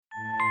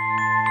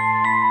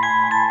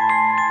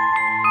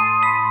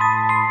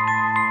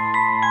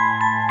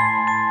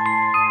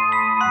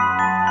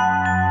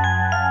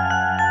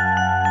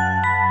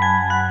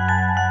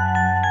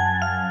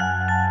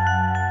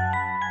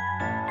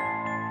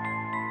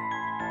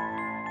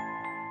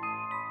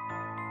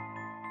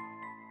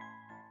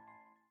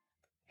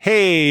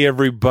Hey,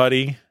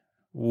 everybody.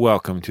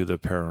 Welcome to the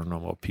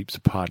Paranormal Peeps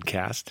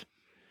podcast.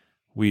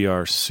 We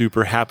are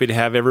super happy to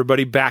have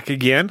everybody back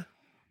again.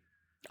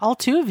 All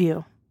two of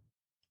you.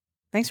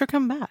 Thanks for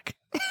coming back.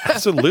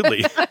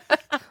 Absolutely.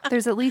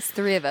 There's at least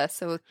three of us,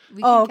 so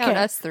we can count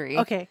us three.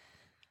 Okay.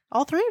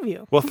 All three of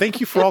you. Well, thank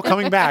you for all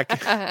coming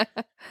back.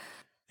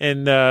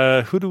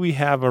 And who do we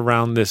have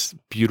around this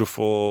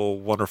beautiful,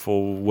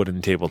 wonderful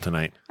wooden table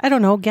tonight? I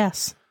don't know.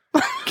 Guess.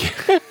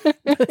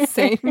 The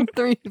same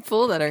three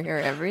people that are here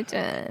every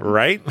time.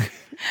 Right?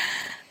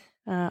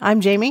 I'm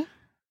Jamie.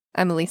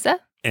 I'm Elisa.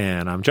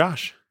 And I'm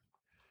Josh.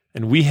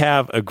 And we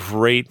have a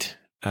great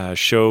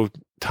show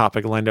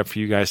topic lined up for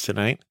you guys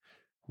tonight.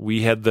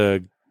 We had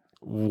the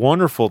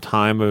wonderful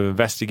time of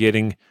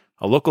investigating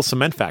a local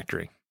cement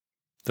factory.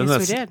 We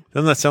did.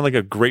 Doesn't that sound like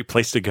a great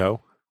place to go?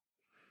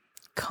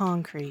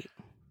 Concrete.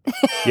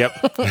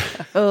 Yep. A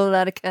whole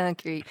lot of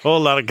concrete.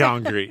 Whole lot of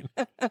concrete.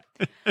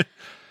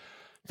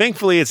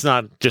 Thankfully, it's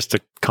not just a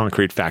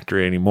concrete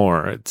factory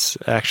anymore. It's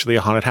actually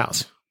a haunted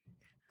house.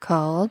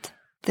 Called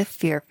the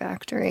Fear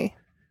Factory.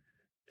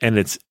 And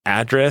its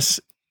address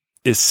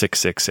is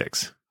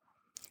 666.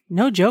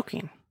 No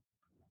joking.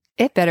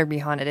 It better be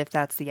haunted if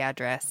that's the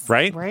address.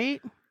 Right?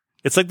 Right?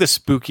 It's like the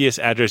spookiest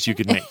address you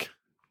could make.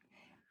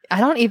 I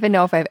don't even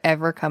know if I've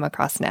ever come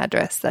across an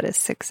address that is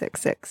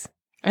 666.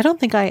 I don't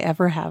think I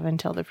ever have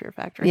until the Fear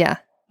Factory. Yeah,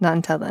 not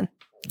until then.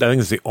 I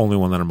think it's the only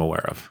one that I'm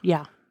aware of.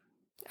 Yeah.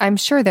 I'm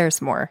sure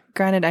there's more.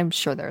 Granted, I'm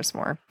sure there's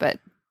more, but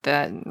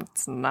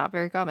that's not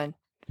very common.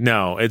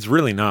 No, it's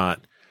really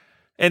not.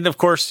 And of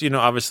course,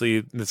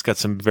 obviously it's got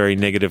some very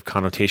negative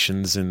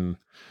connotations in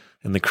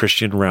the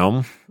Christian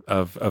realm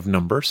of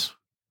numbers.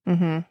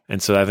 Mm-hmm.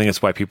 And so I think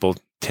that's why people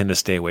tend to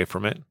stay away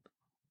from it.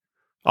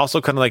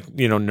 Also kind of like,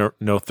 no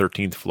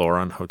 13th floor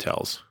on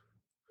hotels.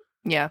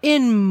 Yeah.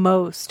 In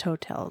most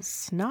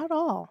hotels. Not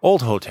all.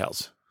 Old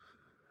hotels.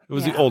 It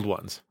was the Yeah. old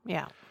ones.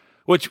 Yeah.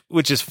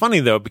 Which is funny,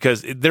 though,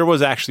 because there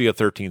was actually a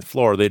 13th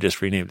floor. They just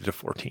renamed it to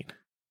 14.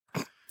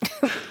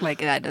 Like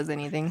that does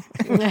anything.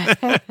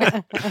 It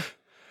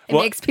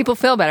Well- makes people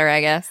feel better,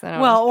 I guess. I don't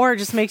Well, or it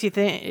just makes you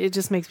think. It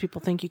just makes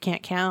people think you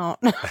can't count.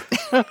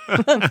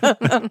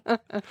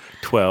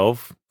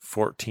 12,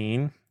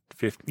 14,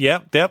 15.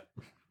 Yep.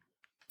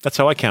 That's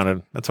how I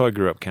counted. That's how I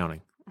grew up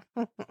counting.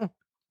 All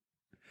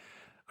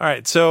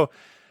right. So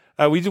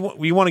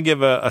we want to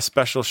give a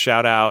special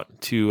shout out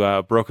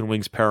to Broken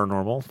Wings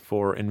Paranormal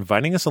for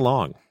inviting us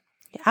along.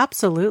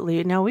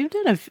 Absolutely. Now we've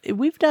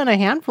done a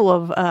handful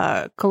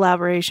of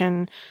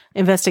collaboration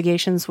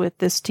investigations with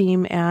this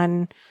team,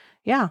 and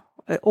yeah,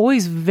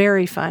 always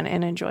very fun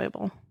and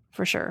enjoyable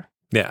for sure.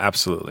 Yeah,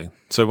 absolutely.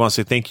 So I want to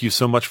say thank you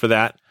so much for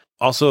that.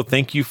 Also,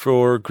 thank you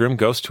for Grim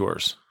Ghost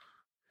Tours.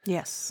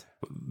 Yes.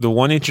 The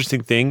one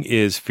interesting thing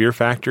is Fear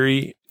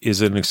Factory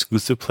is an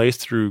exclusive place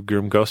through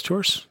Grim Ghost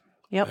Tours.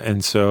 Yep.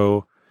 And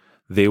so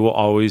they will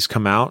always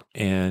come out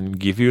and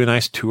give you a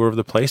nice tour of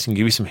the place and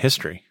give you some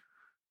history.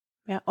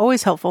 Yeah.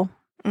 Always helpful.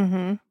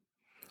 Mm-hmm.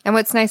 And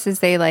what's nice is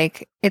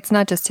it's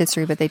not just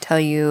history, but they tell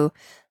you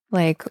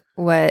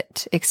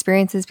what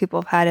experiences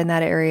people have had in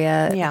that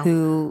area, Yeah.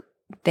 who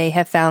they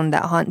have found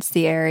that haunts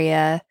the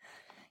area,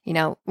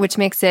 which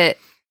makes it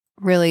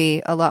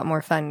really a lot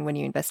more fun when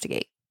you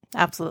investigate.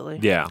 Absolutely.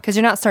 Yeah. Because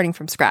you're not starting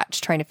from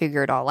scratch trying to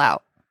figure it all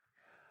out.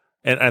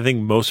 And I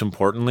think most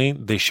importantly,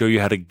 they show you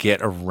how to get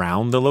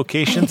around the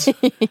locations.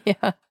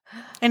 Yeah.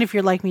 And if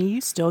you're like me,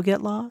 you still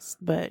get lost,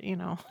 but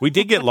We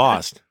did get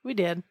lost. we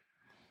did.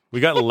 We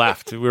got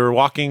left. We were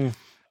walking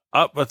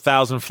up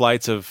 1,000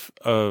 flights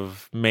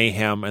of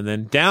mayhem and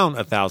then down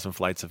 1,000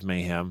 flights of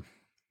mayhem.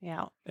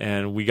 Yeah.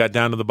 And we got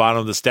down to the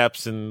bottom of the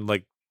steps and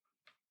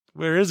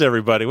where is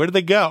everybody? Where did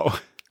they go?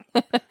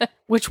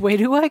 Which way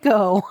do I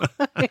go?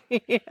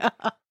 Yeah.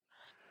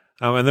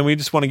 And then we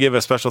just want to give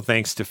a special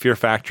thanks to Fear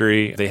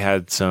Factory. They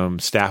had some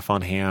staff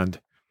on hand,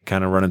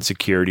 kind of running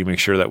security, make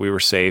sure that we were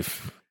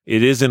safe.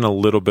 It is in a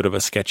little bit of a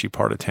sketchy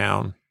part of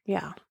town.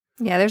 Yeah.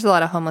 Yeah, there's a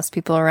lot of homeless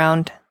people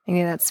around.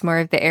 Maybe that's more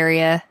of the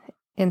area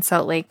in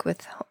Salt Lake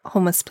with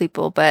homeless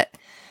people, but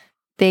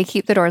they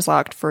keep the doors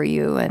locked for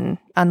you and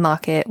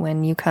unlock it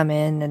when you come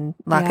in and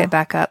lock Yeah. it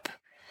back up.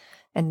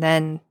 And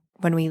then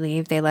when we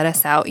leave, they let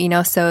us out,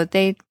 so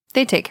they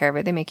take care of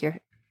it. They make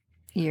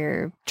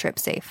your trip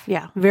safe.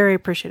 Yeah. Very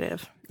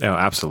appreciative. Oh,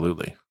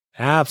 absolutely.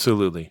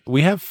 Absolutely.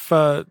 We have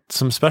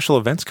some special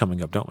events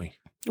coming up, don't we?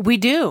 We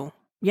do.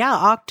 Yeah.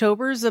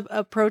 October's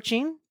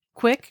approaching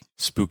quick.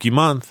 Spooky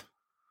month.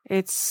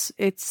 It's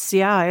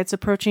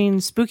approaching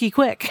spooky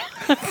quick.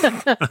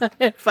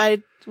 If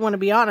I want to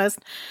be honest.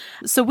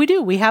 So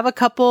we have a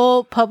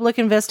couple public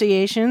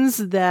investigations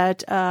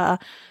that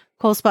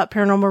Cold Spot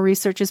Paranormal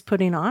Research is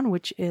putting on,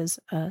 which is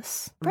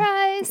us.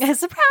 Surprise! A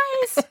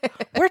surprise!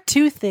 We're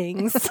two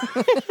things.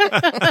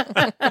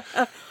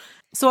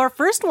 So our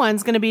first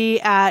one's going to be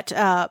at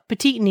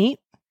Petite Neat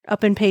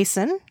up in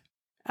Payson.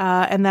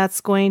 And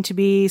that's going to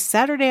be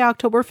Saturday,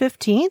 October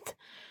 15th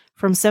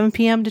from 7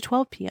 p.m. to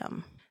 12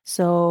 p.m.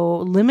 So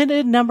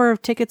limited number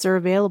of tickets are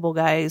available,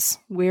 guys.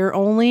 We're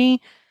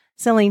only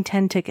selling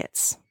 10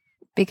 tickets.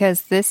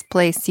 Because this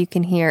place, you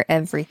can hear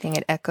everything.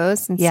 It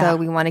echoes. And Yeah. so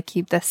we want to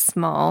keep this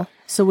small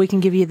So we can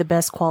give you the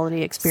best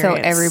quality experience.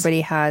 so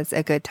everybody has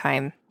a good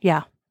time.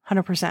 Yeah,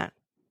 100%.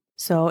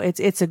 So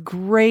it's a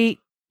great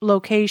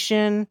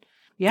location.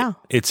 Yeah,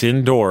 It's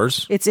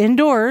indoors. it's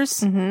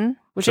indoors, Mm-hmm.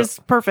 which So- is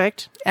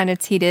perfect. And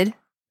it's heated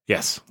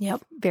Yes.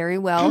 Yep. very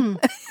well.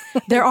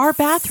 There are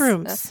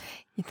bathrooms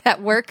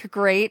That work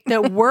great.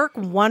 that work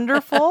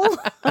wonderful.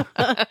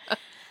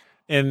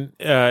 And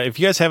if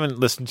you guys haven't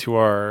listened to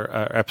our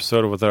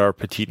episode with our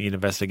Petite Need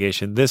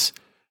investigation, this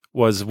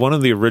was one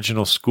of the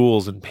original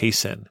schools in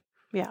Payson.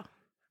 Yeah.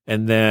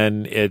 And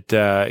then it,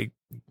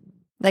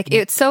 Like,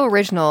 it's so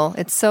original.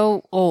 It's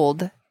so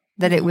old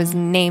that it was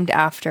named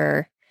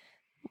after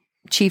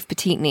Chief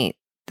Petite Neat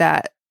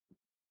that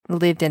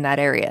lived in that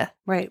area.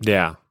 Right.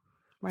 yeah.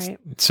 Right.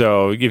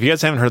 So if you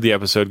guys haven't heard the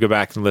episode, go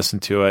back and listen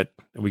to it.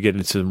 We get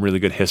into some really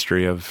good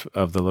history of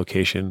the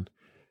location,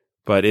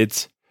 but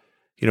it's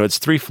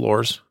 3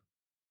 floors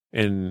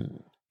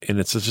and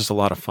it's just a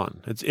lot of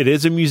fun. It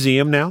is a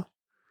museum now.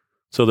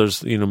 So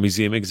there's,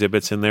 museum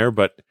exhibits in there,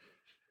 but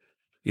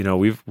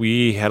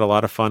we had a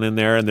lot of fun in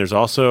there, and there's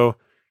also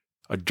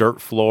a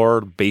dirt floor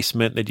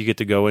basement that you get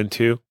to go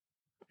into.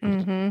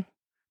 Mm-hmm.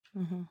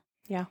 Mm-hmm.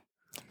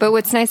 But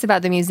what's nice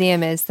about the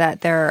museum is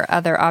that there are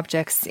other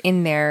objects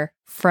in there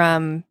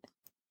from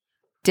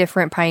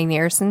different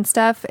pioneers and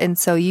stuff. And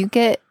so you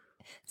get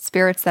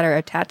spirits that are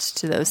attached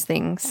to those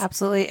things.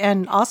 Absolutely.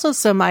 And also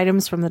some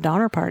items from the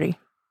Donner Party.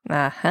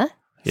 Uh-huh.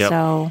 Yep.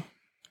 So,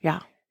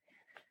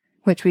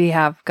 Which we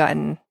have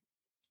gotten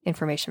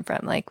information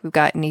from. Like, we've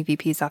gotten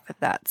EVPs off of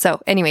that.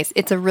 So anyways,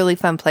 it's a really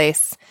fun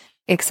place.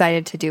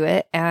 Excited to do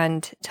it,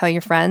 and tell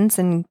your friends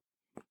and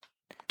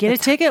get a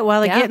ticket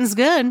while the Yeah. getting's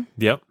good.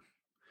 Yep.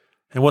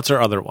 And what's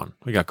our other one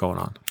we got going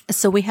on?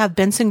 So we have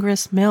Benson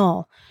Grist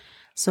Mill.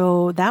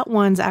 So that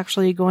one's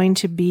actually going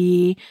to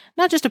be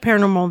not just a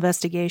paranormal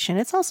investigation.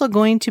 It's also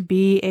going to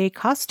be a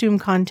costume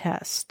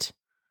contest.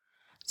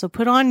 So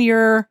put on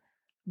your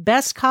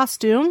best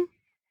costume,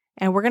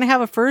 and we're going to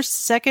have a first,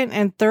 second,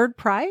 and third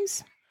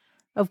prize.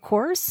 Of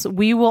course,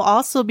 we will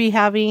also be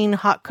having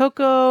hot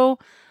cocoa.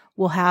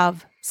 We'll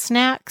have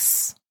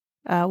snacks.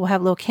 We'll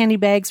have little candy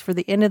bags for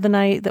the end of the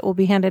night that will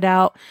be handed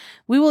out.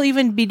 We will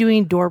even be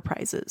doing door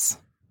prizes.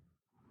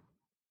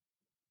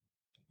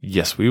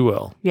 Yes, we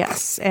will.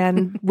 Yes,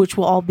 and which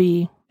will all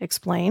be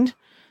explained,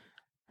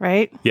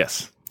 right?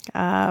 Yes.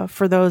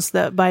 For those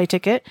that buy a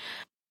ticket.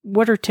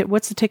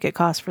 What's the ticket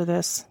cost for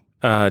this?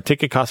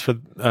 Ticket cost for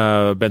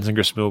Benson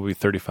Grist Mill will be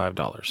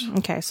 $35.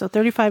 Okay, so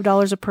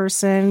 $35 a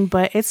person,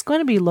 but it's going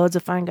to be loads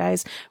of fun,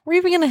 guys. We're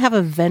even going to have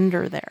a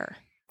vendor there.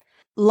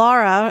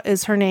 Laura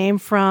is her name,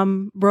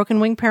 from Broken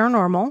Wing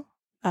Paranormal.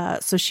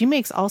 So she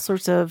makes all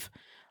sorts of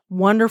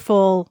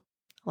wonderful,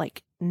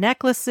 like,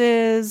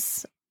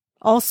 necklaces,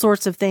 all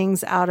sorts of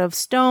things out of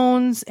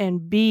stones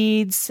and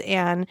beads.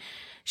 And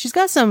she's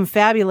got some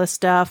fabulous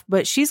stuff,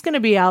 but she's going to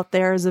be out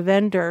there as a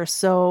vendor.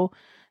 So,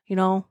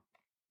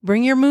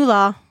 bring your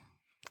moolah,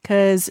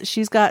 because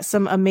she's got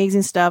some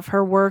amazing stuff.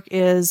 Her work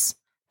is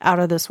out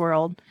of this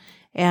world,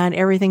 and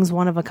everything's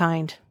one of a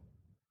kind.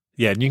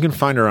 Yeah, and you can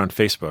find her on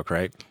Facebook,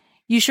 right?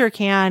 You sure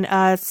can.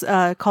 It's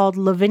called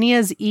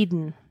Lavinia's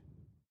Eden.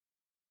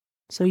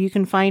 So you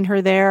can find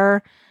her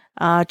there.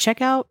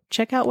 Check out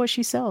what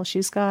she sells.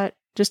 She's got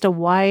just a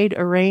wide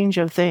range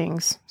of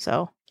things.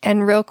 So,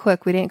 And real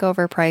quick, we didn't go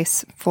over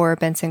price for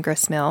Benson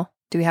Grist Mill.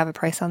 Do we have a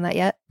price on that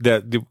yet?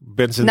 The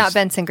Benson's Not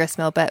Benson Grist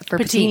Mill, but for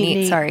Petite Petite Neat.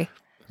 Neat. Sorry.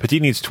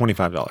 Petite needs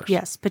 $25.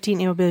 yes, Petite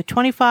Neat will be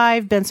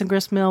 $25. Benson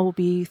Grist Mill will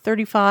be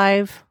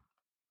 $35.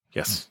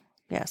 Yes.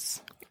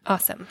 Yes.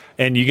 Awesome.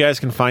 And you guys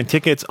can find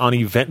tickets on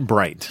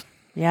Eventbrite.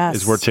 Yes.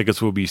 Is where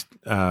tickets will be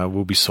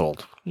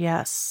sold.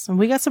 Yes. And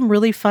we got some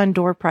really fun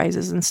door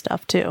prizes and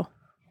stuff too.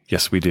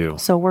 Yes, we do.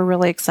 So we're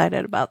really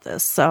excited about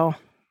this. So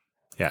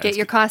Yeah. Get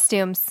your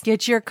costumes.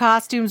 get your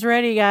costumes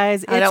ready,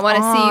 guys. I don't want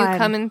to see on. you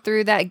coming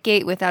through that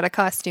gate without a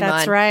costume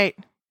That's on. right.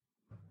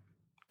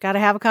 Got to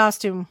have a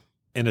costume.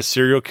 And a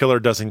serial killer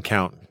doesn't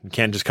count. You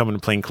can't just come in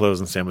plain clothes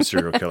and say I'm a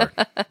serial killer.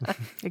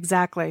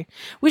 Exactly.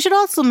 We should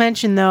also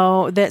mention,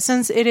 though, that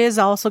since it is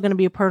also going to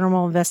be a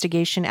paranormal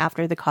investigation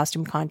after the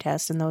costume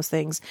contest and those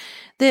things,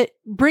 that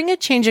bring a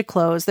change of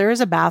clothes. There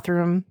is a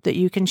bathroom that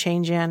you can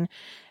change in.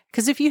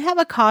 Because if you have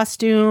a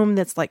costume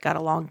that's like got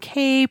a long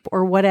cape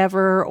or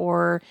whatever,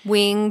 or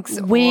Wings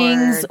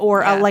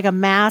or yeah. like a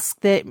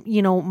mask that,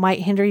 might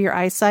hinder your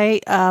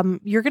eyesight,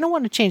 you're going to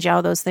want to change out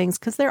of those things,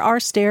 because there are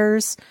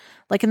stairs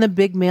like in the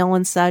big mill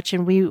and such.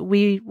 And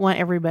we want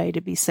everybody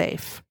to be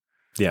safe.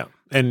 Yeah.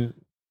 And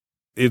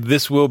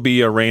this will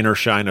be a rain or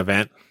shine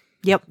event.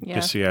 Yep. Yeah.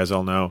 Just so you guys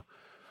all know.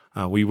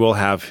 We will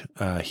have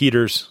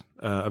heaters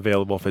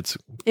available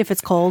If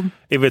it's cold.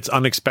 if it's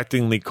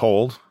unexpectedly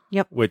cold.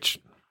 Yep. Which,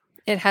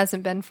 It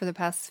hasn't been for the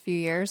past few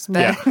years, but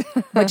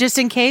yeah. But just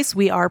in case,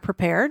 we are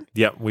prepared.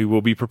 Yeah, we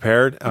will be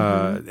prepared.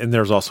 And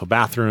there's also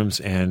bathrooms,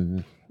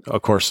 and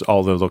of course,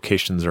 all the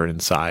locations are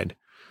inside.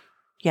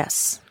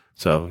 Yes.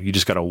 So you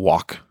just got to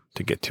walk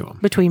to get to them.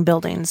 Between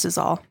buildings is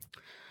all.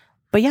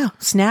 But yeah,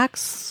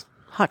 snacks,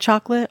 hot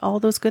chocolate, all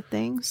those good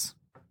things.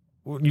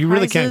 You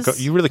really can't go.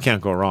 Prizes? You really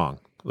can't go wrong.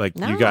 Like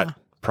No. you got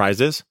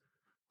prizes,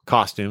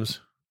 costumes,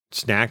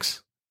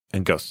 snacks,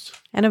 and ghosts,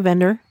 And a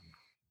vendor.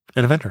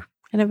 and a vendor.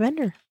 And a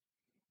vendor.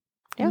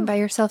 Yeah. And buy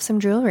yourself some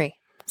jewelry,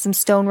 some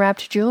stone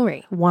wrapped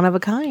jewelry. One of a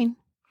kind.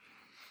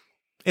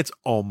 It's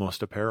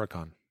almost a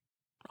Paracon.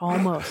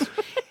 Almost.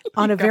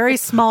 On a very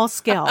small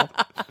scale.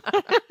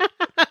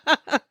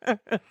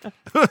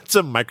 It's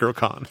a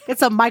microcon.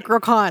 It's a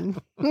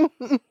microcon.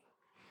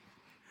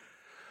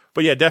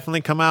 But yeah,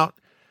 definitely come out,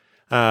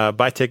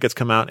 buy tickets,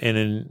 come out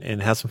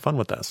and have some fun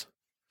with us.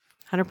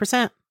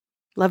 100%.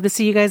 Love to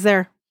see you guys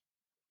there.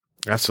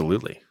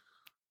 Absolutely.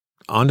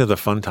 On to the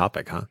fun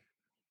topic, huh?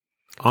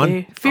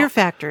 Fear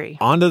Factory.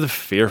 On to the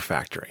Fear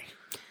Factory.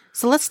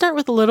 So let's start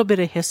with a little bit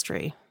of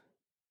history.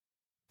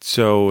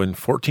 So in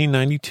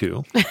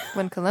 1492,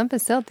 When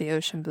Columbus sailed the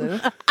ocean blue.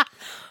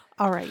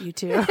 All right, you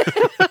two.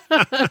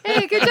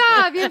 Hey, good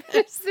job. You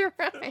finished the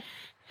right.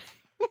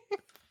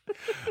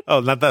 oh,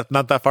 not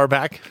that far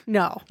back.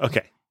 No.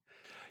 Okay.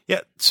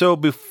 Yeah. So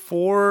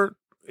before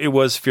it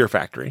was Fear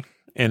Factory,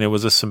 and it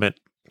was a cement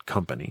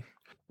company.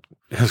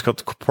 It was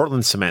called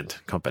Portland Cement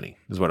Company,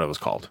 is what it was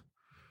called.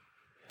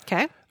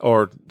 Okay.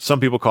 Or some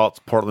people call it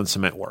Portland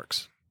Cement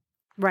Works.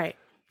 Right.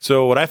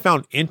 So what I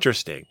found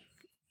interesting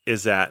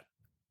is that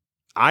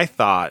I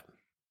thought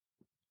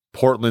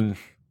Portland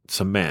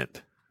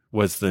Cement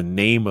was the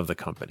name of the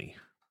company,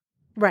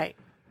 Right.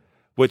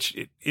 which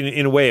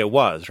in a way it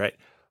was, right?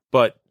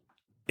 But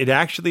it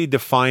actually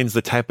defines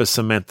the type of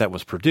cement that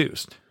was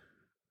produced.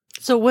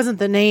 So it wasn't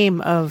the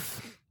name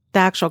of the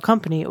actual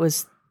company. It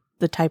was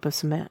the type of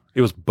cement.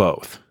 It was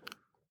both,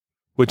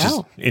 which is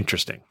Oh.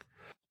 interesting.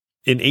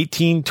 In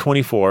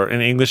 1824,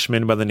 an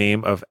Englishman by the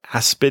name of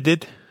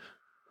Aspidid,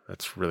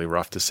 that's really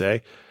rough to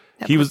say.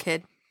 That He poor was-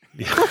 kid.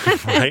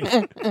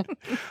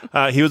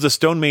 Right? He was a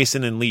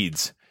stonemason in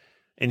Leeds,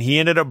 and he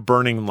ended up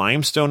burning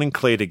limestone and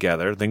clay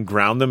together, then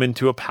ground them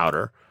into a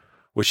powder,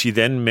 which he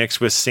then mixed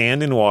with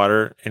sand and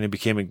water, and it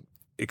became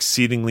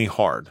exceedingly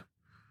hard.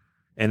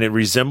 And it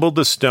resembled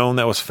the stone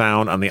that was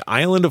found on the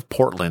island of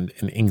Portland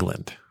in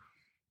England,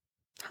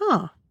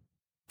 Huh.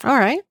 All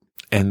right.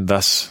 and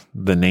thus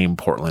the name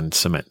Portland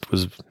Cement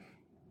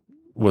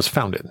was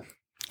founded.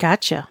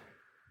 Gotcha.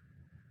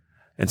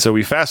 And so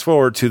we fast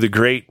forward to the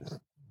great,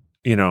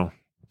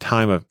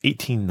 time of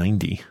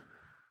 1890.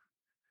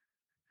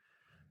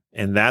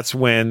 And that's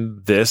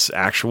when this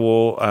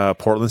actual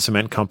Portland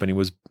Cement Company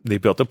they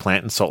built a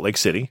plant in Salt Lake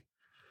City.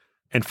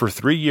 And for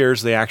 3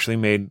 years, they actually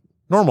made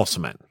normal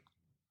cement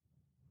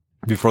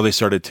before they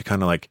started to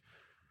kind of like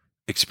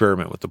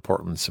experiment with the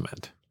Portland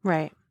cement.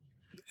 Right.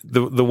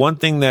 The one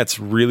thing that's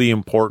really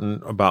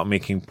important about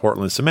making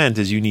Portland cement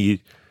is you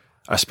need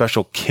a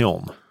special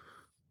kiln.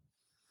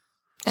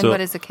 And So-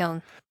 what is a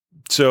kiln?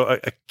 So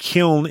a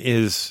kiln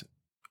is,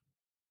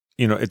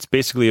 it's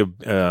basically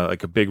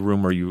like a big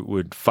room where you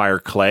would fire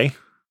clay,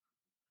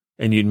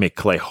 and you'd make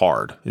clay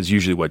hard. Is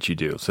usually what you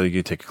do. So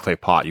you take a clay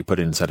pot, you put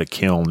it inside a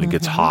kiln, it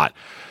gets Mhm. hot,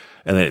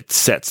 and then it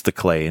sets the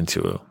clay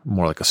into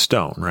more like a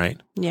stone, right?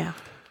 Yeah.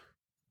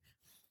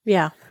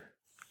 Yeah.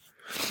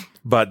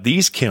 But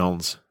these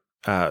kilns,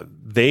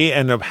 they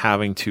end up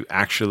having to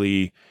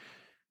actually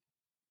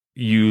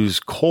use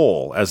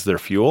coal as their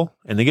fuel,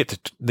 and they get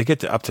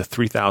to up to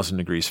 3,000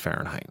 degrees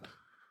Fahrenheit.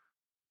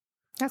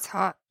 That's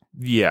hot.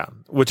 Yeah,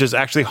 which is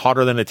actually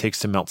hotter than it takes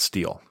to melt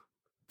steel.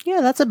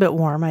 Yeah, that's a bit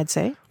warm, I'd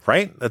say.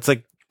 Right? That's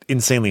like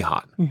insanely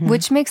hot. Mhm.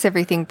 Which makes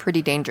everything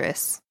pretty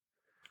dangerous,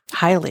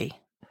 Highly.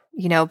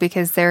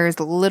 because there's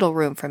little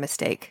room for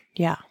mistake.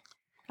 Yeah.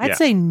 I'd Yeah.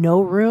 say no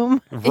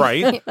room.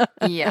 Right?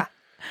 Yeah.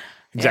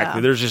 Exactly.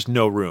 Yeah. There's just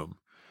no room.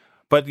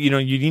 But, you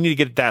need to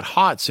get it that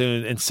hot. So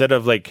instead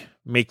of like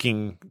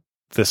making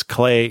this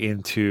clay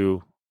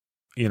into,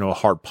 a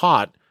hard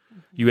pot,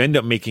 you end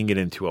up making it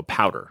into a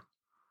powder.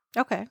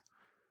 Okay.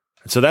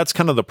 So that's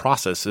kind of the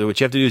process. So what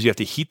you have to do is you have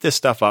to heat this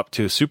stuff up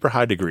to a super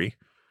high degree,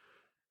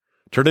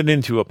 turn it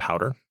into a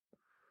powder,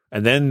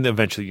 and then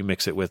eventually you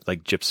mix it with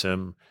like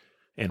gypsum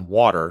and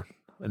water,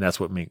 and that's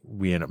what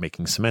we end up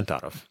making cement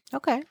out of.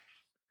 Okay.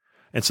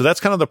 And so that's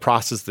kind of the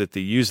process that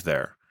they use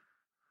there.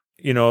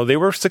 They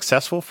were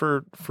successful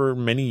for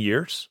many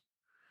years.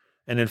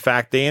 And in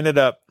fact, they ended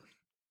up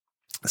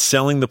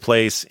selling the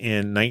place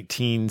in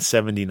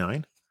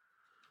 1979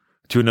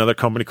 to another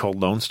company called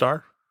Lone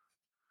Star.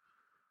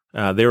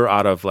 They were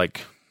out of I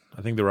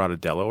think they were out of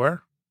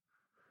Delaware.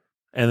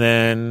 And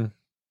then,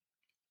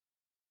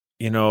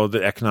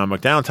 the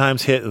economic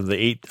downtimes hit of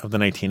the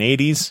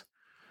 1980s.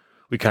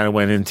 We kind of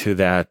went into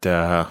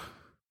that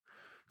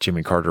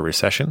Jimmy Carter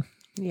recession.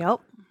 Yep.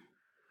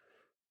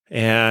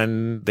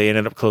 And they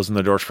ended up closing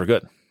the doors for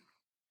good.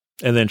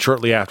 And then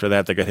shortly after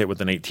that, they got hit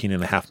with an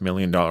 $18.5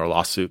 million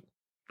lawsuit.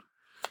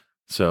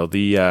 So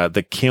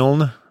the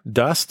kiln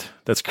dust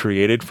that's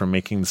created from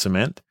making the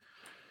cement,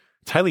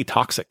 it's highly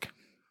toxic.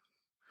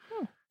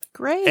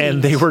 Great.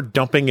 And they were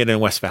dumping it in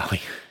West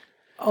Valley,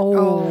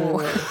 Oh.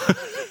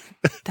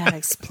 That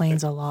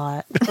explains a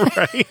lot.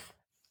 right?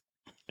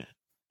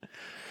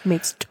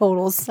 Makes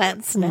total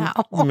sense now.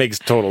 Makes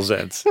total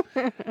sense.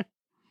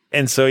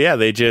 And so, yeah,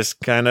 they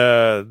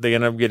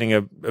ended up getting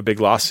a big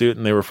lawsuit,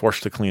 and they were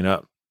forced to clean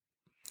up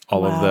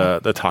all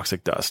of the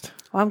toxic dust.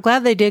 Well, I'm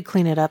glad they did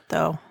clean it up,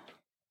 though.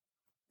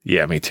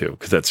 Yeah, me too,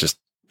 because that's just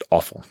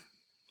awful.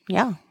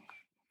 Yeah.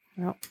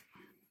 Yep.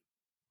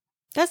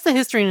 That's the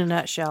history in a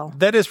nutshell.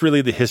 That is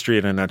really the history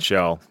in a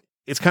nutshell.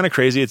 It's kind of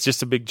crazy. It's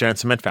just a big giant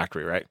cement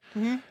factory, right?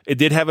 Mm-hmm. It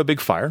did have a big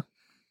fire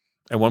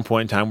at one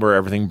point in time where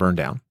everything burned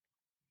down.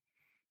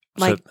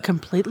 Like So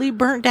completely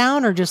burnt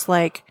down, or just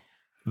like,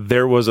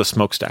 there was a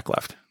smokestack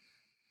left.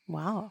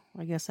 wow,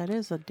 I guess that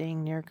is a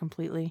dang near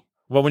completely.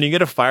 Well, when you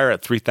get a fire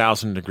at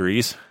 3,000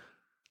 degrees,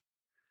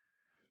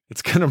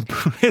 it's gonna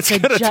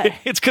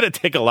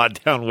take a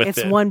lot down with It's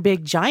it. one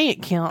big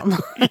giant kiln.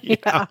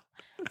 Yeah.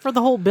 For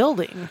the whole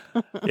building.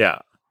 Yeah.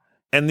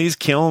 And these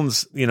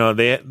kilns,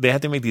 they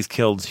had to make these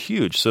kilns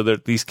huge. So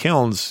that these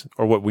kilns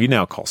are what we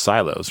now call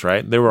silos,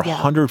 right? They were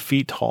 100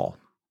 feet tall.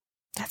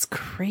 That's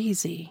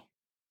crazy.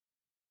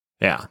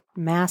 Yeah.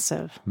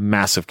 Massive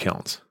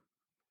kilns.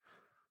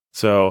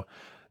 So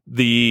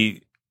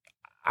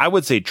I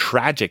would say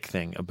tragic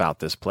thing about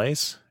this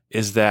place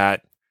is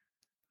that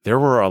there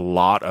were a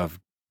lot of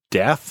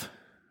death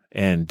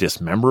and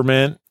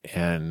dismemberment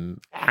and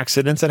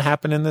accidents that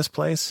happened in this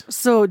place.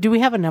 So do we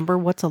have a number?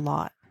 What's a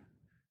lot?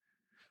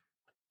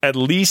 At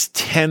least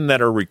 10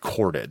 that are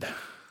recorded.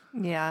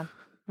 Yeah.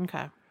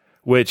 Okay.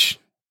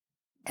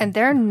 And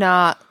they're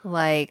not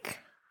like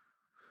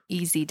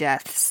easy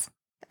deaths.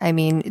 I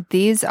mean,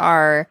 these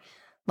are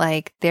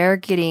like they're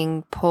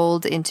getting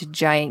pulled into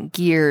giant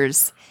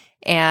gears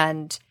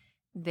and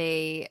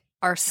they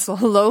are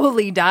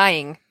slowly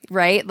dying,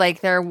 right? Like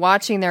they're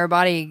watching their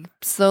body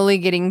slowly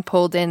getting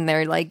pulled in.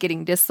 They're like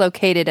getting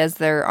dislocated as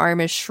their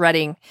arm is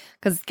shredding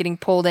because it's getting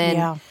pulled in.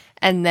 Yeah.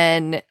 And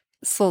then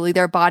slowly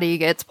their body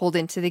gets pulled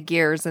into the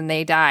gears and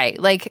they die.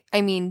 Like,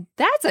 I mean,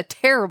 that's a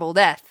terrible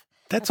death.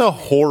 That's a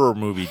horror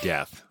movie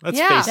death. Let's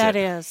face it. That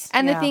is.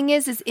 And the thing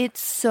is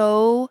it's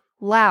so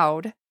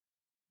loud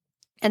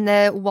and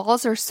the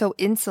walls are so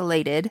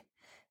insulated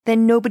that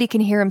nobody can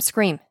hear him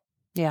scream.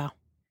 Yeah.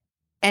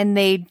 And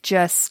they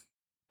just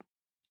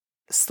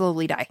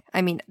slowly die.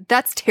 I mean,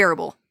 that's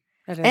terrible.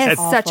 That is And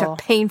it's awful. such a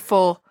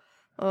painful,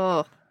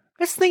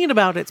 Just thinking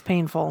about it's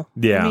painful.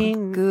 Yeah. I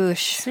mean,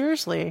 goosh.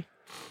 seriously.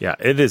 Yeah,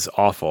 it is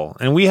awful.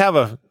 And we have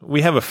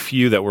a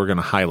few that we're going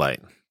to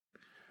highlight.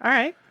 All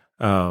right.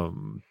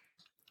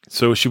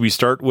 So should we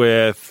start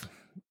with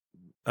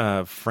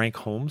Frank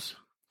Holmes?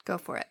 Go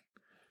for it.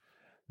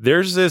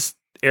 There's this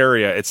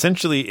area.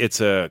 Essentially, it's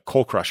a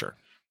coal crusher.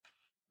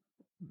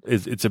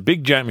 It's a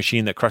big giant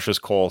machine that crushes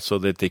coal so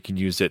that they can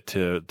use it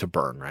to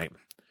burn, right?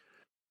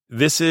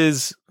 This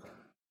is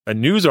a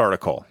news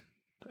article,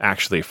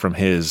 actually, from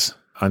his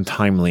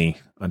untimely,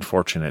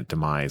 unfortunate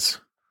demise.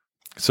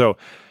 So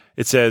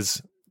it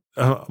says,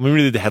 let me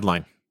read the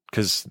headline,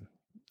 because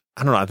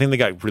I don't know. I think they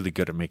got really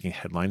good at making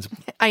headlines.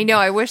 I know.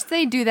 I wish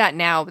they do that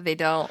now, but they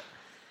don't.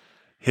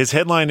 His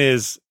headline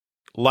is,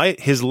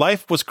 his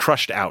life was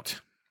crushed out.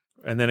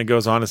 And then it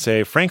goes on to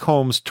say, Frank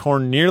Holmes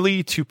torn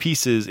nearly to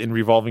pieces in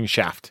revolving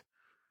shaft.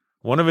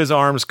 One of his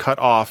arms cut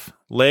off,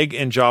 leg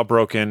and jaw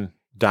broken,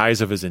 dies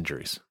of his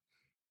injuries.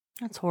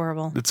 That's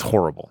horrible. It's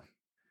horrible.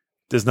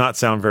 Does not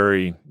sound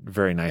very,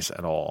 very nice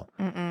at all.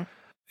 Mm-mm.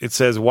 It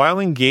says, while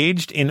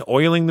engaged in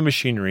oiling the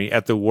machinery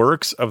at the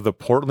works of the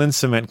Portland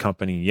Cement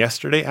Company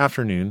yesterday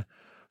afternoon,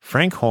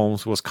 Frank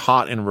Holmes was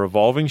caught in a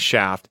revolving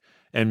shaft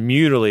and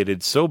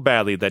mutilated so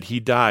badly that he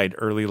died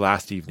early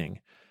last evening.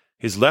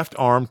 His left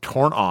arm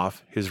torn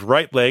off, his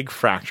right leg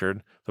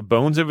fractured, the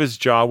bones of his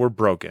jaw were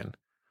broken.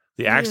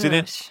 The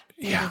accident,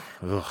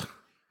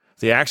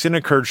 The accident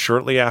occurred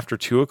shortly after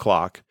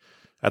 2:00.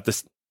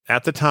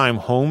 At the time,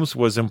 Holmes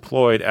was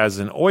employed as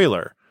an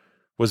oiler,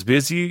 was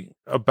busy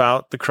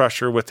about the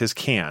crusher with his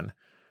can.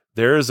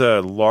 There is a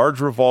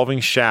large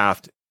revolving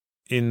shaft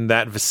in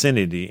that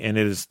vicinity, and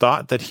it is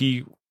thought that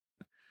he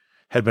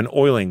had been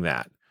oiling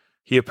that.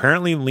 He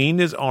apparently leaned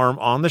his arm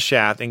on the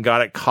shaft and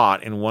got it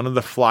caught in one of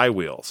the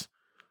flywheels.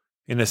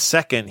 In a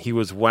second, he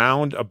was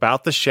wound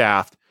about the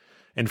shaft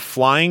and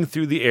flying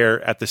through the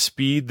air at the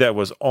speed that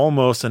was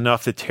almost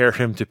enough to tear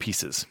him to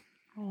pieces.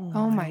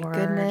 Oh my word.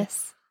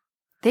 goodness.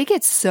 They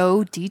get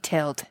so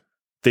detailed.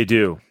 They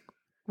do.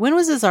 When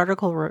was this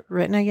article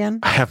written again?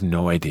 I have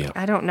no idea.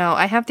 I don't know.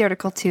 I have the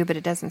article too, but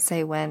it doesn't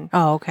say when.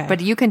 Oh, okay. But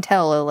you can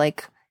tell,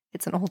 like,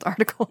 it's an old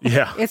article.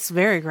 Yeah. It's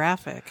very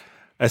graphic.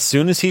 As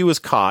soon as he was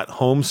caught,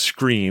 Holmes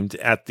screamed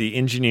at the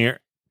engineer.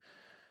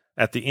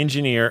 And the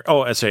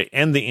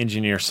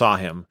engineer saw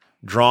him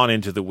drawn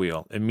into the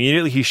wheel.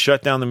 Immediately, he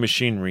shut down the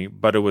machinery,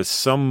 but it was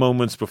some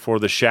moments before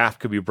the shaft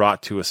could be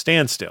brought to a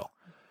standstill.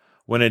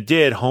 When it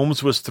did,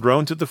 Holmes was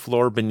thrown to the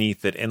floor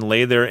beneath it and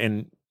lay there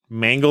in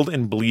mangled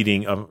and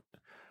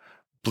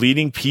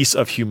bleeding piece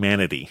of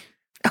humanity.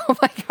 Oh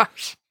my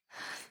gosh.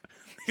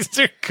 These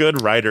are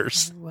good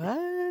writers.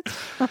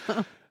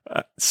 What?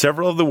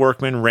 Several of the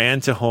workmen ran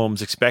to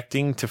Holmes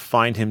expecting to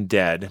find him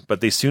dead,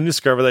 but they soon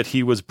discovered that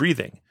he was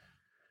breathing.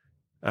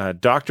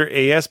 Dr.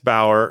 A.S.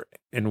 Bauer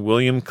and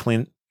William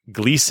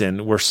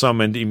Gleason were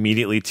summoned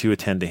immediately to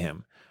attend to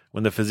him.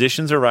 When the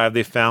physicians arrived,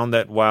 they found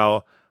that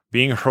while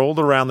being hurled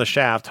around the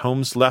shaft,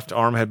 Holmes' left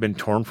arm had been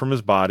torn from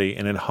his body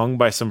and had hung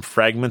by some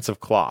fragments of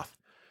cloth.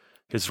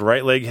 His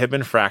right leg had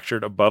been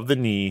fractured above the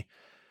knee,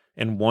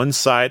 and one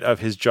side of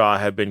his jaw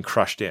had been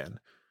crushed in.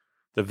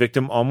 The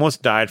victim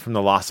almost died from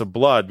the loss of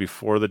blood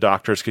before the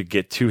doctors could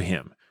get to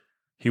him.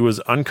 He was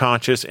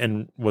unconscious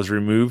and was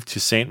removed to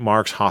St.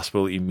 Mark's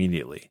Hospital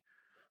immediately.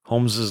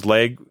 Holmes's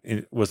leg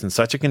was in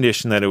such a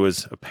condition that it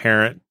was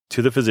apparent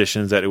to the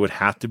physicians that it would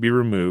have to be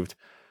removed,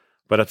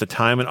 but at the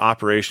time an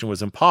operation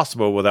was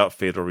impossible without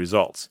fatal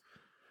results.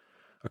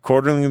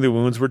 Accordingly, the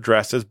wounds were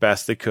dressed as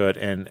best they could,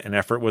 and an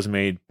effort was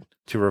made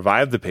to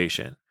revive the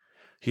patient.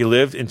 He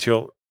lived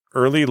until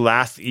early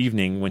last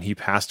evening when he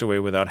passed away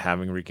without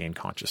having regained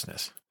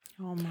consciousness.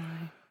 Oh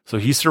my. So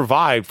he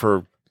survived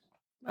for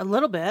A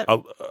little bit. a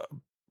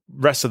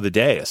rest of the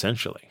day,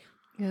 essentially.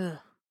 Ugh.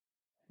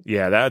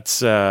 Yeah, that's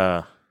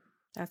That's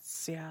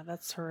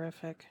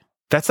horrific.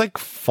 like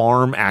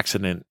farm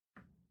accident.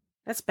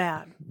 That's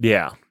bad.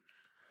 Yeah.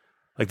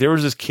 Like there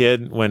was this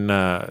kid when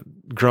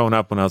growing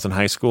up when I was in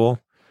high school,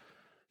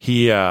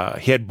 he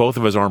had both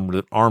of his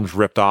arms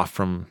ripped off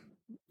from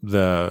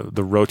the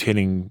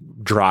rotating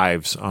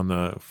drives on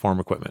the farm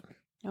equipment.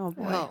 Oh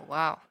boy. Oh,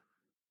 wow.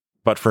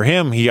 But for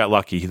him, he got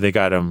lucky. They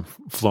got him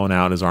flown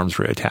out, his arms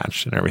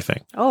reattached and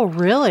everything. Oh,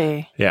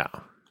 really? Yeah.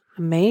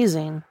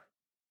 Amazing.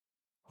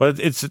 Well,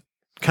 it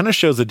kind of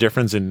shows the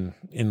difference in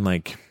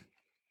like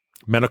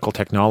medical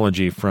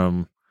technology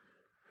from,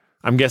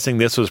 I'm guessing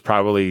this was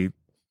probably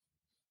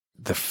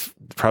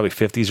probably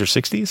 50s or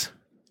 60s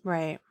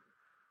Right.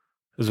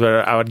 is what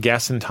I would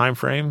guess in time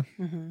frame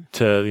Mm-hmm.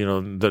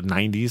 to, the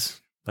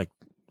 90s. Like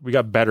we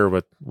got better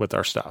with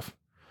our stuff.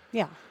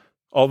 Yeah.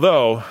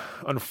 Although,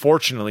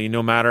 unfortunately,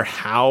 no matter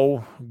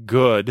how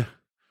good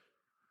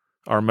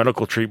our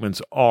medical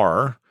treatments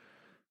are,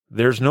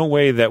 there's no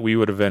way that we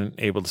would have been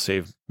able to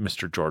save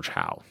Mr. George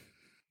Howe.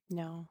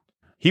 No.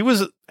 He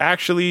was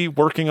actually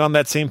working on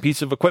that same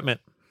piece of equipment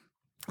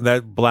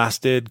that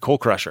blasted Coal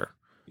Crusher.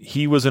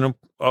 He was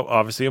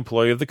obviously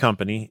employee of the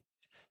company,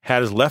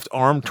 had his left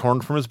arm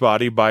torn from his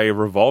body by a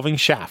revolving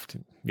shaft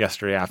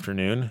yesterday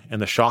afternoon, and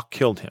the shock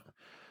killed him.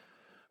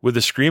 With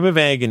a scream of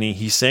agony,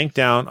 he sank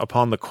down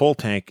upon the coal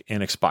tank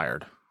and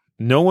expired.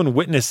 No one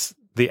witnessed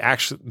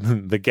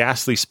the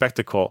ghastly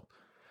spectacle,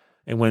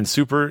 and when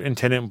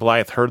Superintendent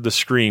Blythe heard the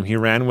scream, he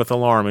ran with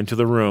alarm into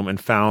the room and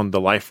found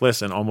the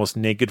lifeless and almost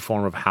naked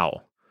form of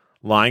Howe,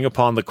 lying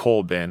upon the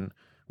coal bin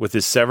with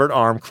his severed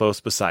arm close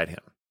beside him.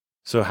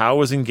 So Howe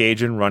was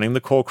engaged in running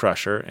the coal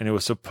crusher, and it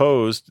was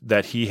supposed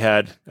that he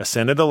had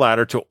ascended a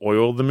ladder to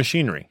oil the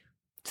machinery.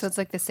 So it's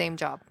like the same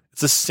job.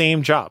 It's the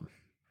same job.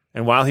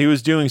 And while he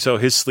was doing so,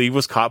 his sleeve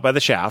was caught by the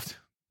shaft.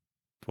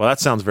 Well, that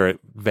sounds very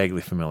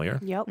vaguely familiar.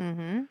 Yep.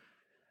 Mm-hmm.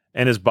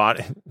 And his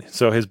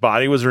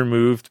body was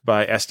removed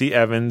by S.D.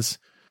 Evans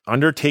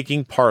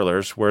Undertaking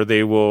Parlors, where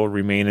they will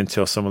remain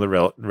until some of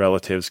the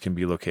relatives can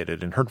be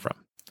located and heard from.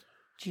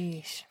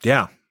 Jeez.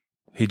 Yeah.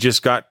 He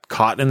just got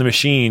caught in the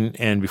machine,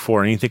 and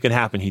before anything could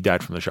happen, he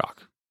died from the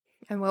shock.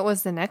 And what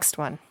was the next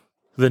one?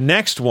 The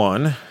next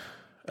one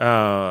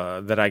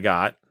that I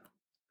got,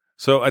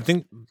 so I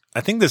think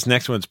this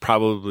next one's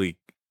probably,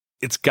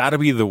 it's got to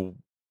be the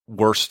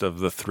worst of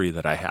the three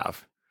that I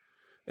have.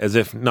 As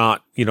if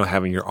not,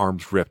 having your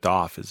arms ripped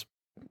off is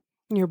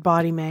Your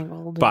body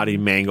mangled.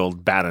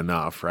 mangled bad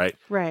enough, right?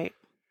 Right.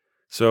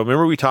 So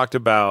remember we talked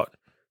about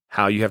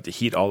how you have to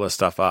heat all this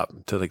stuff up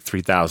to like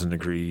 3,000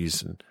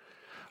 degrees and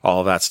all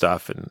of that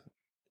stuff.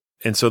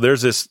 And so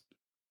there's this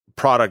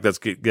product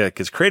that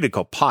gets created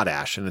called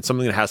potash, and it's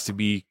something that has to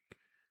be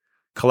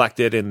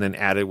collected and then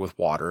added with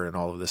water and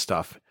all of this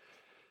stuff.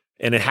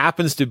 And it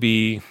happens to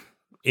be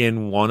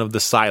in one of the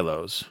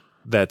silos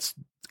that's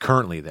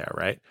currently there,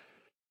 right?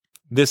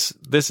 This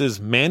is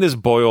man is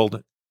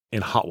boiled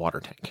in hot water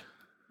tank,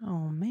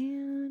 Oh,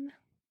 man.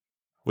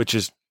 which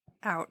is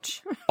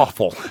Ouch.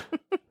 awful.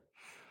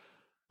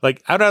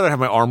 Like, I'd rather have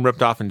my arm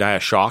ripped off and die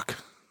of shock.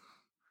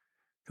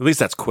 At least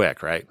that's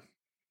quick, right?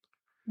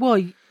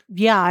 Well,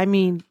 yeah, I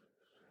mean,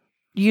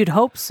 you'd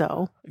hope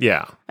so.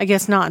 Yeah. I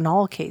guess not in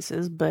all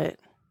cases, but.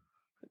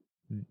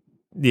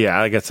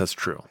 Yeah, I guess that's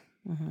true.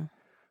 Mhm.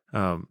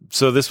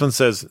 So this one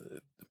says,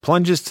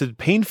 plunges to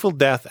painful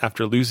death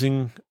after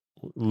losing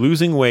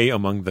way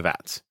among the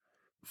vats.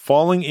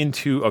 Falling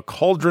into a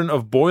cauldron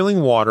of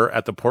boiling water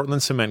at the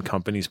Portland Cement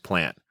Company's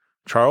plant.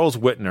 Charles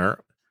Whitner,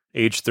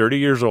 age 30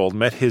 years old,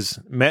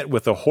 met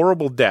with a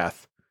horrible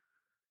death.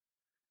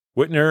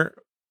 Whitner,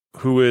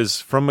 who is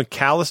from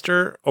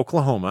McAlester,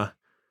 Oklahoma,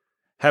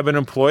 had been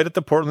employed at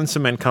the Portland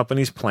Cement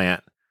Company's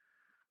plant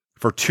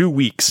for 2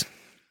 weeks.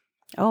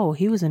 Oh,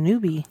 he was a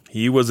newbie.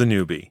 He was a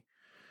newbie.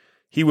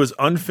 He was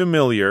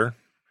unfamiliar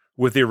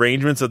with the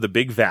arrangements of the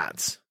big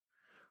vats,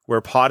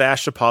 where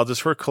potash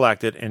deposits were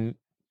collected, and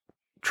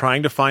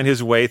trying to find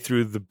his way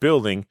through the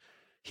building,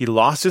 he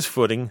lost his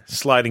footing,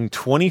 sliding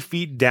 20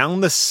 feet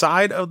down the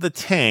side of the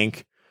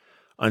tank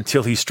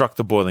until he struck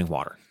the boiling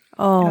water.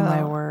 Oh,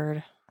 my Oh.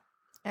 word.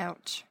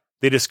 Ouch.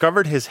 They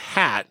discovered his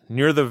hat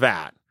near the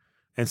vat,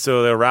 And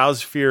so they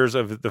aroused fears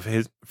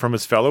from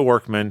his fellow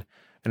workmen.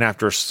 And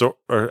after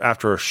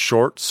a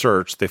short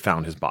search, they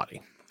found his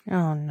body.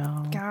 Oh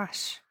no.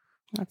 Gosh.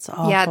 That's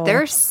awful. Yeah,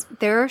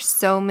 there are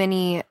so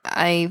many.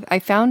 I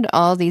found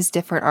all these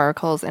different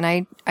articles, and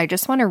I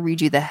just want to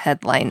read you the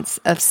headlines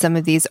of some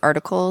of these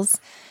articles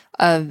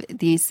of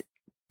these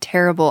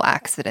terrible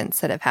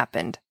accidents that have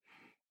happened.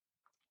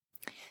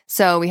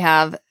 So we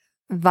have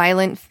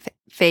violent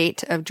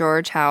fate of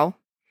George Howe,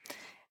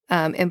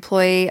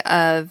 employee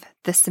of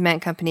the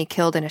cement company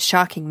killed in a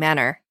shocking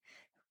manner,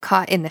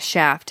 caught in the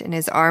shaft, and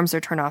his arms are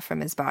torn off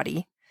from his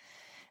body.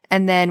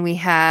 And then we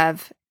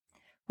have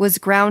was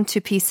ground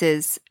to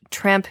pieces.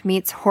 Tramp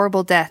meets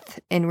horrible death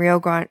in Rio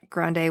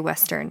Grande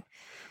Western.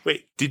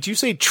 Wait, did you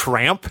say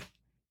tramp?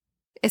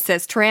 It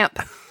says tramp.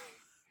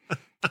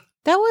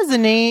 That was a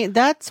name.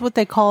 That's what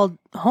they called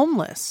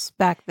homeless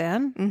back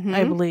then, Mhm.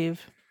 I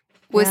believe.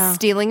 Was Yeah.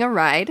 stealing a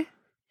ride.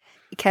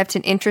 He kept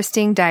an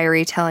interesting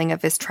diary telling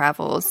of his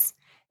travels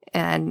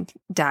and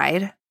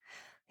died.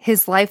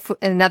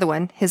 Another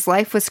one, his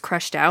life was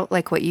crushed out,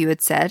 like what you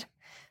had said.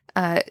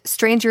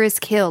 Stranger is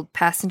killed.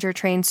 Passenger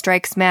train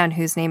strikes man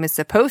whose name is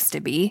supposed to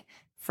be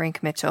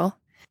Frank Mitchell.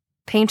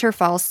 Painter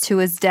falls to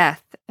his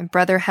death, and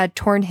brother had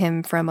torn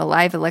him from a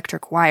live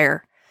electric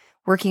wire.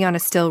 Working on a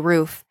steel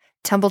roof,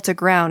 tumbled to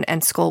ground,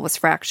 and skull was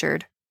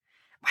fractured.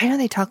 Why don't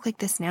they talk like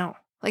this now?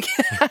 Like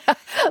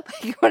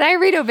when I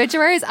read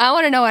obituaries, I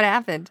want to know what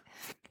happened.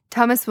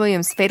 Thomas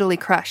Williams fatally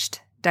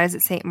crushed, dies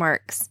at St.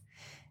 Mark's.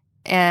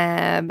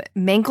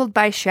 Mangled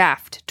by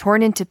shaft,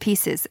 torn into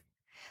pieces.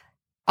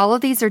 All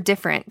of these are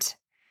different.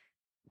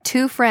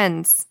 Two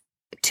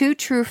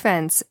true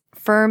friends,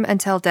 firm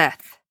until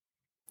death.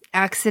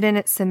 Accident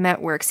at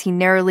cement works, he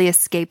narrowly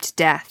escaped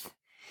death.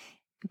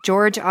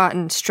 George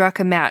Otten struck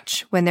a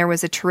match when there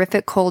was a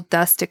terrific coal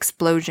dust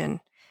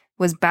explosion,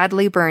 was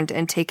badly burned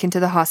and taken to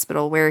the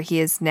hospital where he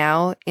is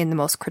now in the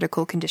most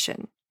critical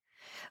condition.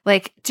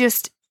 Like,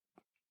 just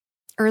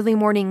early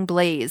morning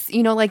blaze.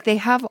 You know, like they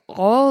have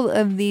all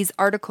of these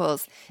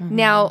articles. Mhm.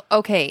 Now,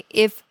 okay,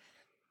 if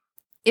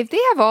they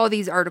have all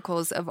these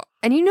articles of,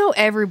 and you know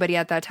everybody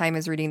at that time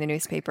is reading the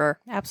newspaper,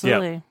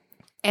 Absolutely.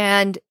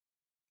 and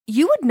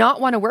you would not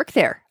want to work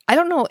there. I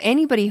don't know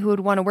anybody who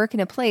would want to work in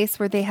a place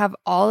where they have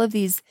all of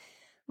these,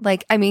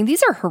 like, I mean,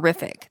 these are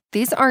horrific.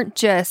 These aren't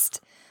just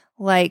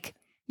like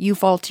you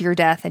fall to your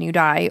death and you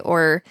die,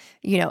 or,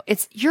 you know,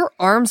 it's your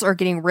arms are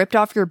getting ripped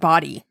off your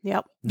body.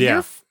 Yep.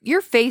 Yeah.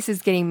 Your face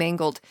is getting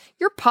mangled.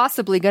 You're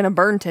possibly going to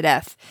burn to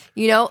death.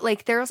 You know,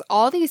 like there's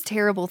all these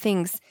terrible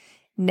things.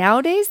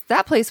 Nowadays,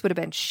 that place would have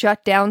been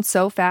shut down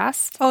so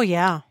fast. Oh,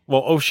 yeah.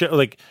 Well, oh shit!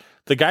 Like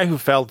the guy who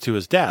fell to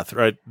his death,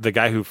 right? The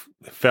guy who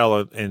fell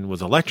and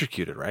was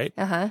electrocuted, right?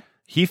 Uh-huh.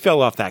 He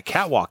fell off that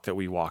catwalk that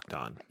we walked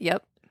on.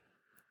 Yep.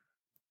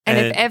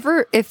 And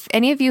if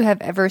any of you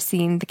have ever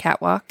seen the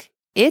catwalk,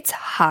 it's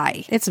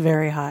high. It's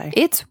very high.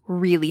 It's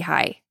really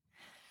high.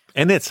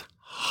 And it's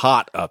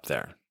hot up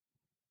there.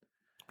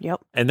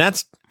 Yep. And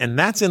that's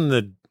in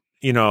the,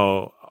 you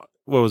know,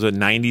 what was it,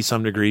 90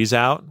 some degrees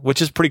out,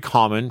 which is pretty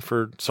common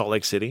for Salt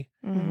Lake City.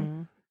 Mm-hmm.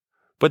 Mhm.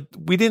 But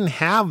we didn't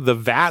have the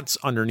vats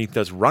underneath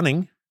us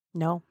running,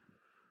 No.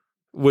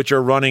 which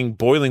are running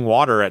boiling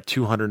water at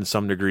 200 and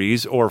some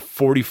degrees or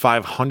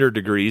 4,500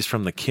 degrees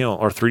from the kiln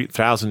or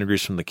 3,000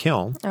 degrees from the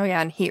kiln. Oh yeah,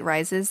 and heat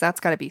rises. That's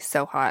got to be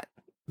so hot.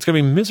 It's going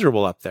to be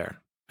miserable up there.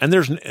 And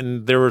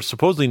there were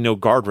supposedly no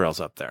guardrails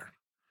up there.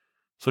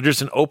 So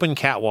just an open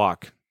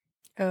catwalk.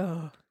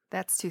 Oh,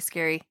 that's too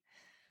scary.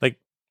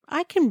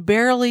 I can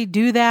barely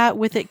do that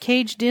with it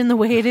caged in the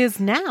way it is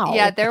now.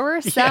 Yeah, there were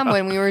some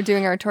when we were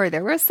doing our tour.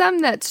 There were some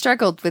that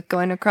struggled with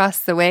going across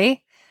the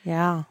way.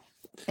 Yeah.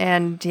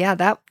 And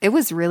yeah, it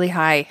was really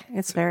high.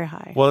 It's very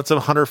high. Well, it's a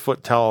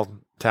 100-foot tall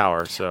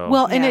tower. So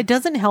Well, and Yeah. it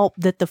doesn't help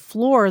that the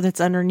floor that's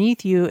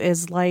underneath you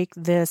is like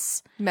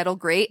this Metal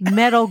grate.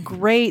 metal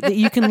grate that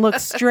you can look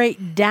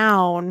straight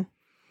down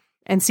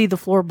and see the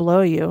floor below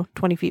you,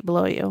 20 feet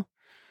below you.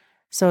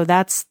 So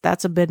that's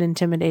a bit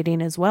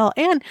intimidating as well.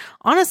 And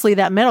honestly,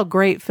 that metal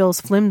grate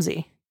feels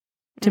flimsy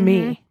to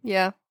me Mhm.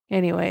 Yeah.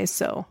 anyway.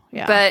 So,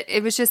 yeah. But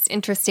it was just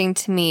interesting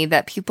to me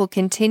that people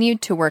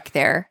continued to work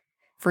there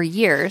for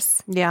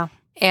years. yeah.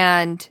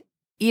 And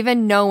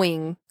even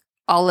knowing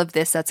all of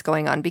this that's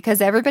going on, because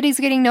everybody's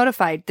getting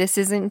notified. This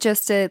isn't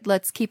just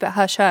let's keep it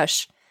hush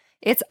hush.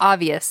 It's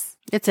obvious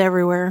It's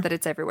everywhere. that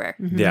it's everywhere.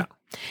 Mhm. yeah.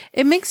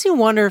 It makes you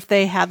wonder if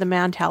they had the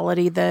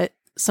mentality that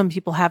some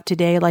people have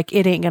today, like,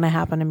 it ain't going to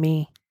happen to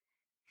me.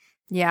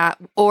 Yeah.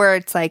 Or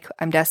it's like,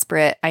 I'm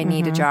desperate. I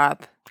need a Mhm.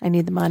 job. I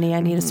need the money. I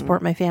need to Mhm.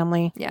 support my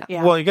family. Yeah.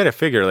 Yeah. Well, you got to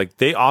figure like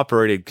they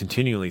operated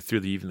continually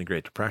through even the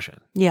Great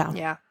Depression. yeah.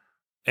 Yeah.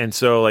 And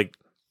so like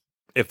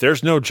if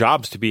there's no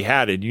jobs to be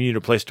had and you need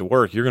a place to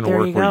work, you're going to There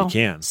work you where go. you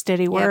can.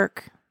 Steady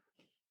work.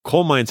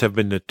 Coal mines have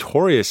been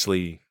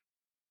notoriously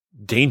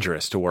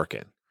dangerous to work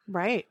in.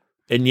 Right.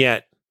 And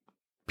yet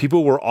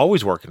people were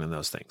always working in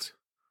those things.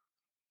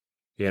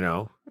 You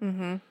know,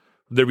 Mm-hmm.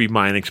 there'd be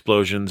mine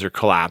explosions or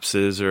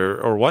collapses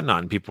or whatnot,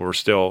 and people were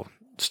still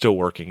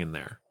working in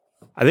there.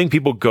 I think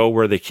people go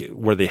where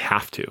they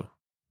have to,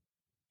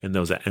 in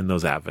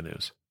those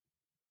avenues.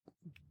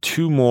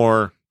 2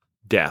 more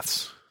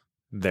deaths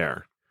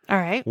there. All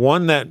right.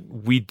 One that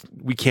we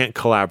can't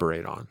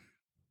collaborate on.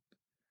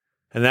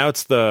 And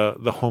that's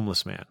the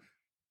homeless man.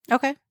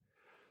 Okay.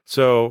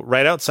 So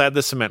right outside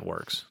the cement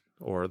works,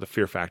 or the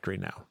Fear Factory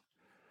now,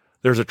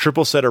 there's a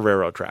triple set of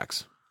railroad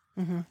tracks.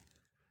 Mm-hmm.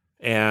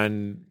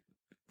 And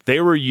they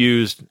were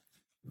used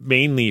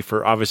mainly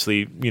for,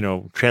 obviously,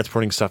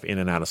 transporting stuff in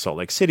and out of Salt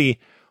Lake City.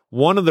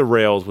 One of the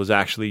rails was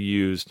actually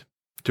used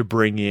to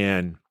bring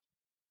in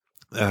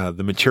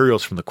the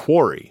materials from the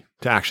quarry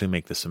to actually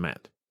make the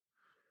cement.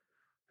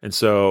 And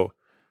so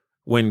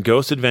when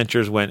Ghost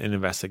Adventures went and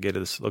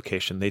investigated this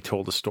location, they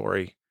told a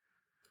story.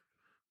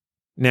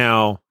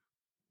 Now,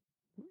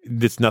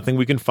 it's nothing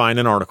we can find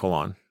an article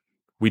on.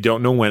 We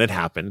don't know when it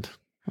happened,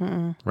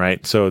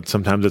 right? So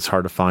sometimes it's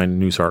hard to find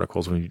news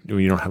articles when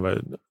you don't have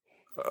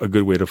a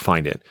good way to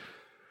find it.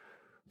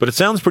 But it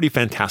sounds pretty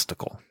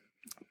fantastical.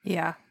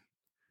 Yeah.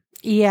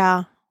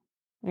 Yeah.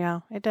 Yeah,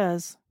 it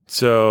does.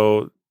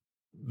 So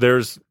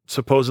there's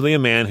supposedly a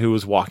man who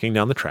was walking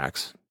down the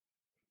tracks.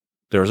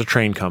 There was a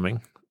train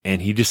coming,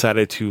 and he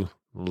decided to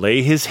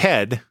lay his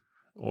head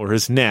or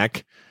his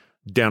neck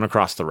down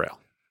across the rail.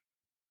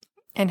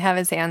 And have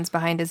his hands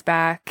behind his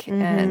back.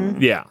 Mm-hmm.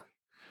 And Yeah.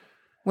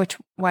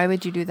 why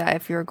would you do that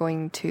if you were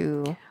going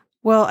to?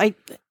 Well, I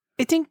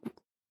think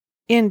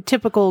in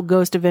typical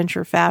Ghost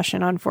Adventure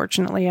fashion,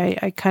 unfortunately,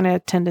 I kind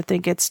of tend to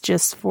think it's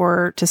just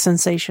to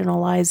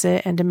sensationalize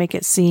it and to make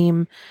it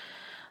seem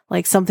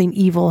like something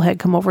evil had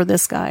come over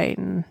this guy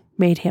and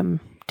made him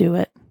do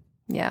it.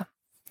 Yeah.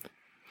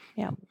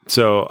 Yeah.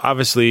 So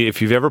obviously,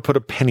 if you've ever put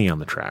a penny on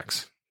the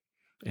tracks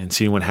and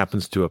seen what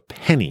happens to a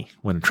penny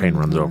when a train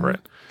runs over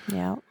it,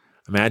 Yeah.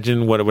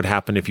 imagine what it would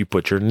happen if you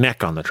put your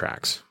neck on the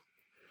tracks.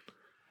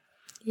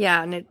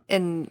 Yeah.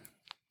 And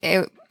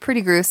it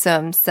pretty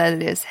gruesome.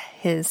 Said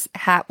his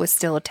hat was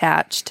still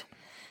attached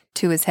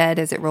to his head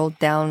as it rolled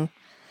down,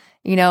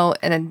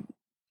 and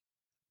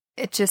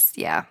it just,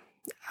 yeah.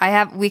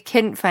 We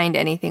couldn't find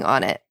anything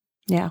on it.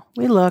 Yeah.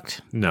 We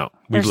looked. No,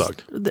 we've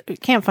looked.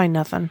 Can't find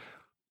nothing.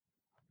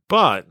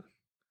 But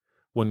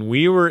when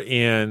we were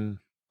in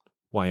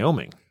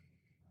Wyoming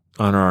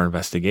on our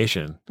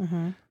investigation,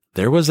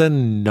 there was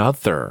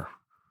another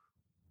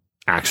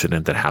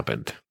accident that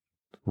happened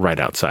right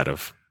outside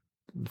of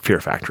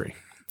Fear Factory.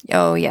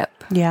 Oh, yep.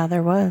 Yeah,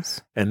 there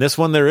was. And this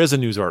one there is a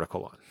news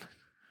article on.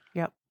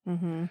 Yep.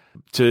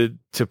 Mm-hmm.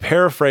 To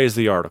paraphrase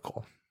the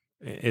article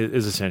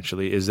is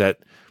essentially that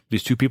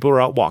these 2 people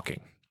are out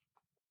walking.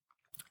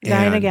 A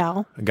guy and a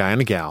gal. A guy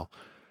and a gal.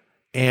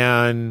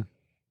 And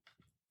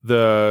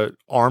the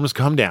arms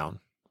come down.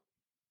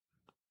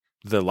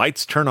 The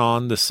lights turn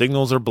on. The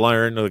signals are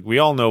blaring. Like, we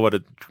all know what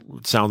it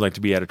sounds like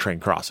to be at a train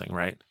crossing,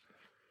 right?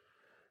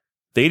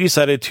 They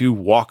decided to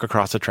walk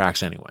across the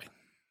tracks anyway.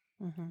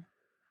 Mm-hmm.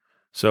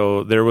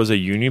 So there was a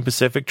Union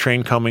Pacific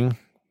train coming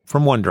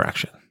from one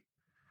direction.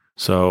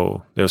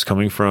 So it was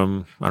coming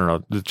from, I don't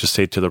know, let's just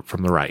say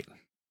from the right.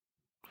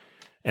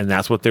 And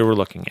that's what they were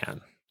looking at.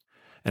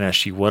 And as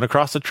she went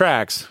across the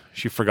tracks,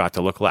 she forgot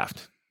to look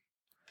left.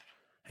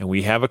 And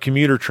we have a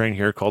commuter train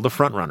here called the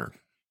Front Runner.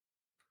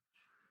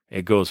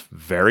 It goes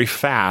very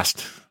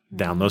fast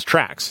down those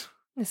tracks.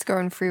 It's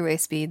going freeway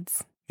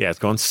speeds. Yeah, it's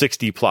going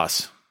 60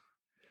 plus.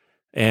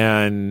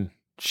 And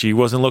she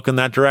wasn't looking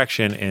that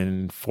direction.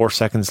 And 4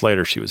 seconds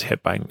later, she was hit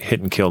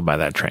and killed by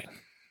that train.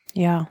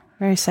 Yeah.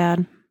 Very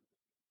sad.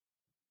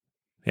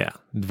 Yeah,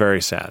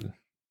 very sad.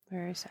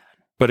 Very sad.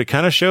 But it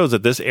kind of shows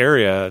that this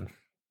area,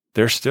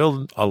 there's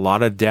still a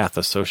lot of death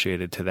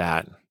associated to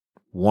that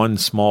one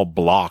small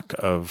block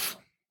of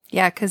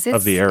because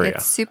the area.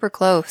 It's super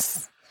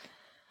close.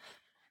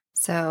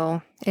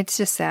 So it's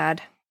just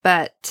sad.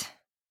 But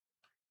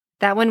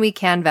that one we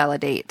can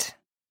validate.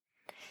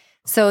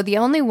 So the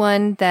only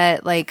thing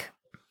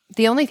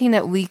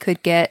that we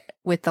could get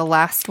with the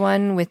last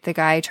one, with the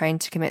guy trying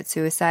to commit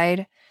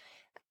suicide,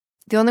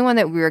 the only one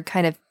that we were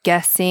kind of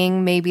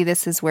guessing, maybe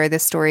this is where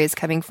this story is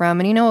coming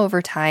from. And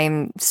over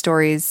time,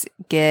 stories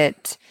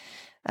get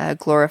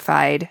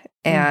glorified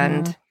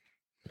and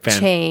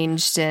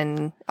changed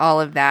and all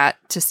of that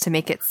just to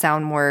make it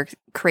sound more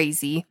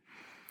crazy.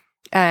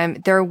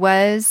 There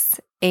was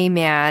a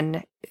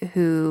man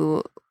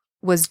who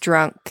was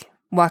drunk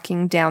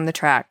walking down the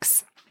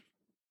tracks.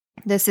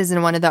 This is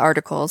in one of the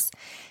articles.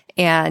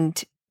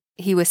 And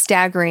he was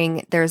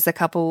staggering. There's a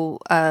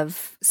couple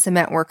of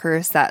cement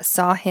workers that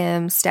saw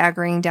him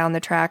staggering down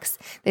the tracks.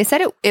 They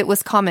said it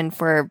was common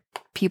for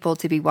people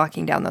to be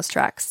walking down those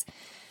tracks.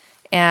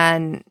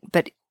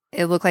 But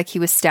it looked like he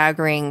was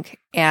staggering.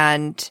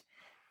 And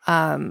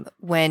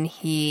when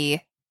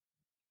he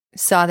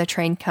saw the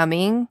train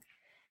coming,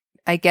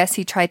 I guess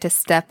he tried to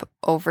step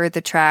over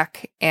the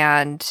track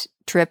and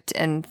tripped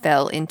and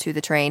fell into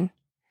the train.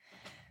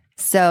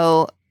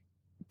 So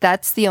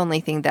that's the only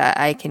thing that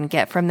I can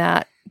get from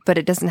that. But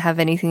it doesn't have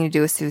anything to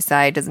do with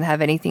suicide. Doesn't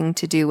have anything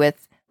to do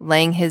with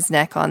laying his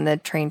neck on the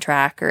train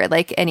track or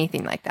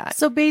anything like that.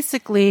 So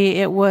basically,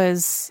 it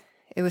was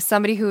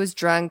somebody who was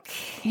drunk.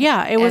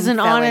 Yeah, it was and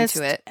an fell honest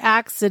into it.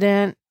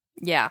 accident.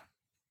 Yeah.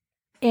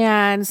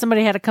 and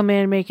somebody had to come in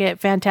and make it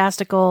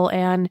fantastical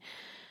and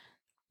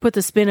put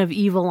the spin of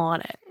evil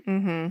on it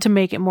Mm-hmm. to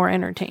make it more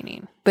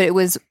entertaining. But it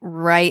was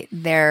right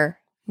there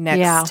next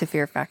Yeah. to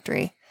Fear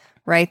Factory.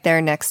 Right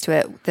there next to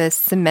it. The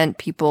cement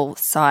people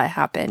saw it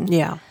happen.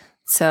 Yeah.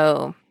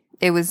 So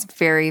it was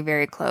very,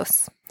 very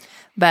close.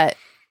 But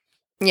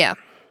yeah.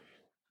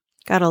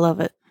 Gotta love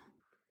it.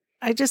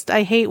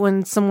 I hate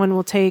when someone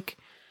will take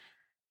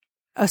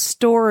a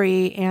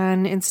story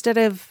and instead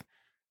of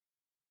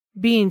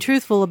being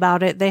truthful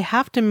about it, they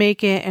have to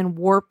make it and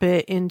warp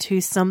it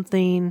into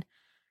something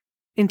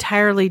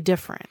entirely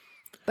different.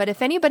 But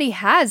if anybody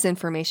has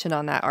information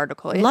on that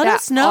article, if Let that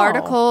us know.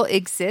 article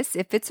exists,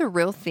 if it's a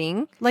real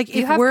thing, Like if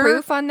you if have we're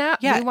proof on that,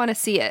 Yeah. we want to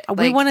see it.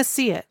 we want to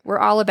see it. We're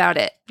all about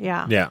it.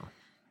 Yeah. Yeah.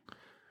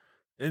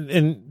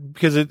 And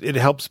because it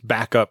helps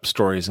back up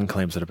stories and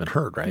claims that have been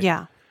heard, right?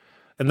 Yeah.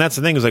 And that's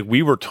the thing is like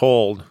we were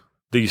told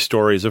these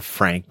stories of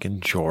Frank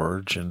and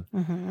George and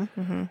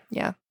Mm-hmm.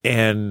 Yeah.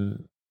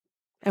 and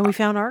And we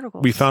found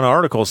articles. we found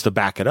articles to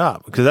back it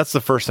up because that's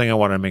the first thing I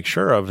want to make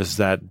sure of is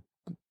that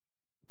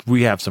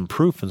we have some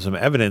proof and some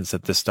evidence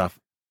that this stuff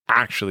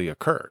actually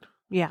occurred.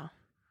 Yeah.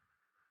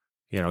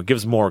 You know, it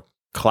gives more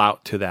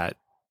clout to that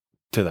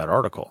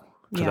article,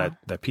 to Yeah.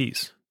 that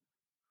piece.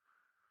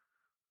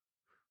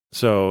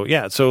 So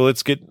yeah, so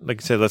let's get,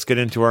 like I said, let's get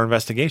into our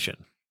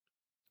investigation.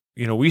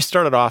 You know, we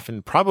started off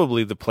in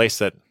probably the place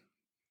that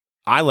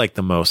I like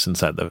the most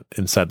inside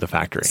the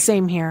factory.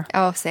 Same here.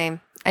 Oh, same.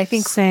 I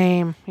think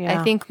Same. Yeah.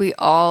 I think we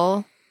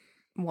all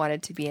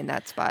wanted to be in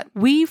that spot.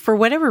 we, for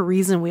whatever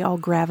reason, we all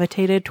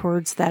gravitated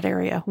towards that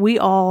area. We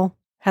all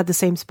had the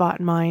same spot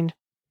in mind.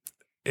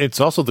 It's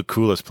also the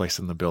coolest place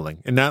in the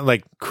building, and not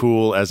like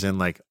cool as in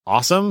like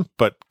awesome,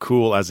 but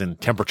cool as in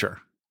temperature.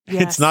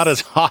 Yes. It's not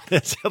as hot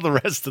as the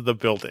rest of the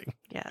building.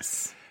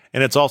 Yes.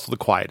 And it's also the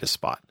quietest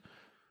spot.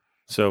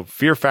 So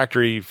Fear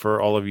Factory, for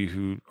all of you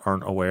who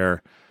aren't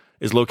aware,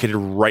 is located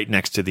right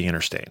next to the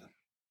interstate.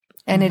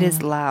 And it Mhm.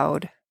 is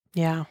loud.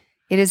 Yeah.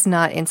 It is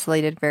not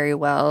insulated very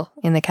well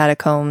in the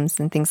catacombs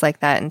and things like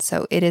that. And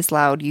so it is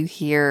loud. You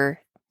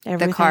hear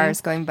Everything. the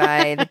cars going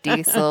by, the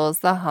diesels,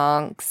 the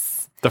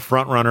honks. The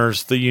front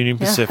runners, the Union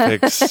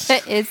Pacifics.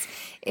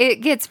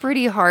 It gets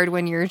pretty hard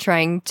when you're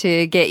trying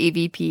to get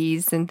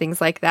EVPs and things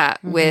like that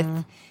with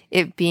Mhm.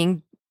 it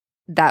being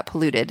that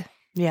polluted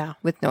Yeah.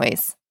 with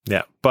noise.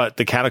 Yeah, but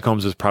the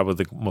catacombs is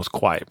probably the most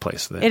quiet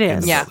place It in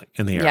is. the Yeah. building,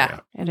 in the Yeah.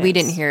 area. It We is.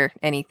 didn't hear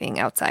anything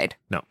outside.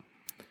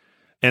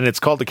 And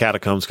it's called the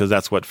catacombs because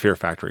that's what Fear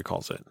Factory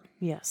calls it.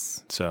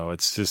 Yes. So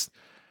it's just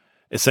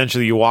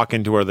essentially you walk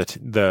into where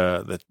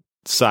the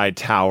side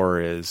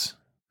tower is,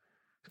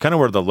 kind of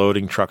where the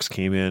loading trucks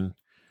came in,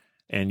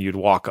 and you'd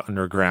walk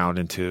underground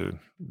into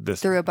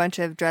this Through a bunch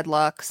of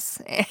dreadlocks.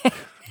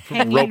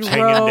 ropes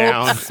hanging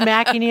down.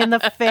 smacking you in the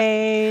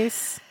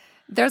face.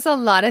 There's a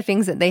lot of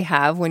things that they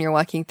have when you're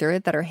walking through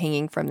it that are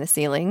hanging from the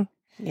ceiling.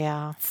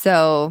 Yeah.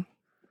 So,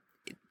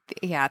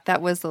 yeah,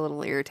 that was a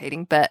little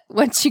irritating. But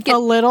once you get A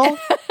little.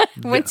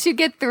 once you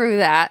get through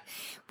that,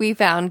 we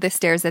found the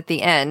stairs at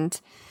the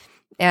end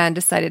and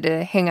decided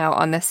to hang out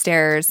on the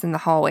stairs in the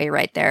hallway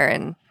right there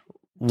and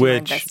do our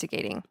Which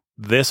investigating.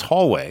 this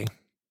hallway,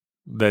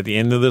 at the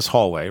end of this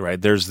hallway,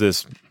 right? There's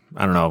this,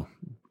 I don't know,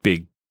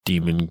 big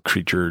demon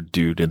creature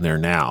dude in there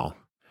now.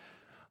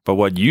 But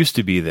what used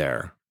to be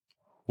there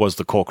was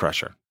the coal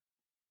crusher.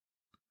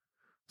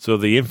 So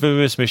the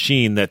infamous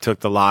machine that took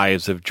the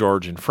lives of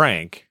George and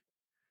Frank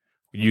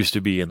used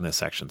to be in this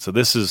section. So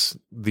this is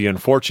the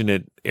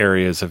unfortunate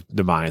areas of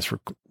demise for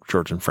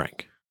George and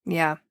Frank.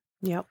 Yeah.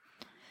 Yep.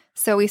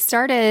 So we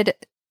started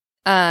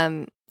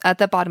at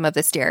the bottom of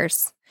the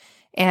stairs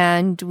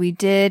and we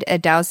did a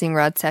dowsing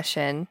rod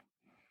session.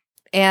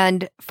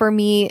 And for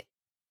me,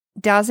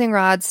 dowsing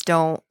rods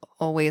don't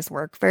always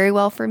work very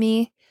well for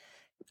me.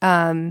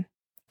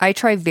 I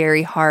try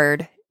very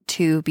hard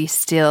to be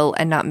still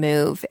and not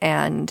move,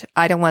 and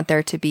I don't want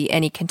there to be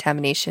any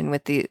contamination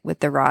with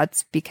the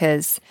rods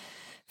because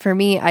for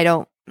me,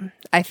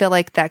 I feel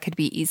like that could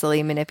be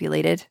easily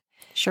manipulated.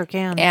 Sure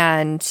can.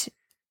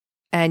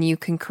 And you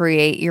can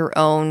create your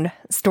own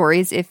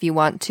stories if you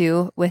want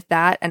to with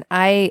that. And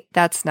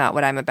that's not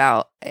what I'm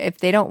about. If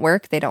they don't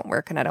work, they don't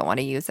work and I don't want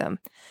to use them.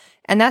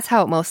 And that's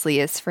how it mostly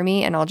is for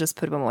me. And I'll just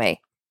put them away.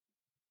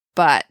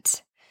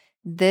 But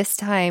this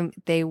time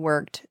they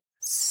worked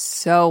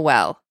so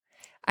well.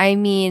 I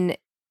mean,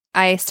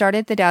 I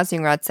started the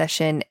dowsing rod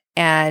session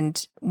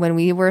and when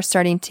we were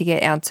starting to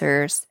get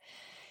answers,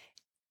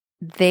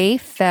 they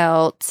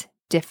felt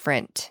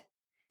different.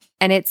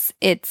 And it's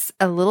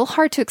a little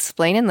hard to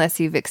explain unless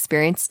you've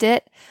experienced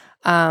it.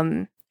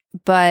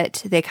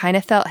 But they kind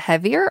of felt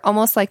heavier,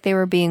 almost like they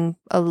were being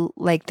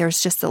like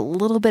there's just a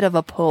little bit of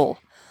a pull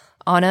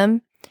on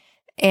them.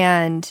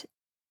 And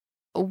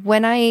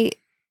when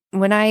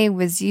I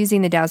was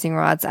using the dowsing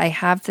rods, I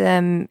have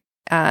them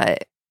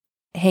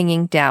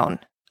hanging down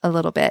a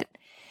little bit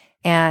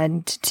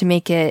and to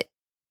make it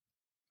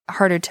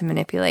harder to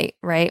manipulate,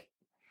 right?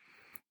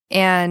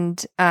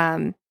 And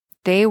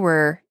we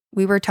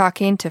were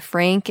talking to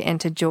Frank and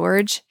to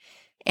George,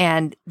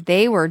 and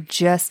they were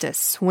just a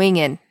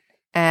swinging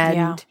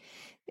and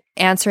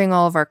answering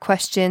all of our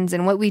questions.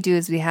 And what we do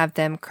is we have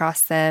them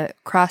cross the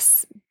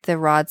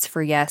rods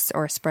for yes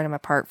or spread them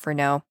apart for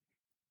no.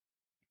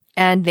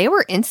 And they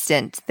were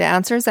instant. The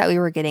answers that we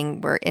were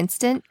getting were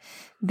instant.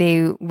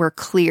 They were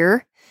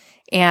clear.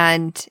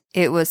 And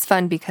it was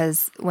fun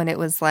because when it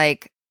was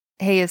like,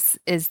 hey,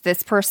 is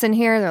this person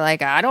here? They're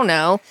like, I don't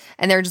know.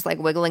 And they're just like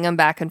wiggling them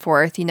back and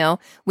forth, you know.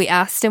 We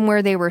asked them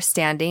where they were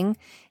standing,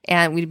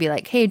 and we'd be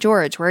like, hey,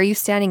 George, where are you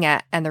standing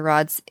at? And the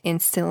rods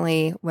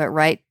instantly went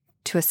right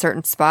to a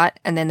certain spot,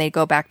 and then they'd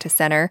go back to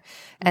center.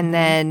 And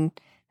then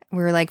we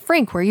were like,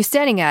 Frank, where are you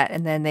standing at?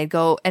 And then they'd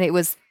go, and it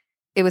was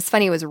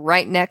funny. It was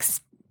right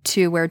next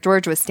to where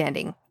George was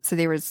standing. So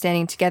they were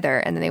standing together,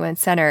 and then they went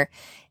center.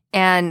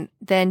 And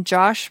then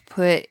Josh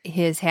put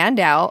his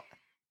hand out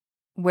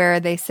where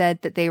they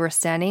said that they were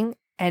standing,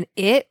 and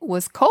it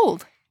was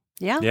cold.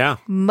 Yeah.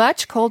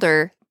 Much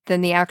colder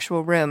than the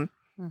actual room.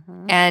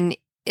 And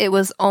it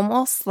was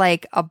almost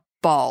like a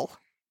ball.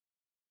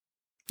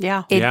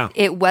 Yeah.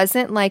 It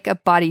wasn't like a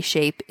body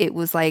shape. It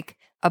was like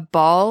a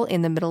ball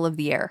in the middle of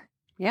the air.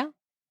 Yeah.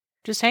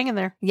 Just hanging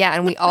there. Yeah,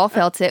 and we all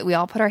felt it. We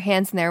all put our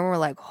hands in there and we're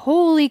like,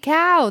 holy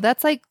cow,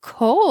 that's like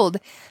cold.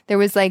 There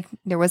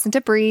wasn't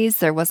a breeze.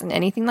 There wasn't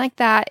anything like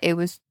that. It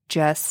was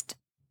just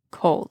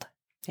cold.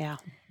 Yeah.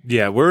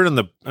 Yeah, like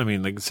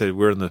I said,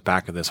 we're in the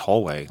back of this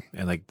hallway,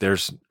 and like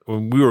there's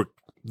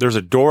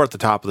a door at the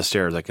top of the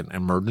stairs, like an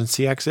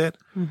emergency exit,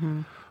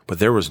 but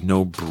there was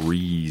no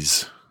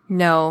breeze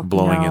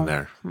blowing in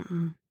there.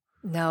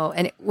 No,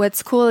 and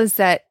what's cool is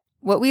that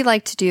what we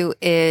like to do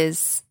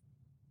is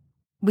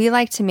we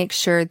like to make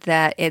sure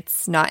that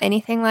it's not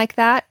anything like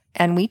that.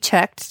 And we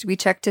checked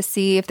to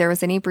see if there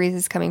was any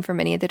breezes coming from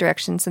any of the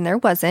directions, and there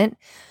wasn't.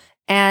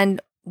 And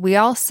we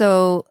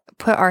also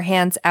put our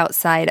hands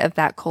outside of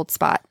that cold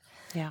spot.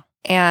 Yeah.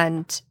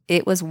 And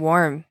it was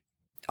warm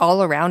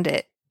all around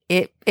it.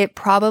 It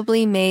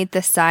probably made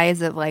the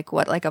size of like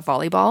a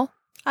volleyball.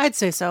 I'd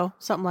say so.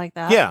 Something like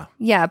that. Yeah.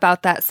 Yeah,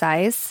 about that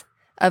size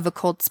of a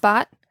cold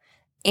spot.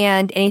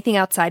 And anything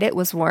outside it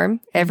was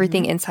warm.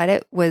 Everything inside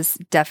it was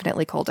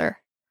definitely colder.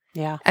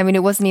 Yeah. I mean,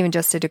 it wasn't even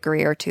just a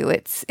degree or two.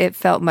 It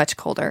felt much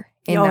colder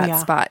in that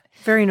spot.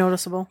 Very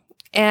noticeable.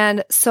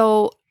 And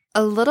so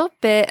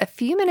a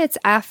few minutes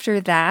after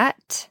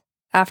that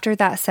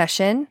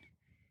session,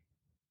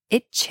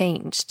 it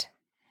changed.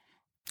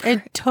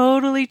 It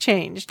totally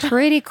changed.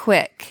 Pretty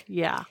quick.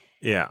 Yeah.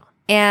 Yeah.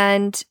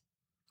 And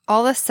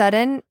all of a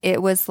sudden,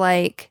 it was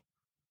like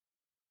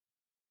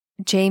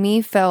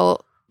Jamie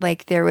felt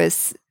like there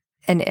was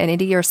an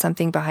entity or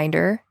something behind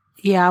her.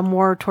 Yeah,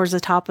 more towards the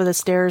top of the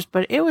stairs,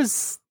 but it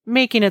was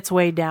making its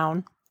way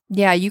down.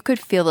 Yeah, you could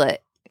feel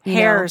it.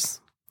 Hairs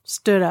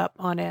stood up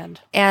on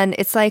end. And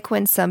it's like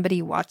when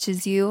somebody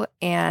watches you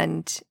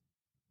and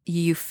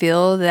you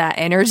feel that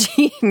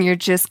energy and you're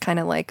just kind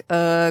of like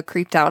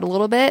creeped out a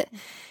little bit.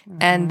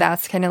 And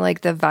that's kind of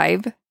like the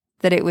vibe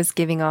that it was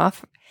giving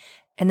off.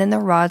 And then the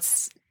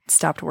rods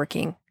stopped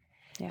working.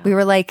 Yeah. We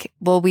were like,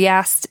 we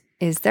asked,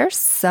 is there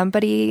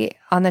somebody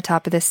on the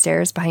top of the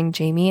stairs behind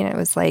Jamie? And it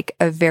was like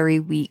a very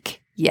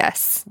weak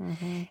yes.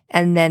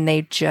 And then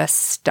they just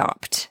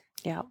stopped.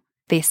 Yeah.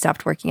 They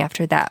stopped working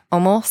after that.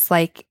 Almost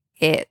like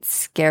it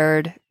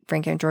scared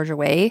Frank and George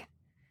away.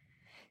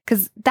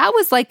 Because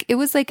it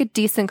was like a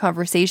decent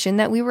conversation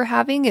that we were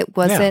having. It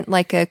wasn't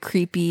like a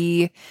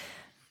creepy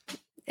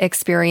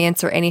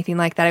experience or anything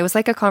like that. It was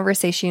like a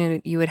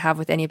conversation you would have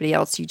with anybody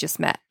else you just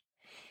met.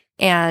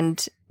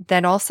 And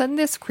then all of a sudden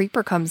this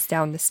creeper comes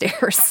down the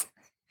stairs.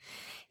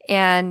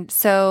 And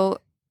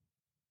so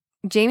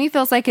Jamie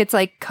feels like it's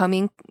like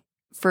coming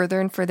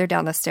further and further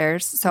down the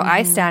stairs. So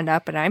I stand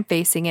up and I'm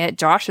facing it.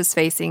 Josh is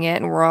facing it.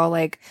 And we're all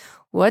like,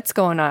 what's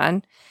going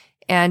on?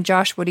 And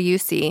Josh, what do you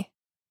see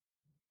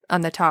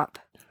on the top?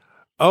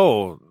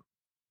 Oh,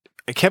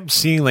 I kept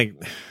seeing like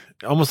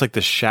almost like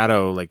the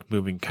shadow like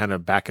moving kind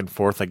of back and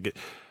forth. Like,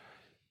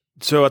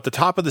 so at the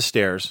top of the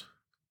stairs,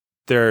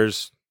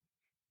 there's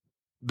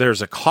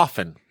a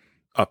coffin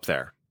up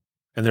there,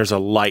 and there's a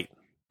light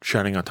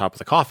shining on top of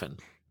the coffin.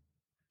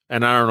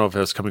 And I don't know if it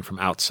was coming from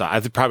outside. I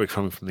think probably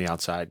coming from the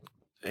outside.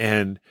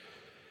 And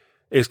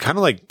it's kind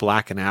of like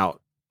blacking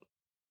out.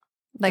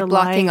 Like The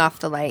blocking light. off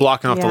the light.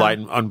 Blocking off the light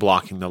and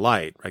unblocking the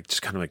light. Like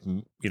just kind of like,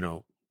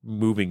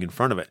 moving in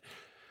front of it.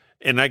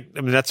 And I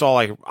mean, that's all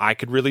I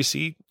could really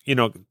see.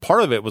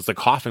 Part of it was the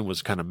coffin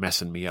was kind of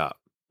messing me up.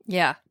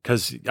 Yeah.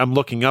 Because I'm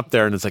looking up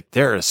there and it's like,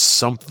 there is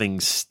something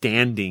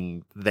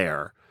standing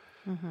there.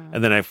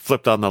 And then I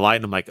flipped on the light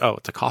and I'm like, oh,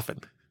 it's a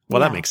coffin. Well,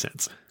 that makes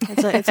sense.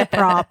 It's a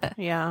prop.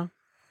 Yeah.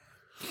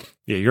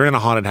 Yeah, you're in a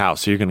haunted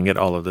house, so you're going to get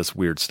all of this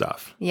weird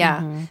stuff.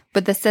 Yeah.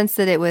 But the sense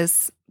that it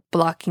was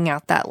blocking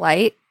out that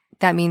light,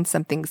 that means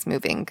something's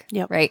moving.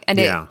 Yep. Right. And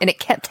it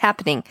kept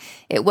happening.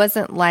 It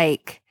wasn't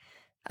like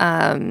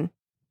a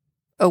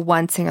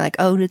once and you're like,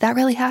 oh, did that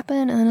really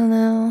happen? I don't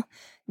know.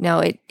 No,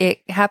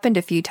 it happened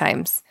a few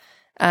times.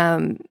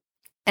 And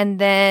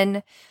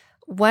then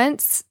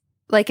once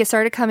like it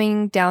started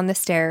coming down the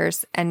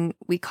stairs and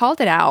we called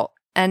it out,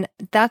 and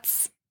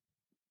that's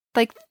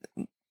like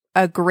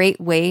a great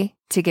way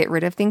to get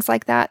rid of things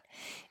like that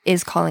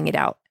is calling it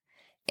out.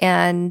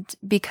 And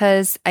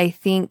because I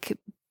think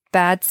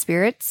bad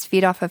spirits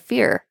feed off of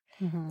fear.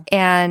 Mm-hmm.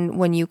 And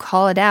when you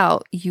call it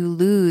out, you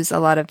lose a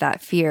lot of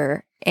that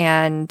fear.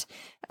 And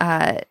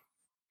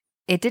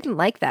it didn't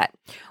like that.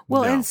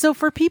 Well, No. and so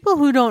for people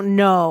who don't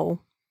know,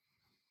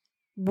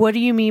 what do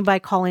you mean by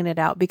calling it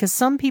out? Because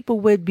some people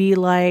would be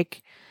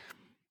like,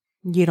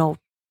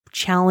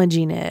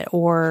 challenging it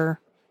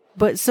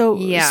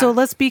so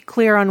let's be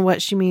clear on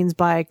what she means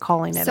by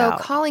calling it out.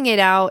 So calling it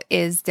out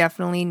is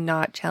definitely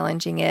not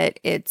challenging it.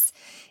 It's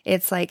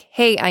like,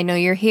 hey, I know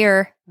you're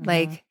here. Mhm.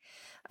 Like,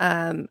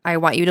 I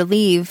want you to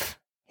leave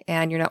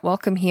and you're not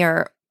welcome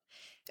here.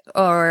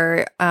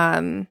 Or,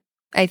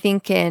 I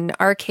think in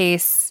our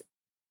case,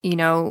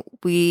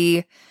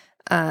 we,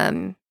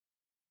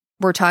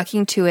 were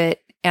talking to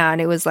it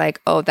and it was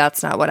like, oh,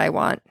 that's not what I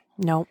want.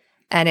 Nope.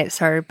 And it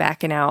started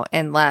backing out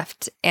and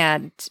left.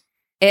 And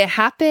it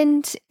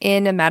happened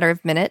in a matter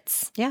of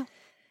minutes. Yeah.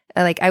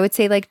 Like, I would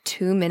say like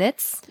 2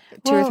 minutes,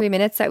 2 or Well, 3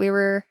 minutes that we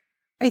were.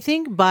 I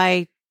think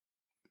by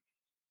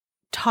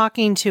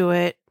talking to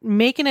it,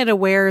 making it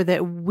aware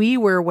that we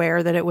were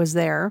aware that it was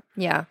there.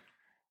 Yeah.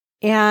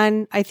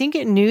 And I think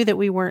it knew that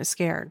we weren't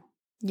scared.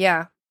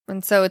 Yeah.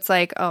 And so it's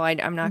like, oh,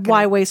 I'm not going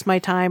Why waste my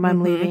time? I'm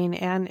Mhm. leaving.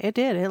 And it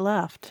did. It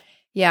left.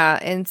 Yeah.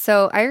 And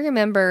so I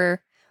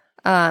remember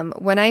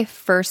when I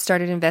first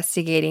started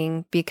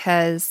investigating,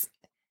 because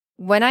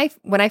when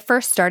I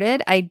first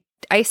started,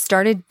 I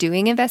started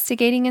doing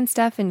investigating and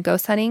stuff and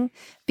ghost hunting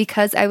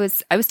because I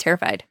was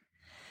terrified.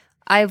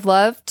 I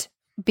loved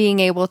being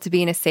able to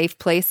be in a safe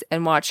place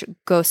and watch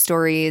ghost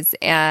stories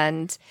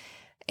and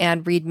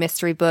read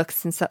mystery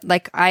books and stuff.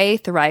 Like, I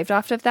thrived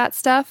off of that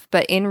stuff,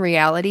 but in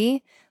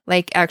reality,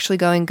 like actually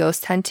going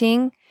ghost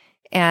hunting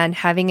and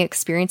having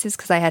experiences,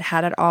 because I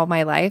had it all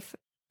my life,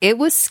 it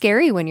was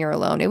scary when you're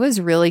alone. It was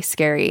really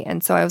scary.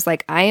 And so I was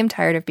like, I am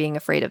tired of being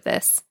afraid of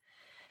this,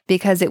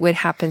 because it would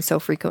happen so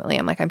frequently.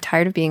 I'm like, I'm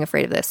tired of being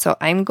afraid of this. So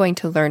I'm going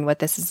to learn what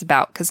this is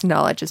about, because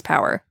knowledge is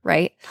power,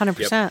 right?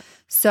 100%.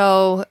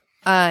 So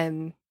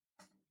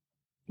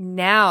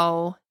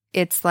now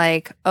it's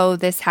like, oh,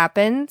 this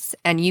happens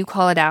and you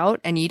call it out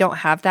and you don't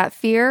have that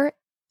fear,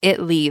 it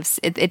leaves.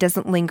 It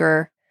doesn't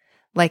linger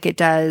like it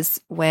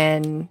does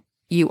when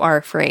you are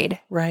afraid.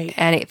 Right.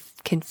 And it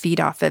can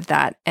feed off of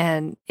that.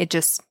 And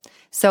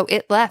so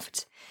it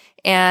left.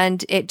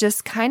 And it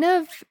just kind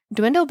of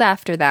dwindled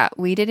after that.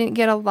 We didn't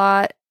get a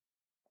lot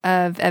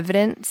of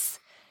evidence.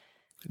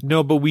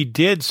 No, but we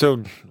did.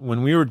 So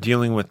when we were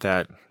dealing with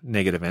that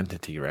negative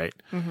entity, right,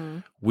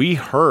 we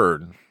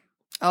heard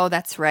Oh,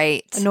 that's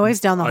right. A noise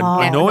down the hall.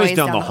 A noise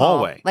down the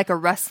hallway. Like a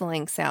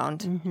rustling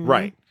sound. Mhm.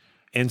 right.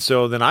 And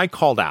so then I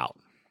called out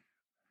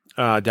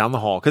down the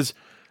hall because,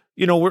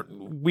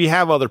 we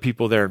have other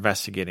people there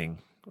investigating.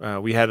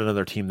 We had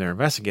another team there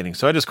investigating.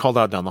 So I just called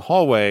out down the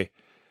hallway,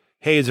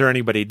 hey, is there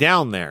anybody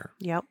down there?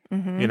 Yep.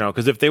 Mhm.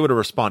 Because if they would have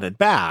responded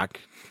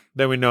back,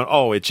 then we know,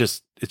 oh, it's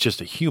just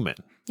a human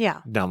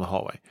Yeah. down the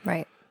hallway.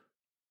 Right.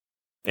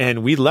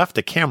 And we left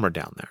a camera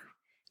down there.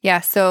 Yeah.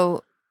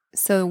 So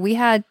we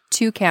had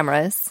 2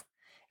 cameras,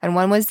 and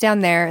one was down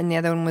there and the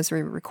other one was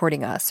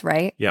recording us,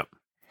 right? Yep.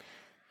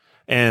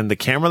 And the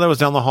camera that was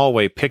down the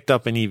hallway picked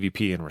up an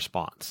EVP in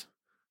response.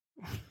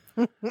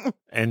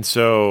 And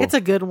so It's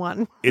a good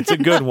one. it's a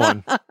good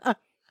one.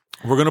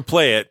 We're going to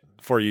play it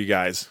for you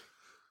guys.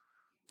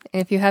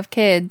 And if you have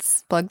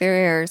kids, plug their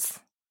ears.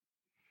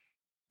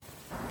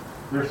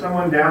 There's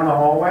someone down the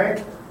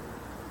hallway?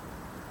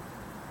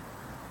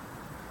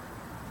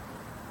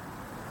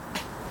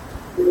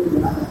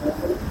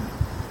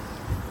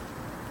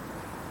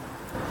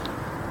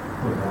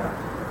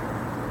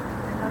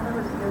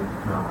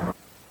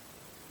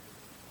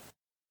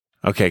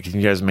 Okay, can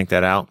you guys make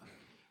that out?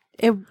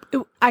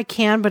 I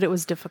can, but it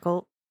was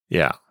difficult.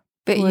 Yeah.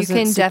 But you Was it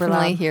can super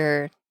definitely loud?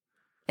 hear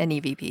an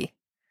EVP.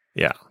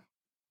 Yeah.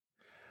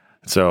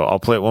 So I'll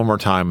play it one more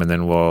time and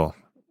then we'll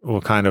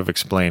kind of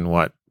explain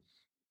what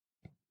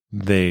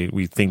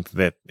we think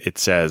that it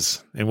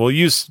says. And we'll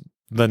use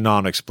the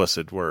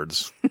non-explicit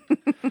words.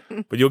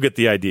 But you'll get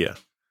the idea.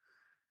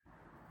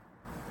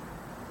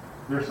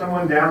 There's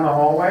someone down the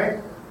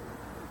hallway?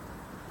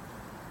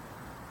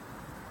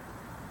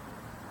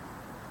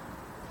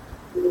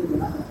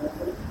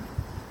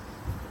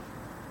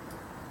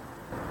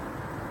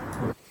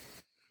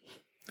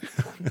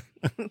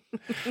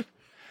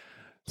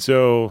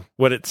 So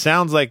what it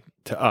sounds like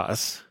to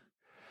us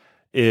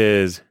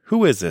is,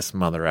 who is this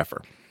mother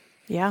effer?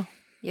 Yeah.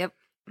 Yep.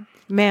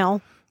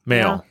 Male.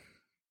 Male.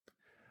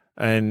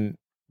 And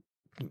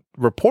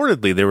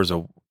reportedly there was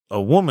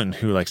a woman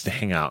who likes to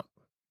hang out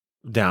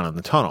down in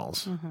the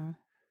tunnels. Mm-hmm.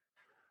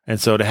 And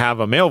so to have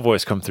a male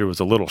voice come through was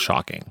a little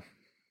shocking.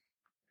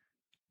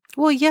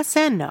 Well, yes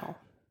and no.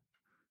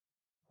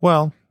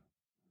 Well,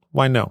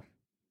 why no?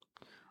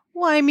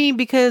 Well, I mean,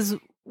 because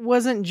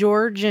wasn't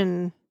George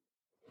and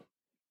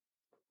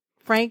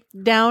Frank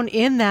down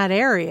in that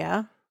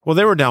area? Well,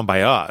 they were down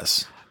by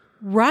us.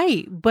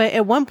 Right. But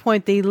at one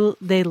point they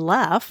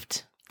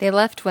left. They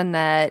left when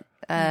that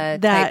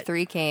Type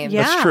 3 came.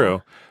 Yeah. That's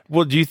true.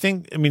 Well, do you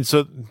think, I mean,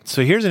 so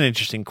here's an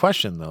interesting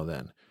question though,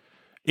 then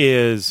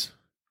is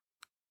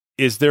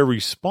their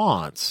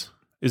response,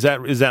 is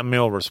that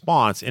male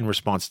response in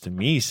response to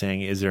me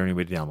saying, is there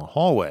anybody down the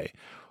hallway?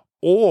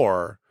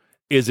 Or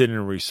is it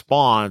in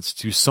response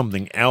to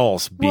something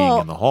else being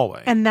in the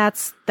hallway? And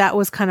that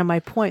was kind of my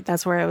point.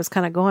 That's where I was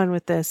kind of going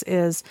with this,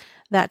 is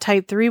that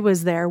type 3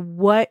 was there.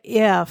 What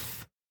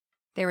if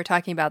They were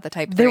talking about the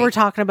Type 3. they were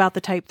talking about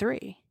the type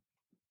 3?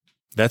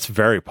 That's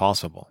very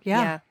possible.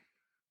 Yeah.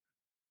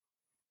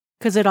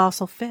 Because it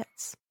also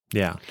fits.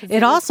 Yeah.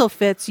 It also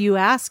fits you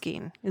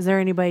asking, is there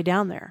anybody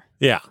down there?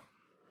 Yeah.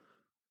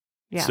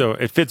 Yeah. So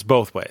it fits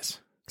both ways.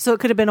 So it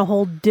could have been a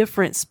whole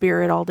different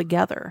spirit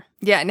altogether.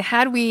 Yeah, and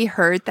had we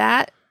heard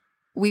that,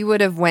 we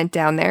would have went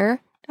down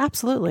there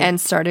Absolutely.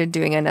 and started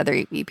doing another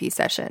EVP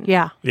session.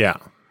 yeah. Yeah.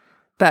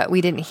 But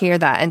we didn't hear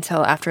that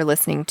until after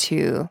listening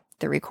to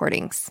the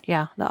recordings.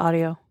 Yeah. The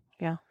audio.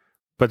 Yeah.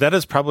 But that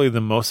is probably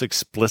the most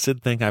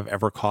explicit thing I've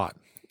ever caught.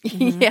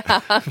 Yeah.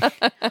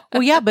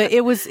 Well, yeah, but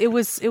it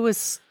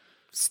was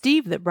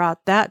Steve that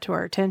brought that to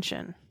our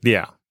attention.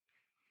 Yeah.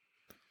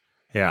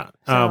 Yeah.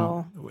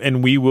 So-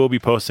 And we will be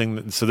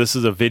posting. So this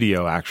is a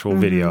video, actual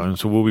video. And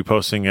so we'll be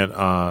posting it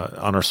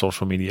on our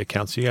social media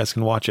accounts so you guys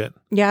can watch it.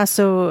 Yeah.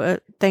 So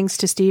thanks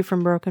to Steve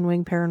from Broken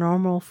Wing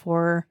Paranormal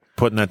for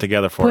Putting that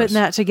together for putting us.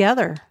 that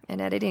together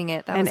And editing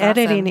it. That and was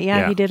editing awesome. it. Yeah,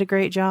 Yeah. he did a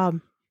great job.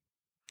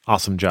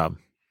 Awesome job.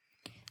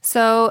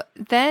 So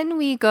then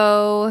we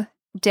go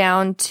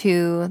down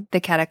to the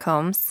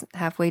catacombs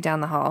halfway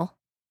down the hall.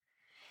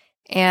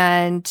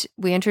 And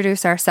we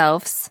introduce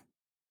ourselves.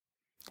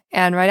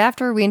 And right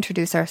after we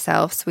introduce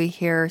ourselves, we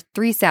hear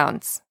 3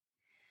 sounds.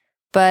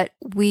 But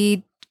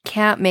we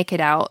can't make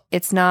it out.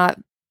 It's not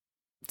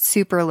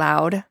super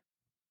loud.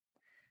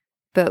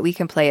 But we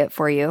can play it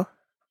for you.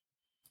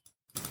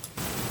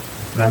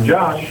 I'm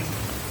Josh.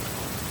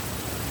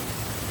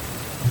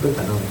 Good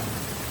sound.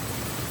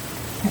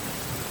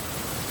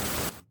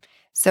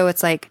 So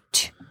it's like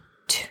t,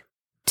 t,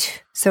 t.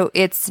 So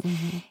it's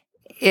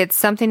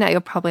something that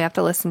you'll probably have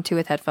to listen to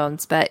with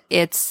headphones, but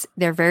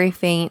they're very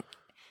faint.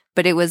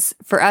 But it was,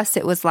 for us,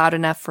 it was loud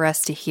enough for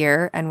us to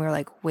hear, and we were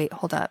like, wait,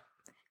 hold up.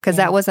 Because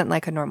that wasn't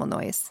like a normal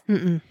noise.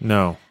 Mm-mm.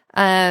 No.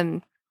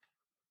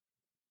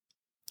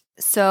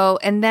 So,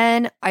 and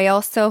then I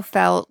also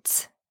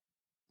felt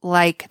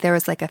like there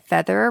was like a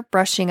feather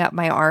brushing up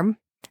my arm,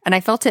 and I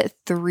felt it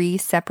 3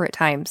 separate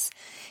times.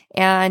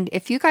 And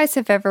if you guys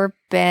have ever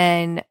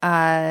been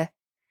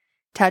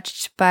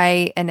touched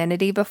by an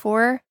entity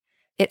before,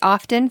 it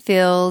often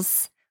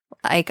feels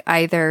like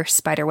either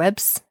spider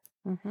webs,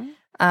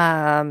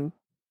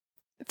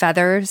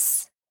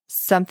 feathers,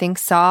 something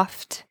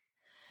soft,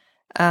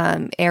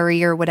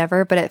 airy or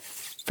whatever. But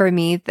for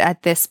me,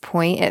 at this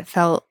point, it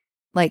felt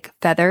like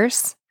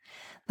feathers.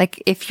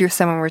 Like if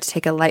someone were to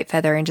take a light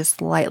feather and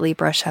just lightly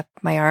brush up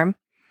my arm.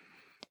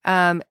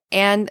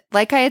 And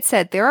like I had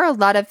said, there are a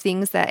lot of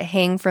things that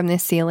hang from the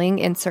ceiling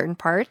in certain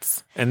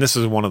parts. And this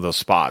is one of those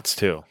spots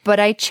too. But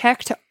I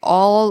checked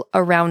all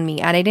around me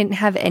and I didn't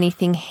have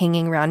anything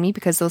hanging around me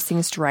because those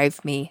things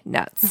drive me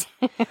nuts.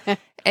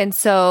 And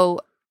so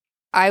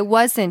I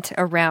wasn't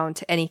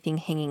around anything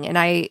hanging.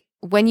 And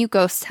when you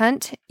ghost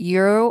hunt,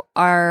 you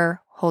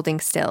are holding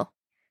still.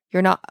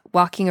 You're not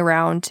walking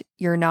around.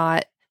 You're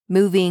not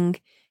moving.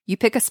 You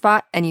pick a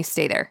spot and you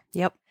stay there.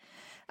 Yep.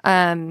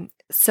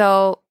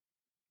 So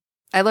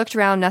I looked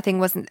around, nothing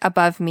wasn't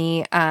above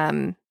me.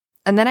 And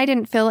then I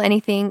didn't feel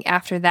anything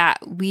after that.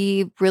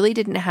 We really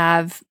didn't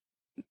have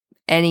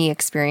any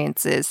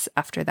experiences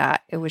after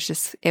that. It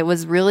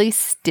was really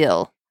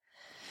still.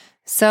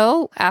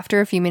 So after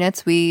a few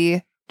minutes,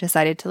 we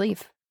decided to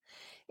leave.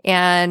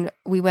 And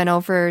we went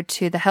over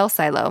to the Hell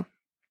Silo.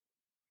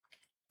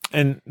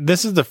 And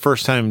this is the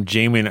first time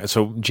Jamie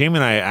and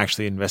I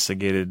actually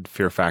investigated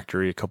Fear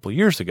Factory a couple of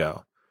years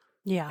ago.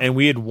 Yeah. And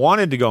we had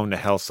wanted to go into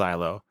Hell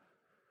Silo.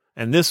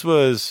 And this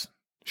was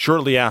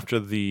shortly after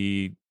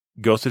the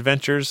Ghost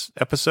Adventures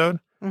episode.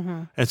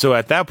 Mm-hmm. And so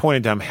at that point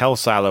in time, Hell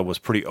Silo was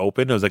pretty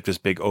open. It was like this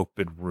big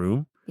open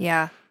room.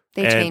 Yeah,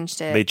 they And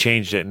changed it. They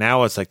changed it.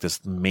 Now it's like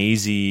this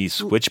mazy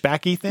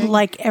switchbacky thing.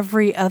 Like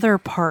every other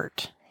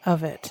part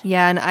of it.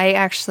 Yeah, and I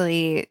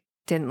actually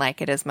didn't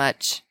like it as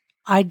much.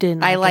 I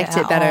didn't. I liked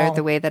it at better all.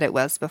 the way that it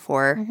was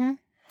before.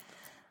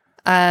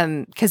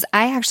 Mhm. Because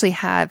I actually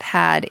have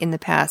had in the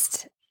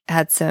past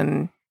had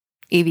some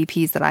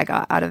EVPs that I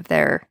got out of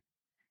there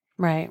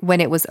Right.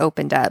 when it was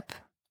opened up,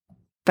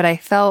 but I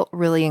felt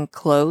really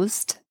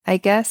enclosed, I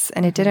guess,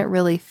 and it didn't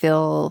really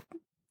feel.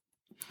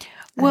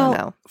 I don't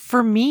know.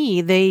 For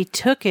me, they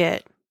took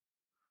it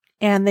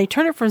and they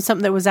turned it from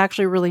something that was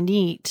actually really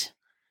neat,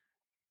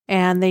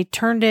 and they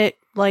turned it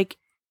like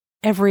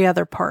every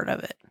other part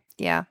of it.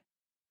 Yeah.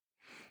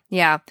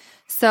 Yeah.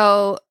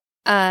 So,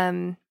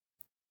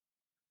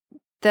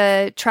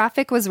 the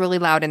traffic was really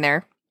loud in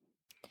there.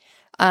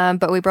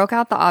 But we broke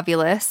out the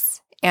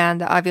Ovilus,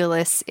 and the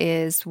Ovilus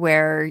is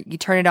where you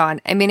turn it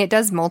on. I mean, it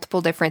does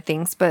multiple different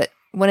things, but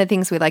one of the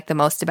things we like the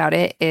most about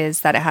it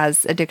is that it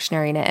has a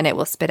dictionary in it and it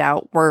will spit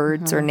out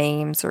words or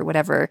names or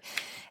whatever.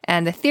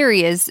 And the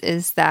theory is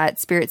that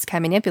spirits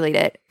can manipulate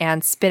it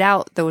and spit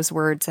out those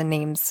words and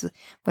names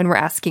when we're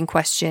asking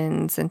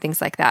questions and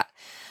things like that.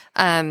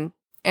 And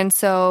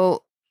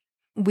so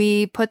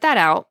we put that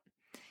out,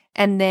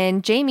 and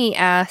then Jamie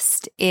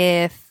asked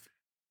if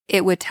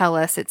it would tell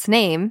us its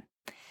name.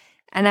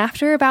 And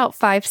after about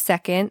 5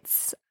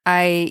 seconds,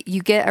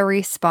 you get a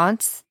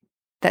response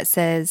that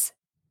says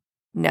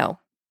no.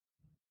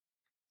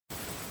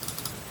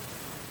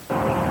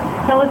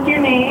 Tell us your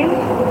name.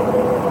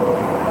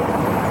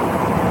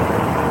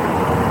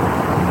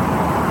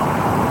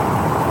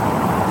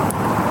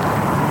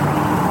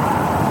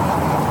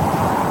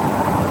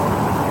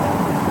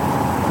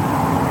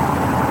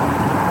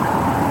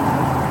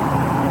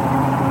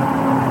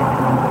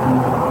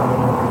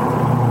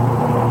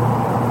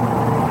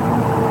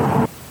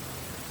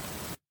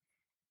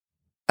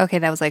 Okay,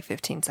 that was like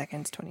 15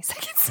 seconds, 20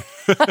 seconds.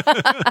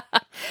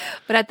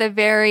 But at the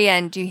very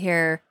end, you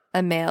hear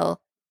a male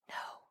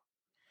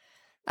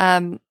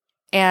no.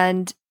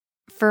 And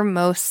for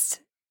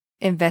most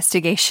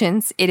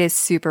investigations, it is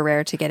super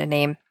rare to get a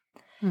name.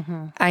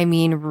 Mm-hmm. I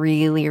mean,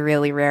 really,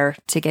 really rare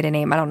to get a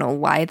name. I don't know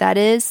why that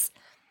is.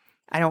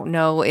 I don't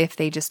know if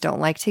they just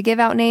don't like to give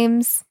out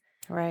names.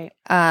 Right.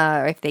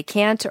 Or if they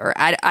can't, or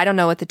I don't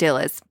know what the deal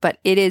is, but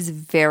it is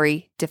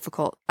very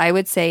difficult. I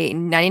would say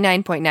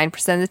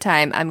 99.9% of the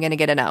time, I'm going to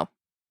get a no.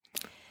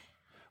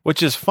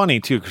 Which is funny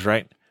too,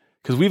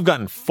 because we've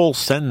gotten full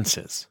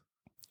sentences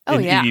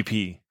in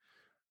EVP,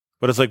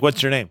 but it's like,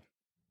 what's your name?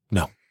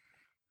 No.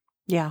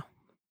 Yeah.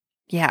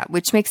 Yeah,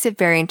 which makes it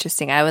very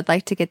interesting. I would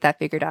like to get that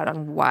figured out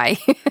on why.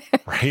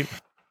 Right.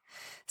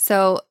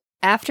 So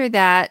after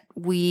that,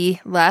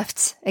 we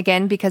left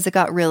again because it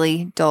got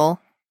really dull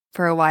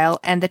for a while,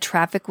 and the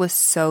traffic was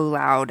so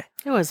loud.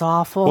 It was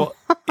awful. Well,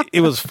 it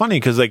was funny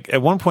because, like,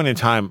 at one point in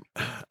time,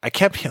 I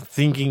kept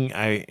thinking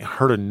I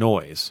heard a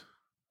noise,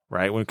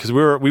 right? Because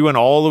we went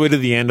all the way to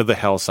the end of the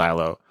hell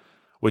silo,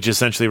 which is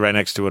essentially right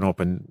next to an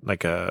open,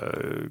 like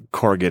a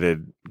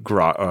corrugated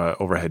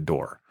overhead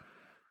door,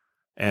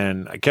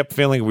 and I kept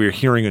feeling we were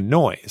hearing a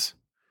noise.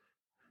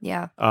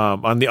 Yeah.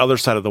 On the other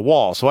side of the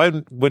wall, so I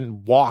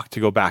wouldn't walk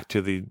to go back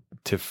to hear,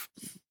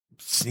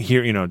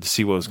 to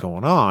see what was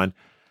going on.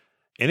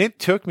 And it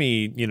took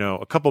me,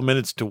 a couple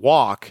minutes to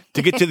walk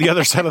to get to the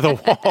other side of the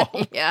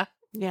wall. Yeah.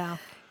 Yeah.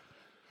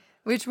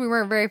 Which we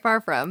weren't very far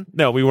from.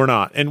 No, we were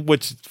not. And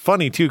what's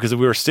funny, too, because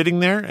we were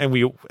sitting there and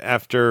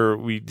after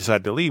we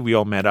decided to leave, we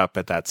all met up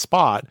at that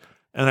spot.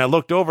 And I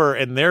looked over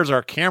and there's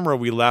our camera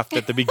we left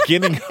at the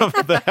beginning of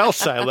the hell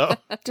silo.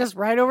 Just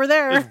right over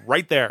there. Just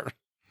right there.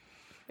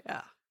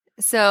 Yeah.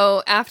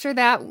 So after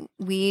that,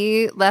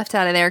 we left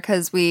out of there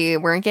because we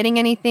weren't getting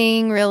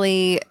anything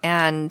really.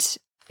 And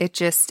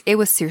it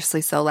was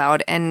seriously so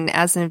loud. And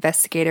as an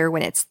investigator,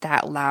 when it's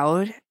that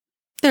loud,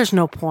 there's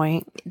no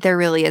point. There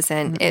really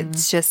isn't.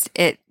 Mm-mm.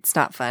 It's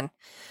not fun.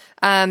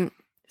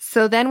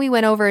 So then we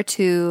went over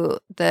to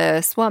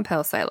the swamp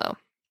hell silo.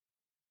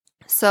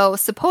 So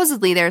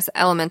supposedly there's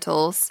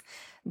elementals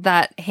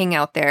that hang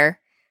out there,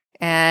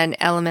 and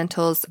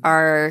elementals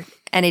are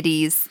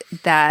entities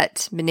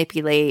that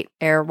manipulate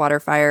air, water,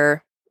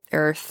 fire,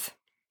 earth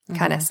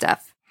kind of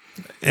stuff.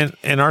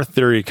 And our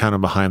theory kind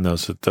of behind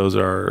those, that those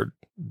are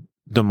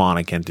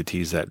demonic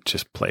entities that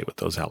just play with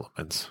those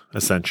elements,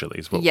 essentially,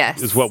 is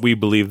what we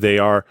believe they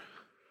are.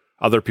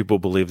 Other people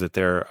believe that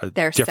they're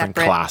different separate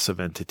class of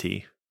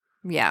entity.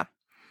 Yeah.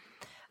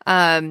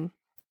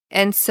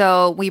 And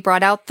so we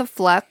brought out the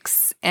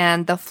flux,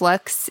 and the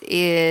flux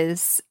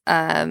is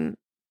a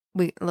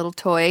little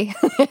toy.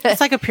 It's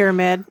like a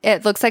pyramid.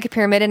 It looks like a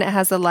pyramid, and it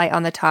has a light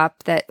on the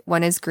top that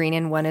one is green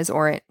and one is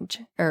red.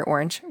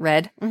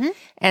 Mm-hmm.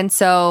 And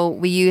so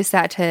we use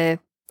that to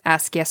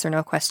ask yes or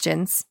no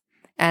questions.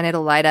 And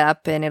it'll light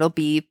up and it'll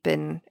beep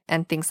and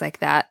things like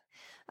that.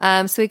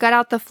 So we got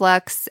out the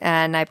flux,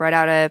 and I brought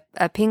out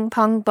a ping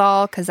pong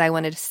ball because I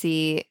wanted to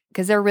see,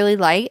 because they're really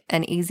light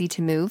and easy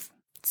to move.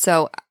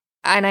 So,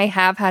 and I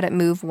have had it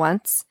move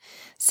once.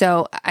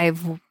 So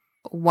I've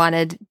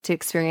wanted to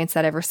experience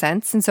that ever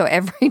since. And so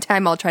every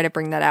time I'll try to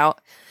bring that out.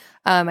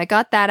 I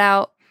got that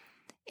out,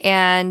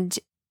 and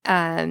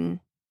then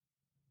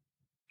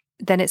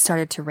it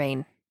started to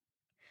rain.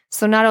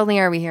 So not only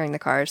are we hearing the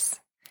cars,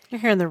 you're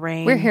hearing the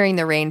rain. We're hearing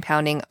the rain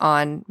pounding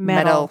on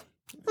metal.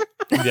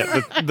 Yeah,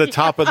 the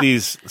top of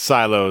these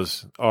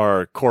silos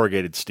are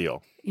corrugated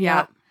steel.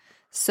 Yeah.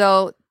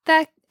 So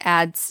that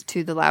adds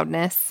to the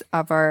loudness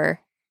of our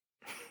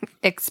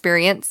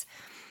experience.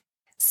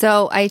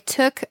 So I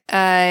took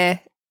a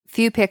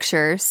few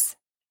pictures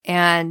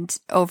and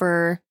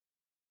over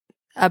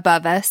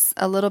above us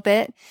a little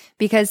bit,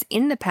 because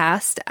in the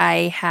past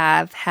I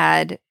have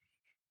had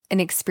an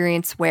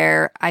experience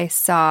where I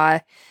saw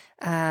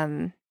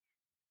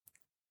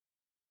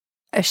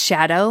a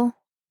shadow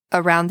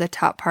around the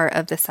top part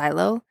of the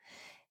silo,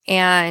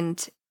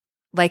 and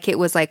like it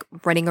was like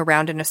running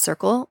around in a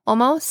circle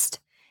almost.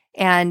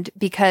 And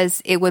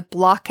because it would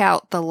block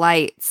out the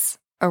lights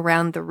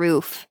around the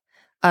roof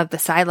of the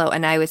silo,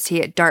 and I would see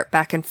it dart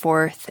back and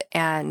forth,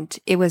 and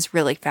it was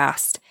really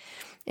fast.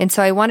 And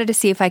so I wanted to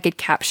see if I could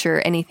capture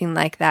anything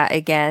like that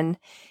again.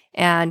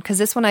 And because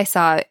this one I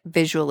saw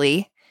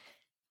visually,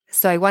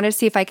 so I wanted to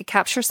see if I could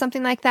capture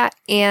something like that.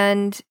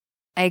 And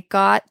I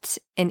got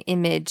an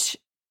image.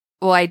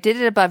 Well, I did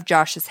it above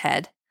Josh's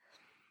head.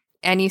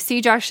 And you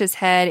see Josh's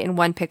head in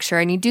one picture,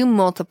 and you do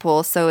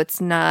multiple. So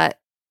it's not,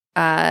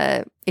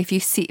 if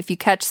you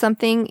catch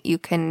something, you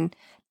can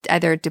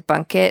either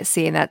debunk it,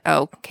 saying that,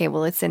 oh, okay,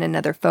 well, it's in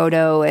another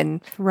photo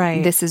and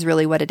this is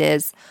really what it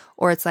is.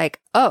 Or it's like,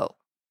 oh,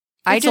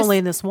 it's only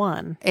in this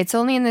one. It's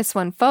only in this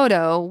one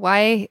photo.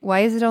 Why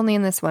is it only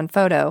in this one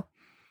photo?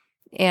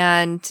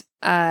 And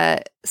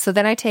so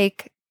then I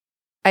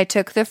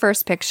took the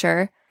first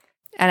picture,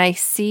 and I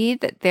see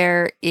that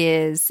there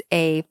is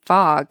a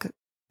fog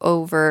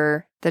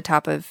over the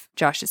top of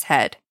Josh's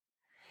head.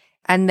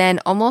 And then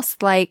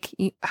almost like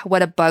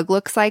what a bug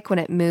looks like when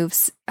it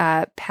moves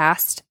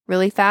past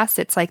really fast,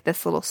 it's like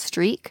this little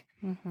streak.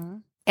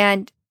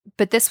 Mm-hmm.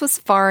 But this was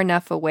far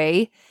enough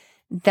away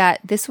that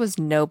this was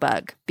no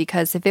bug,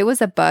 because if it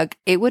was a bug,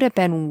 it would have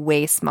been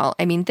way small.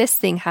 I mean, this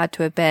thing had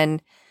to have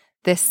been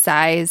the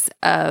size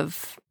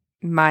of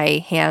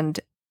my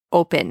hand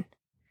open,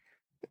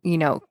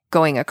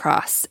 going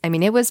across. I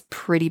mean, it was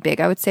pretty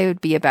big. I would say it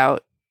would be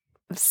about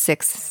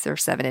 6 or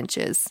 7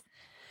 inches.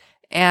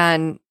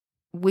 And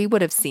we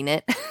would have seen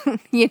it,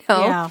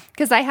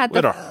 because I had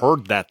would have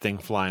heard that thing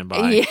flying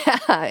by.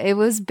 Yeah, it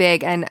was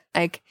big. And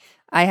I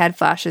had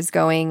flashes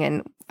going,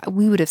 and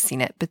we would have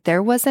seen it, but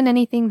there wasn't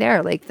anything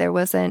there. Like there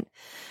wasn't.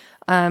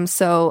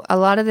 So a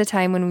lot of the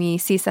time when we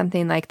see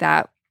something like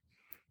that,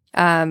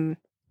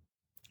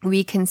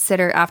 we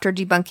consider, after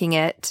debunking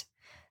it,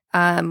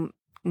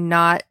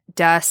 not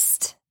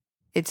dust.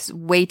 It's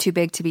way too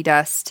big to be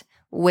dust,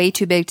 way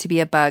too big to be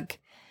a bug.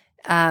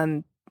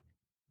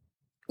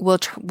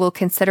 We'll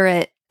consider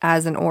it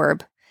as an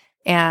orb.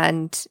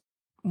 And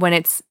when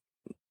it's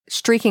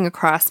streaking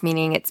across,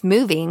 meaning it's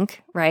moving,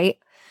 right?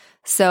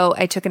 So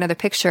I took another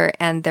picture,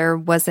 and there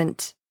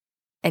wasn't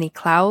any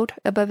cloud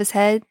above his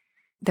head.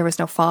 There was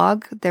no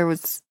fog. There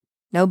was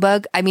no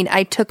bug. I mean,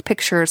 I took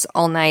pictures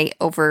all night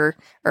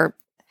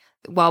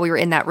while we were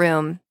in that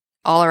room,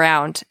 all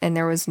around, and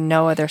there was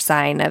no other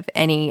sign of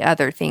any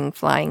other thing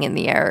flying in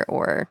the air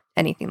or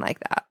anything like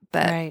that.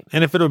 But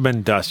And if it would have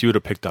been dust, you would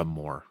have picked up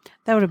more.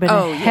 That would have been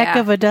a heck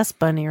of a dust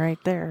bunny right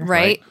there.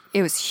 Right?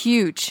 It was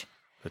huge.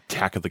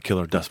 Attack of the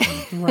Killer Dust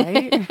Bunny.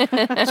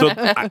 Right? So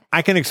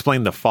I can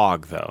explain the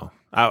fog, though.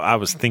 I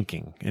was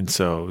thinking, and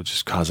so it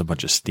just caused a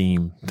bunch of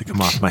steam to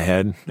come off my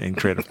head and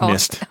create a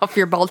mist. Off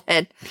your bald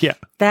head. Yeah.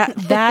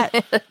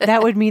 That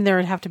would mean there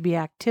would have to be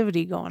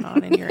activity going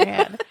on in your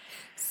head.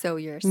 So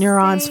you're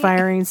neurons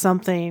firing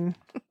something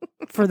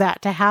for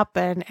that to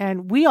happen.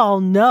 And we all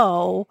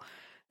know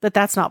that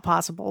that's not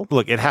possible.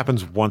 Look, it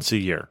happens once a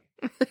year.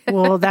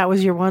 Well, that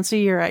was your once a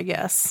year, I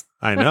guess.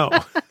 I know.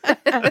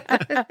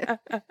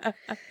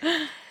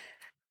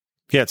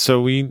 Yeah,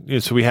 so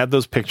we had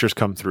those pictures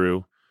come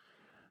through,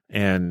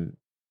 and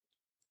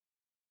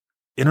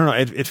I don't know,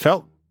 it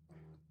felt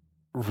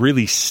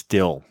really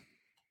still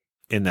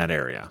in that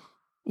area.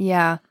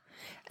 Yeah.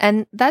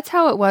 And that's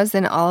how it was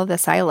in all of the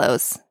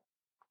silos.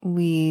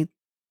 We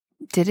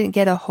didn't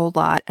get a whole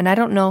lot. And I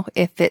don't know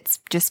if it's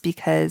just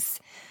because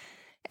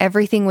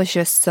everything was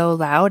just so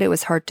loud, it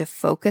was hard to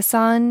focus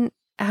on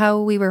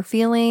how we were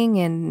feeling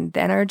and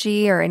the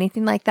energy or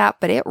anything like that.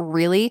 But it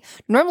really,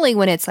 normally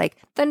when it's like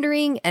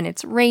thundering and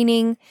it's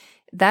raining,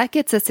 that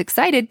gets us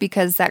excited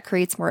because that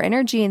creates more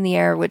energy in the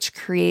air, which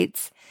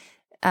gives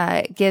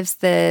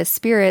the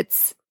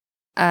spirits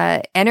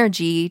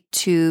energy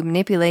to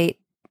manipulate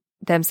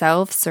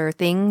themselves or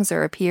things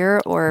or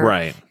appear or,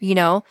 right.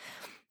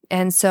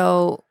 And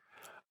so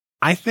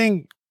I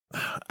think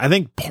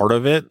part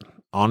of it,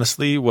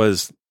 honestly,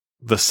 was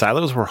the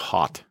silos were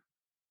hot.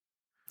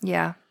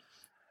 Yeah.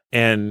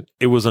 And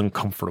it was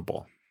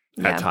uncomfortable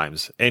at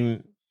times.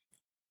 And,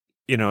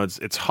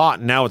 it's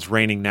hot. Now it's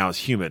raining. Now it's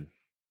humid.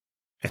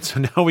 And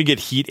so now we get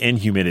heat and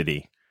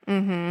humidity.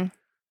 Mm-hmm.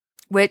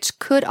 Which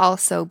could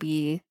also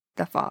be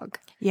the fog.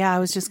 Yeah, I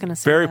was just going to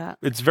say that.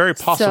 It's very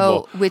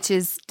possible. So, which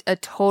is a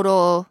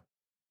total,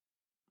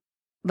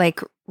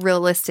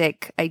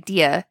 realistic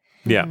idea.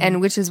 Yeah.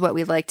 And which is what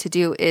we like to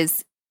do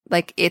is,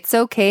 it's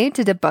okay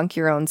to debunk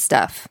your own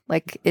stuff.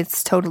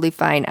 It's totally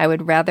fine. I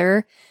would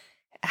rather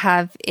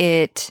have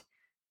it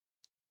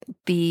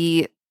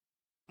be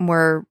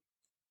more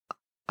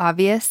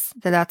obvious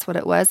that that's what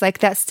it was.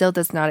 That still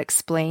does not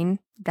explain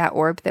that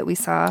orb that we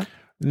saw.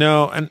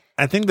 No, and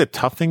I think the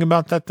tough thing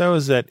about that, though,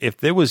 is that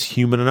if it was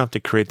human enough to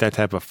create that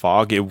type of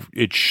fog,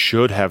 it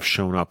should have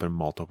shown up in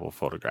multiple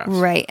photographs.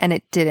 Right, and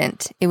it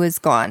didn't. It was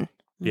gone.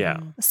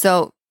 Yeah.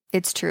 So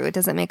it's true. It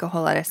doesn't make a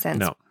whole lot of sense.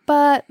 No.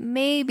 But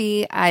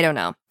maybe, I don't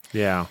know.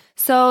 Yeah.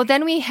 So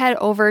then we head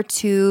over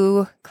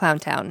to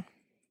Clowntown.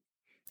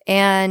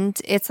 And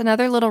it's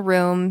another little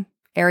room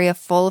area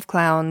full of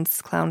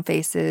clowns, clown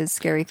faces,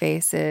 scary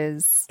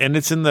faces. And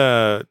it's in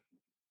the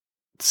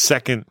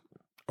second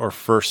or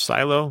first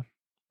silo.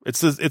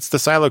 It's the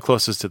silo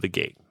closest to the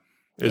gate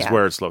is Yeah.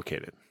 where it's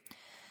located.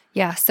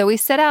 Yeah. So we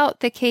set out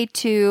the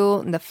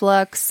K2, the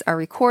flux, our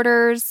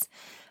recorders.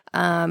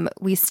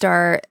 We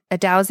start a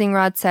dowsing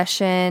rod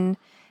session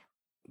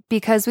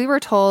because we were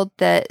told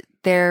that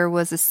there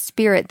was a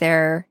spirit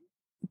there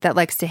that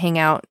likes to hang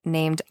out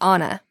named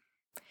Anna.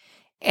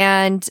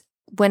 And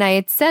when I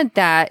had said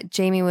that,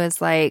 Jamie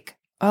was like,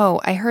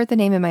 oh, I heard the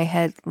name in my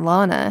head,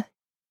 Lana.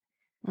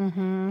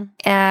 Mm-hmm.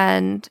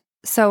 And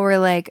so we're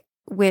like,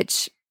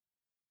 which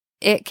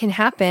it can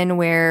happen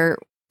where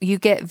you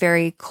get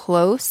very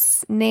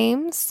close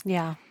names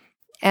Yeah.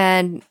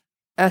 and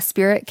a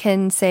spirit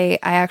can say,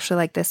 I actually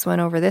like this one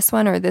over this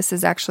one, or this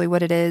is actually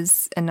what it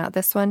is and not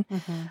this one.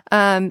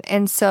 Mm-hmm.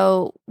 And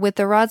so with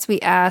the rods, we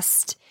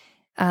asked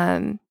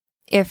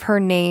if her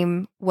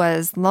name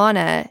was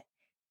Lana,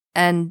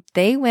 and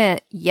they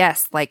went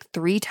yes, like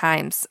 3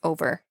 times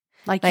over.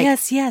 Like, Like,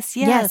 yes.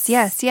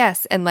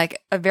 Yes. And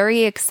like a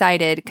very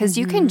excited, because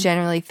you can Mhm.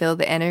 generally feel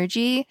the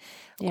energy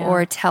Yeah.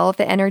 or tell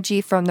the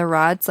energy from the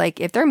rods. Like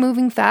if they're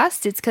moving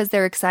fast, it's because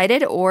they're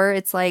excited, or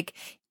it's like,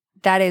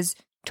 that is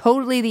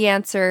totally the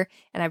answer.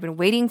 And I've been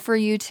waiting for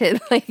you to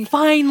like,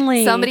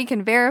 finally somebody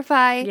can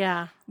verify,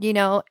 Yeah. you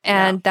know,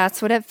 and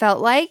that's what it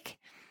felt like.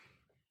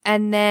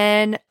 And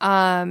then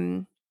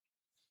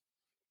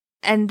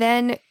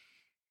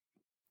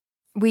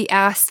we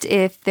asked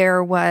if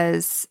there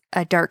was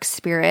a dark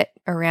spirit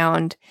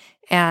around,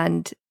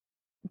 and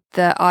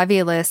the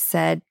Ovulus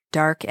said,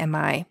 dark am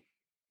I.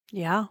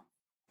 Yeah.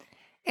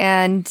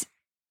 And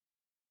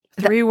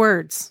 3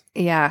 words.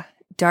 yeah,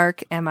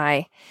 dark am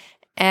I.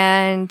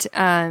 And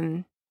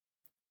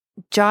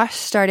Josh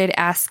started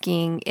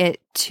asking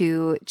it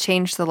to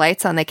change the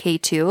lights on the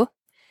K2,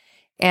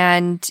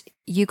 and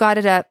you got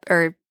it up,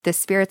 or the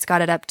spirits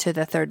got it up to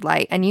the 3rd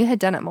light, and you had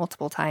done it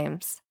multiple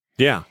times.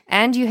 Yeah.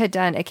 And you had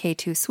done a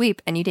K2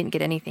 sweep, and you didn't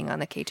get anything on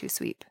the K2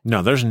 sweep.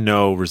 No, there's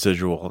no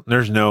residual.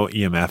 There's no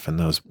EMF in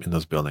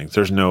those buildings.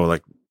 There's no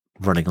like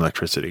running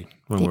electricity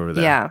when we were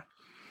there. Yeah.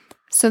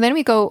 So then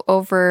we go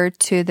over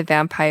to the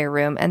vampire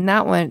room, and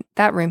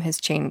that room has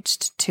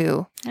changed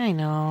too. I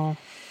know.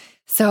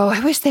 So I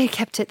wish they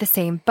kept it the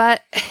same.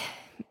 But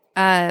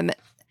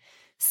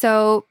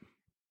so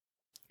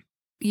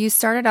you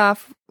started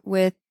off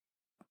with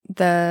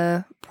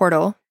the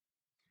portal.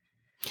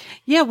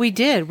 Yeah, we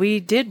did. We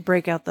did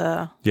break out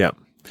the. Yeah.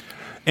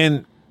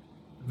 And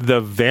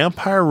the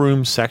vampire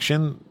room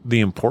section, the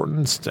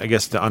importance, I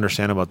guess, to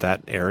understand about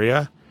that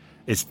area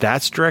is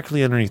that's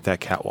directly underneath that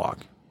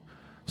catwalk.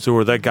 So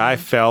where that guy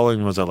fell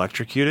and was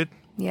electrocuted,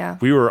 Yeah.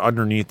 we were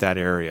underneath that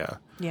area.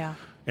 Yeah.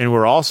 And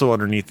we're also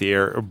underneath the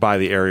air by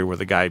the area where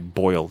the guy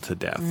boiled to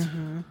death.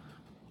 Mm-hmm.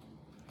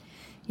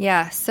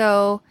 Yeah.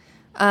 So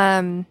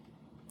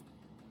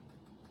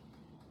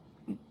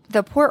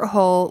the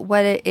porthole,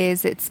 what it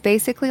is, it's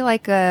basically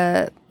like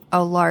a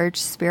large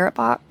spirit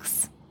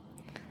box.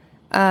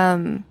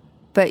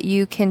 But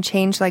you can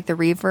change like the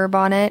reverb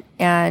on it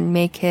and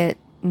make it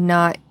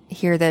not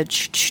hear the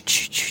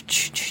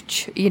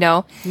you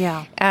know?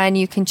 Yeah. And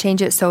you can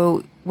change it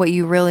so what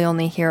you really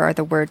only hear are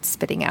the words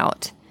spitting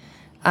out.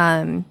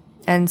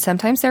 And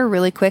sometimes they're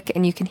really quick,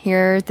 and you can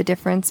hear the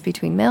difference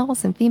between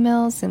males and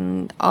females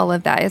and all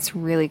of that. It's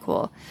really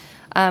cool.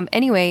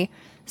 Anyway,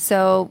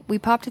 so we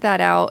popped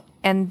that out,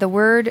 and the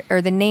word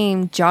or the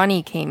name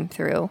Johnny came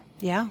through.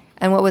 Yeah.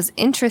 And what was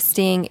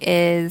interesting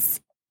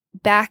is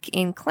back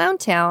in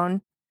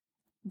Clowntown,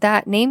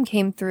 that name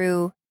came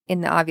through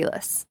in the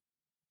Ovulus.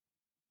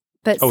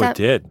 But Oh, it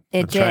did.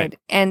 It That's did. right.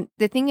 And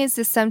the thing is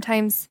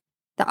sometimes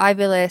the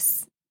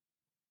Ovulus,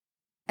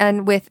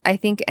 and with, I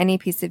think, any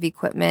piece of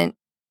equipment,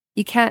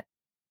 you can't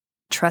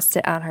trust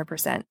it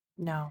 100%.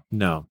 No.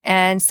 No.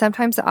 And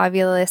sometimes the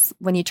Ovulus,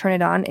 when you turn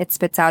it on, it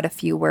spits out a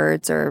few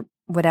words or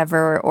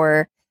whatever.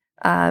 Or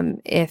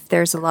if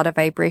there's a lot of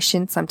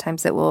vibration,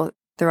 sometimes it will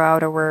throw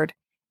out a word.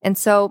 And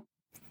so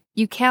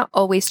you can't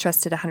always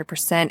trust it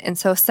 100%. And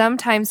so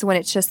sometimes when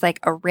it's just like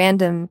a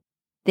random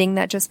thing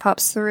that just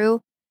pops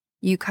through,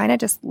 you kind of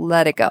just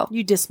let it go.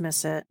 You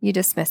dismiss it. You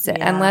dismiss it.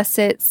 Yeah. Unless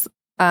it's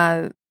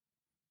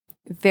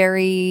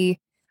very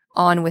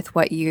on with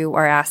what you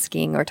are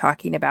asking or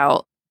talking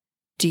about,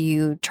 do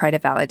you try to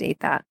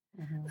validate that?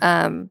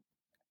 Mm-hmm.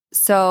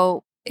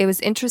 So it was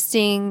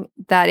interesting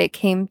that it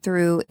came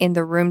through in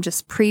the room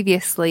just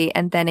previously,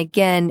 and then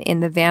again in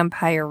the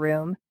vampire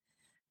room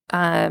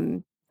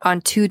on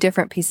 2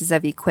 different pieces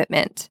of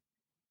equipment.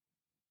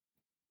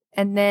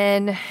 And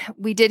then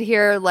we did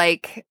hear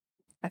like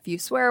a few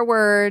swear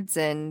words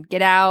and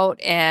get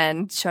out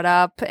and shut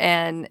up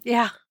and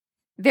Yeah.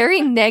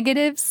 very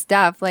negative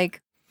stuff.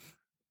 Like,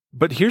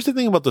 But here's the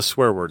thing about the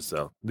swear words,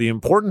 though. The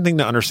important thing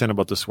to understand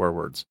about the swear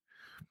words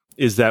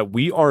is that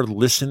we are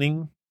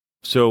listening.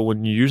 So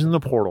when you're using the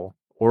portal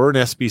or an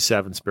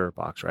SB7 spirit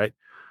box, right,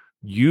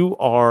 you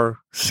are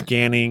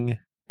scanning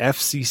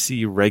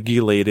FCC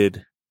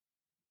regulated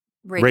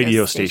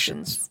radio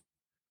stations,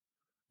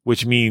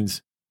 which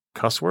means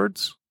cuss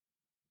words.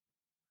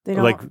 They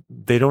don't. Like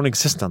they don't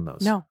exist on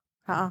those. No.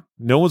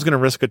 No one's going to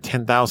risk a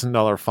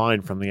 $10,000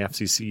 fine from the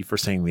FCC for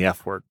saying the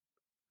F word.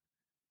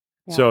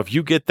 Yeah. So if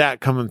you get that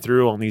coming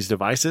through on these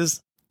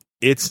devices,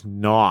 it's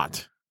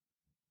not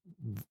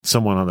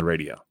someone on the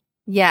radio.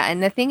 Yeah,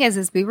 and the thing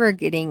is we were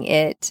getting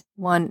it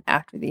one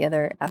after the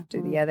other,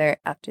 after the other,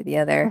 after the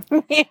other.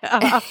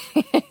 Yeah.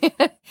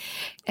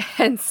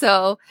 And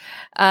so,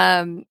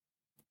 and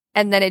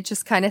then it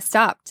just kind of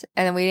stopped,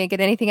 and then we didn't get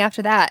anything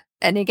after that.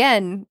 And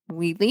again,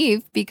 we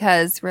leave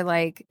because we're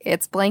like,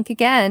 it's blank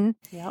again.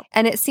 Yep.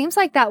 And it seems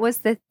like that was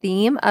the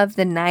theme of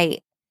the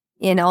night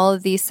in all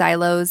of these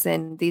silos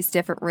and these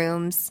different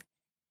rooms,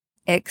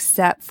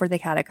 except for the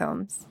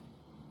catacombs.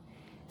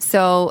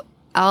 So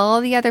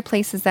all the other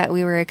places that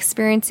we were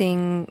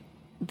experiencing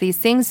these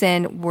things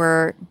in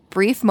were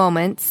brief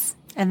moments.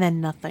 And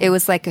then nothing. It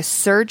was like a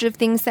surge of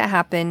things that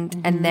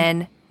happened and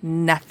then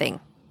nothing.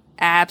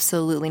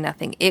 Absolutely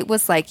nothing. It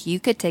was like you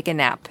could take a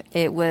nap.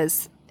 It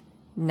was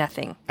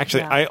nothing.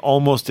 Actually, Yeah. I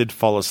almost did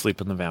fall asleep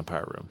in the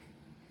vampire room.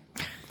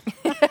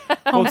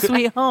 home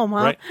sweet home,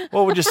 huh? Right?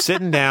 Well, we're just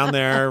sitting down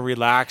there,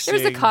 relaxing.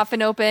 There was a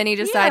coffin open. He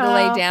decided to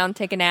lay Yeah. down,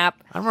 take a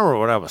nap. I remember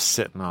what I was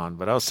sitting on,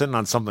 but I was sitting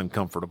on something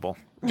comfortable.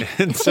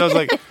 And so I was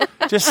like,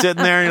 just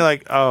sitting there, and you're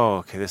like, oh,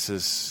 okay, this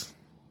is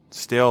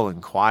still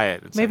and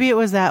quiet. It's Maybe it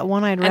was that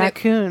one-eyed And it-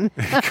 raccoon.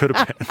 like, it could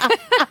have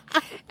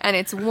been And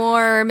it's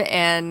warm.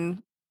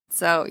 And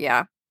so,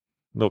 yeah.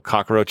 little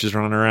cockroaches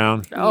running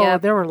around. Oh,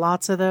 Yep. there were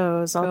lots of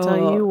those. I'll tell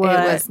Oh, you what.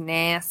 It was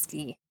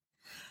nasty.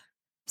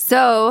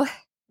 So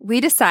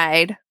we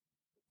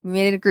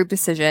made a group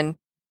decision.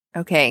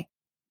 Okay,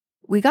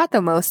 we got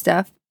the most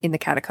stuff in the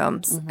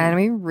catacombs, Mhm. and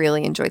we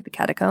really enjoyed the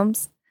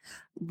catacombs.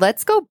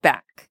 Let's go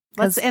back.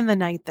 Let's end the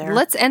night there.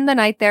 Let's end the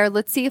night there.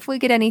 Let's see if we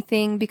get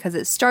anything because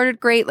it started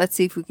great. Let's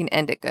see if we can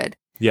end it good.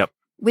 Yep.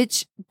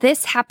 Which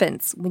this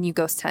happens when you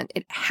ghost hunt.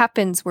 It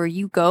happens where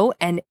you go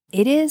and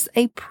it is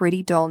a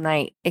pretty dull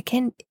night.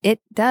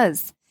 It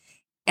does.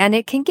 And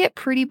it can get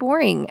pretty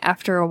boring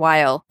after a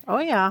while. Oh,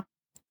 yeah.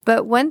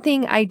 But one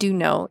thing I do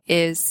know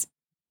is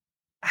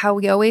how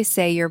we always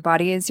say your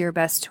body is your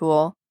best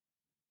tool.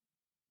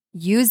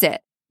 Use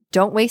it.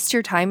 Don't waste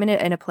your time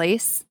in a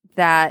place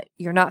that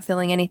you're not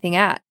feeling anything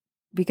at,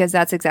 because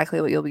that's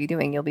exactly what you'll be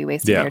doing. You'll be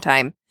wasting Yeah. your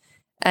time.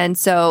 And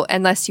so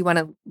unless you want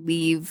to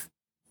leave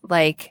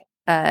like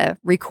a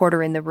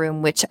recorder in the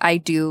room, which I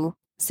do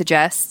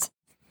suggest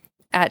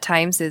at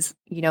times, is,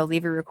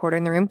 leave a recorder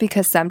in the room,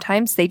 because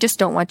sometimes they just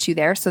don't want you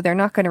there. So they're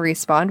not going to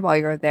respond while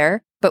you're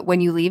there. But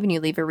when you leave and you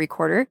leave a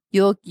recorder,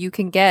 you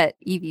can get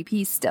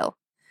EVP still.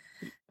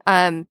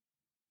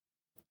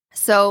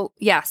 So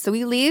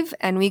we leave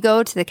and we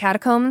go to the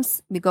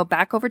catacombs. We go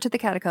back over to the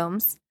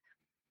catacombs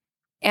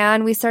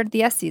and we started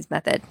the Estes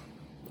method,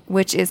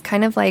 which is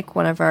kind of like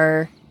one of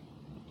our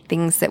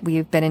things that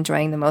we've been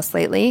enjoying the most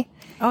lately.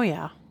 Oh,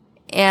 yeah.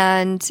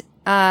 And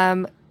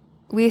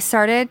we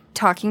started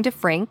talking to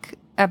Frank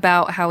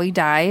about how he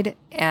died,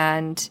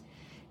 and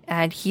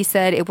he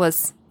said it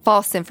was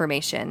false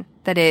information,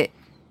 that it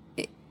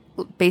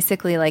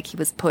basically like he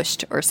was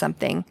pushed or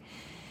something.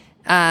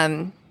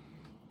 And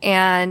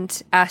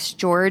asked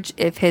George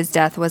if his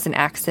death was an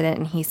accident,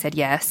 and he said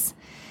yes.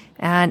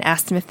 And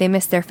asked him if they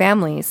missed their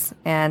families,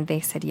 and they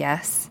said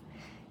yes.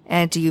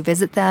 And do you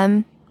visit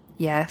them?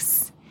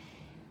 Yes.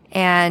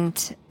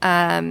 And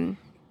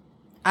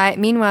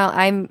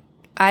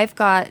I've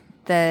got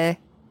the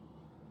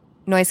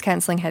noise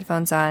canceling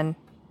headphones on,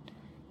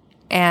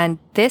 and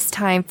this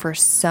time for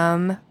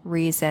some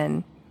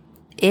reason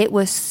it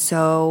was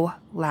so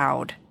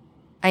loud.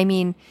 I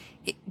mean,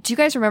 do you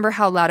guys remember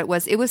how loud it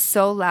was? It was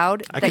so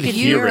loud I that could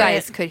you hear it.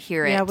 guys could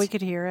hear it. Yeah, we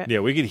could hear it. Yeah,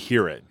 we could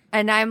hear it.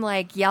 And I'm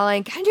like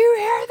yelling, "Can you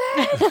hear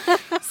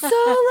that? So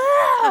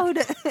loud!"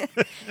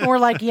 And we're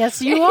like,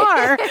 yes, you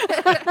are.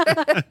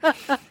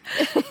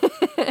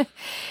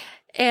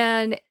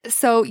 And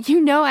so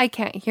I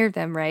can't hear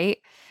them, right?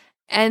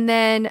 And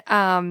then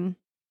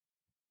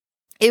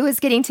it was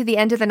getting to the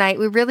end of the night.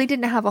 We really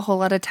didn't have a whole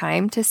lot of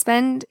time to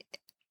spend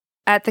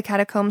at the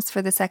catacombs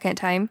for the second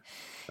time.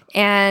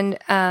 And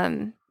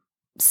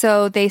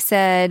so they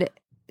said,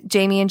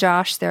 Jamie and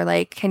Josh, they're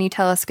like, "Can you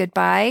tell us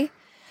goodbye?"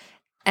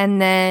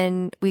 And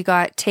then we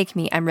got, "Take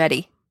me, I'm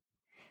ready."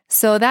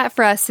 So that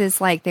for us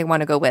is like they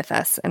want to go with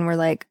us. And we're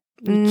like,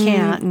 You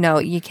can't. No,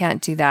 you can't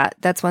do that.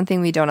 That's one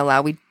thing we don't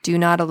allow. We do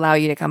not allow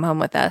you to come home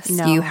with us.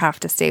 No. You have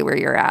to stay where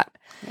you're at.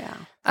 Yeah.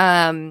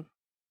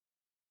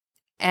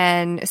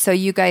 And so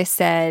you guys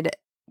said,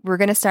 "We're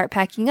going to start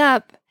packing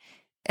up."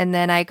 And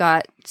then I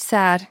got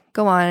sad.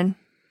 Go on.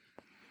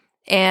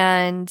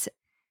 And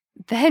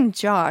then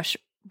Josh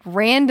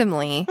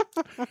randomly,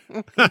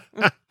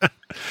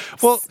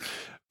 Well,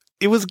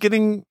 it was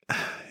getting.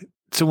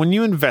 So when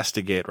you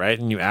investigate, right,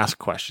 and you ask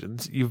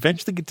questions, you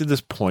eventually get to this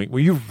point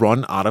where you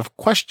run out of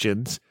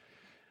questions,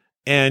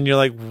 and you're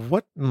like,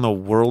 "What in the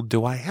world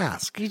do I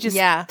ask?" You just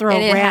yeah, throw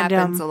and it random.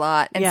 happens a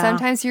lot. And Yeah.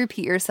 sometimes you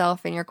repeat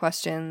yourself in your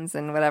questions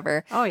and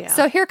whatever. Oh, yeah.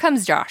 So here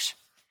comes Josh.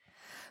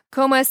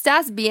 ¿Cómo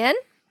estás? Bien?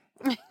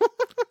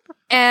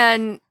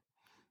 And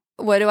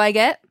what do I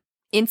get?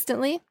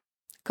 Instantly,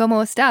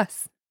 ¿Cómo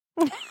estás?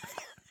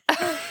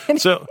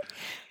 So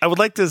I would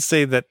like to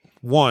say that,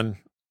 one,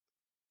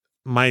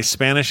 my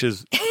Spanish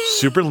is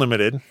super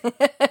limited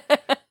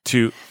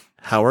to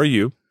how are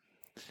you?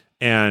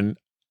 And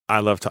I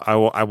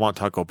want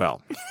Taco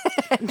Bell.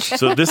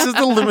 So this is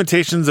the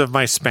limitations of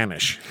my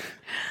Spanish.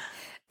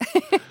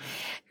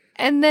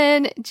 And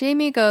then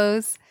Jamie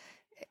goes,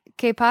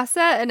 ¿Qué pasa?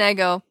 And I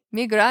go,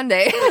 mi grande.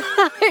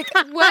 Like,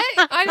 what?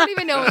 I don't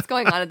even know what's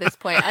going on at this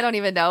point. I don't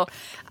even know.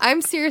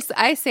 I'm serious.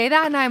 I say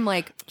that and I'm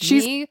like,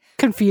 She's mi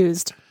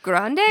confused.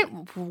 grande?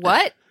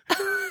 What?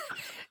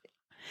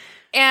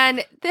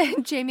 And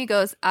then Jamie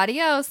goes,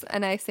 adios.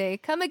 And I say,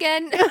 come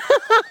again.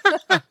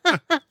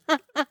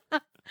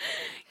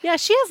 Yeah,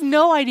 she has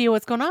no idea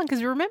what's going on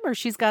because remember,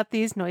 she's got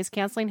these noise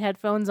canceling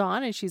headphones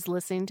on and she's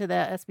listening to the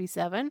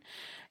SB7,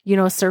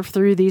 surf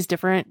through these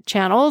different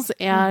channels.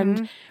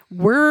 And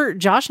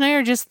Josh and I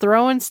are just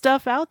throwing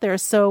stuff out there.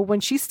 So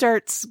when she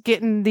starts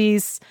getting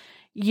these,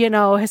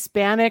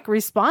 Hispanic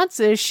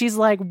responses, she's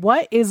like,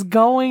 what is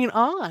going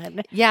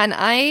on? Yeah. And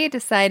I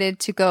decided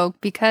to go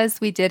because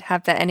we did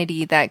have that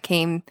entity that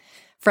came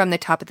from the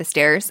top of the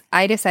stairs.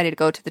 I decided to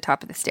go to the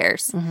top of the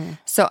stairs.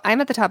 So I'm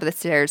at the top of the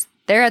stairs.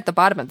 They're at the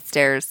bottom of the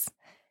stairs.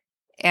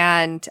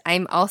 And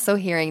I'm also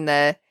hearing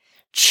the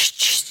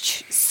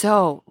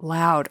so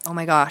loud. Oh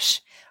my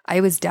gosh.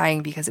 I was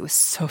dying because it was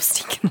so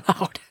stinking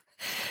loud.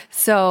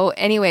 So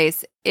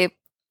anyways,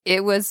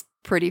 it was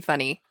pretty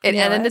funny. It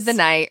ended the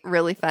night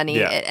really funny.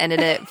 Yeah. It ended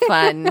it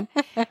fun.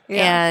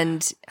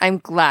 And I'm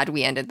glad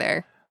we ended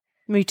there.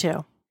 Me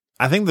too.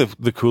 I think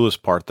the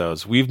coolest part, though,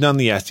 is we've done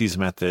the Estes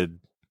method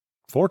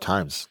 5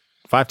 times.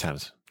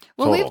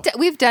 Well, total.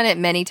 we've done it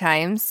many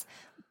times,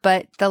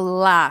 but the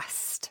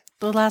last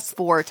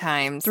 4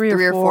 times, three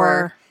or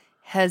 4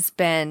 has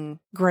been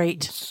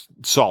great.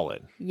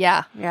 Solid.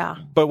 yeah. Yeah.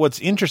 But what's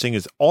interesting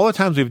is all the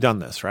times we've done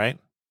this, right?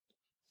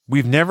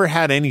 We've never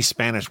had any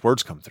Spanish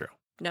words come through.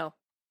 No.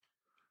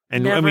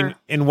 And Never.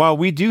 and while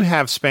we do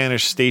have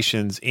Spanish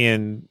stations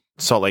in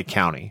Salt Lake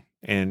County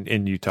and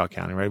in Utah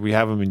County, right? We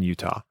have them in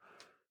Utah.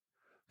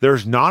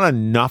 There's not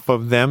enough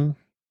of them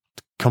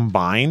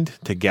combined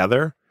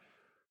together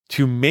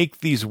to make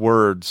these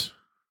words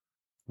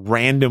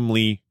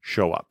randomly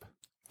show up.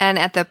 And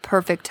at the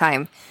perfect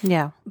time.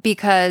 Yeah.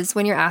 Because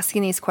when you're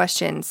asking these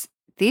questions,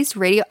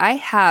 I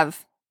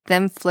have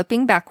them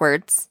flipping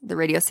backwards, the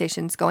radio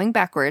stations going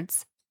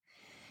backwards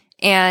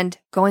and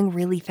going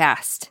really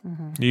fast.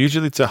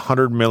 Usually it's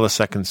 100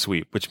 millisecond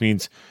sweep, which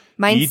means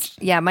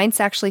Mine's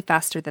actually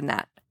faster than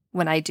that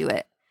when I do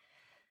it.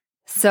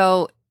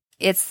 So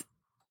it's,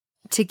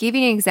 to give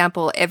you an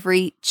example,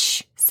 every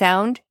ch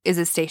sound is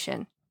a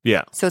station.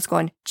 yeah. So it's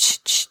going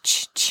ch, ch,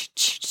 ch, ch,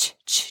 ch, ch,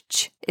 ch,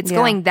 ch. It's Yeah.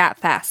 going that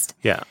fast.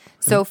 Yeah.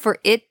 So for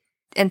it,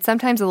 and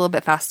sometimes a little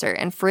bit faster,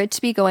 and for it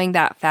to be going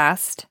that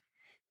fast,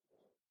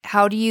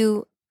 how do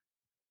you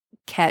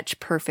catch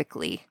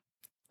perfectly?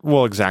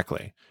 Well,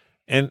 exactly.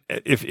 And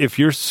if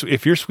you're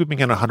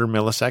sweeping at 100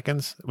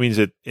 milliseconds, it means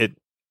it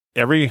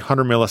every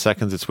 100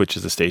 milliseconds it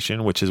switches a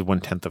station, which is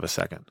 1/10 of a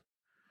second.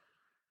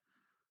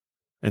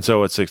 And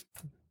so it's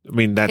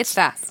that's It's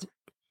fast.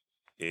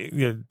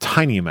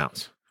 Tiny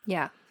amounts.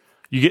 Yeah.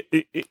 You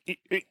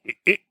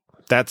get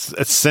that's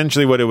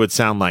essentially what it would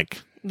sound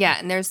like. Yeah.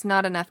 And there's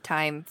not enough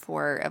time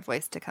for a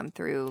voice to come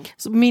through.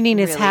 So meaning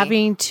it's Really?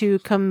 having to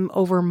come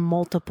over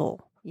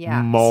multiple.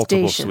 Yeah.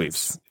 Multiple stations.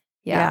 sweeps.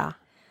 Yeah.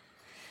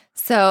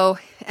 So,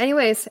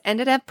 anyways,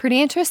 ended up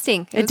pretty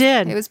interesting. It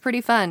did. It was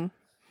pretty fun.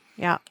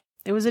 Yeah.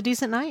 It was a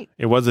decent night.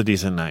 It was a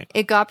decent night.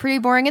 It got pretty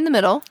boring in the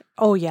middle,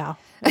 Oh, yeah.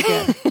 It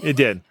did. It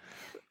did.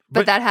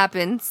 but that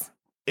happens.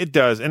 It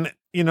does. And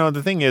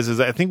the thing is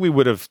I think we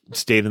would have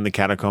stayed in the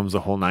catacombs the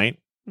whole night,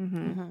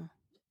 Mhm.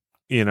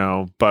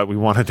 but we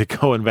wanted to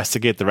go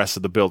investigate the rest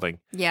of the building.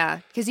 Yeah.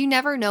 Because you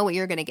never know what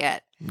you're going to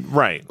get.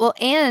 Right. Well,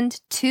 and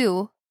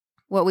two,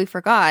 what we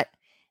forgot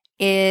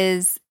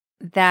is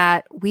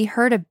that we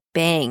heard a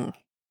bang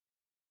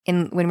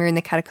when we were in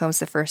the catacombs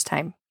the first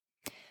time.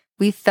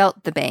 We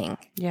felt the bang.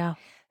 Yeah.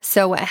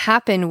 So what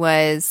happened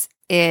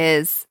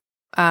is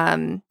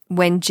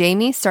when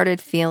Jamie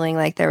started feeling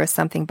like there was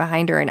something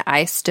behind her and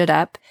I stood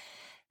up,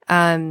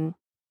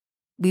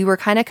 we were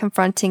kind of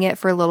confronting it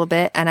for a little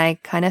bit, and I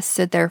kind of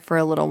stood there for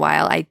a little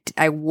while.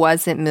 I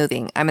wasn't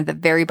moving. I'm at the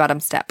very bottom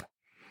step.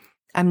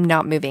 I'm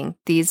not moving.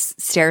 These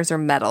stairs are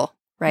metal,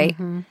 right?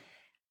 Mhm.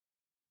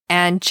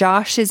 And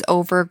Josh is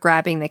over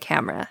grabbing the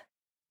camera.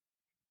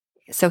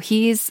 So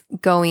he's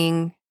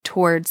going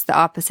towards the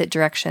opposite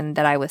direction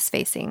that I was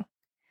facing.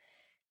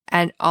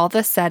 And all of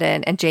a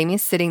sudden, and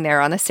Jamie's sitting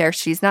there on the stairs,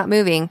 she's not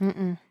moving.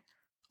 Mm-mm.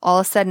 All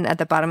of a sudden, at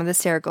the bottom of the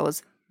stair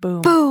goes,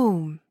 Boom.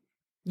 boom.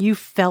 You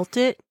felt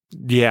it.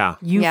 Yeah.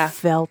 You Yeah.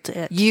 felt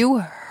it. You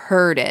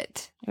heard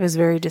it. It was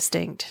very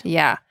distinct.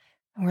 Yeah.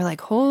 And we're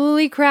like,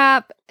 holy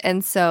crap.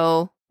 And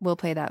so we'll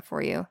play that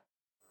for you.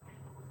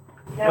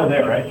 Still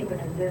there, right? Keep it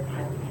in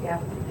distance, yeah.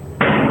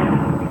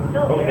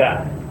 What was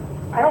that?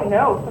 I don't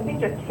know. Something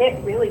just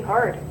hit really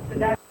hard.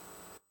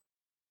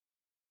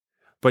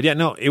 But yeah,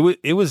 no,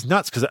 it was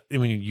nuts because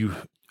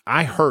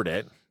I heard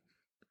it,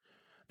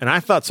 and I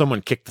thought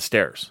someone kicked the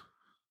stairs.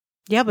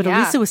 Yeah, but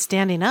Yeah. Elisa was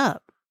standing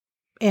up,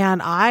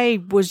 and I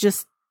was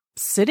just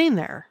sitting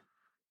there.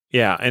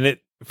 Yeah, and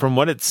it from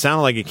what it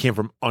sounded like, it came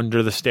from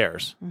under the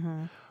stairs,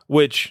 Mm-hmm.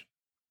 which,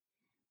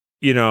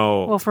 you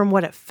know, Well, from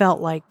what it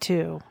felt like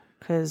too,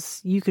 because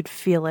you could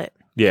feel it.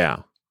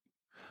 yeah.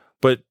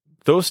 But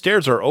those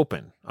stairs are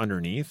open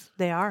underneath,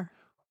 They are.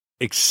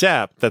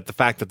 except that the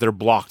fact that they're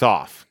blocked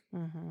off.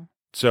 Mm-hmm.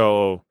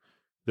 So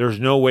there's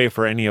no way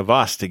for any of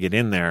us to get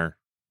in there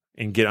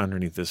and get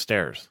underneath the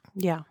stairs,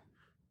 Yeah.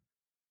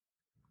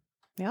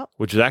 Yep.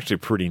 which is actually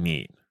pretty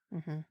neat.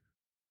 Mm-hmm.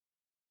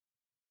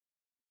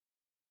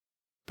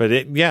 But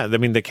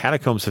the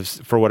catacombs have,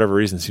 for whatever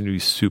reason, seem to be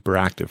super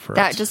active for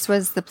That us. just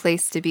was the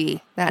place to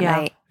be that Yeah.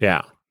 night.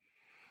 Yeah.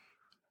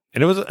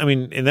 And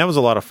that was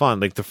a lot of fun.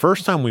 Like the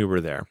first time we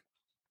were there,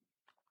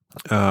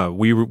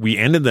 we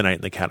ended the night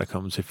in the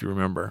catacombs, if you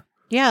remember.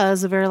 Yeah, that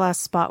was the very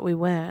last spot we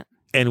went.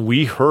 And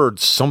we heard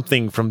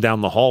something from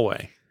down the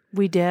hallway.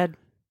 We did.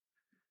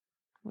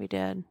 We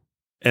did.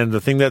 And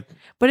the thing that,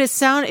 But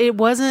it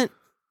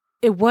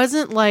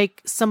wasn't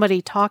like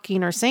somebody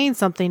talking or saying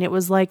something. It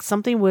was like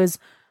something was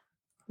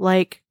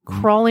like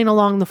crawling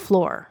along the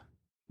floor.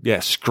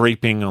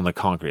 scraping on the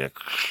concrete.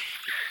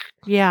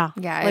 Yeah.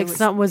 Yeah. Like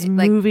something was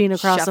moving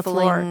across the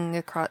floor.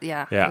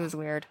 Yeah. Yeah. It was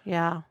weird.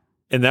 Yeah.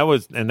 And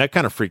that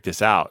kind of freaked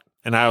us out.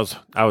 And I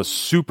was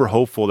super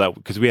hopeful that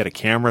because we had a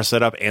camera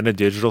set up and a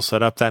digital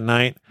set up that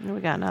night, We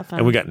got nothing.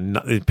 and we got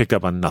it picked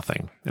up on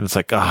nothing. And it's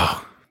like,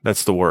 oh,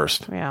 that's the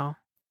worst. Yeah.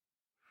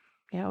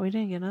 Yeah, we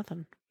didn't get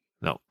nothing.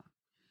 No.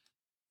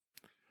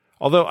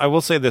 Although I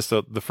will say this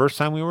though, the first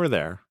time we were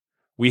there,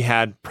 we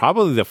had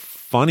probably the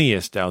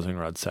funniest dowsing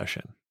rod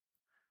session,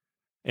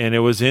 and it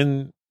was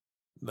in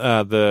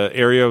the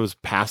area was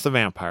past the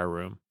vampire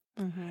room.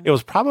 Mm-hmm. It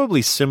was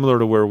probably similar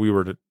to where we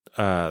were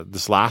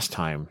this last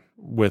time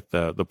with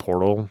the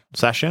portal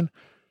session,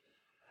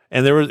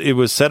 and it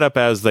was set up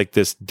as like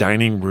this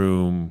dining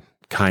room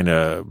kind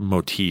of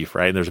motif,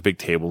 right? And there's a big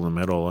table in the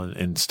middle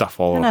and stuff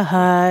all And a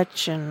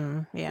hutch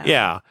and yeah.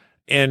 yeah.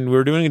 And we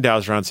were doing a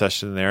dowsing rod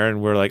session there,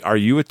 and we're like, "Are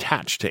you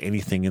attached to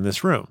anything in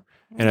this room?"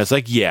 And it's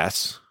like,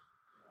 "Yes."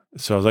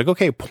 So I was like,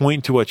 "Okay,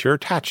 point to what you're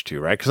attached to,"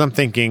 right? Because I'm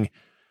thinking,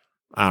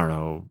 I don't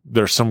know,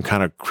 there's some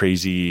kind of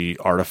crazy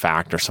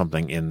artifact or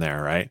something in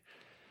there, right?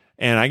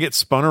 And I get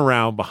spun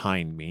around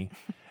behind me,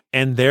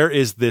 and there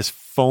is this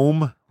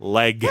foam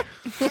leg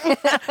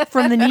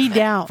From the knee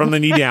down. from the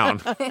knee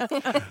down,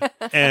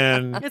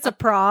 and It's a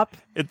prop.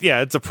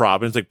 it's a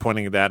prop. And it's like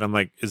pointing at that. I'm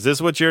like, "Is this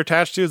what you're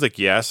attached to?" It's like,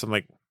 "Yes." I'm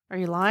like, Are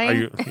you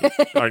lying?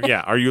 "Are you?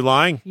 Are you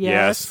lying?"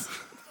 Yes.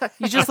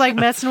 You just like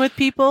messing with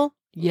people?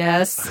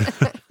 Yes.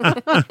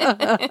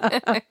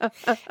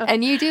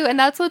 And you do. And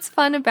that's what's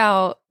fun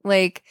about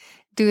like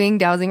doing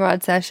dowsing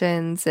rod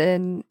sessions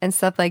and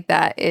stuff like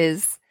that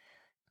is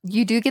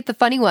you do get the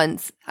funny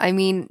ones. I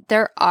mean,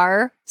 there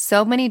are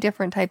so many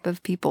different type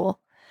of people.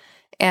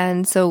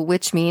 And so,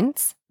 which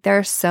means there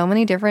are so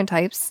many different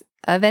types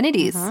of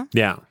entities. Mhm.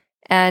 Yeah.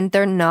 And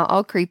they're not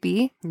all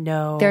creepy.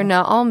 No. They're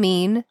not all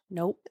mean.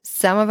 Nope.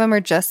 Some of them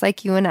are just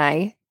like you and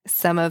I.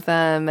 Some of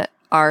them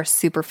are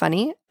super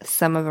funny.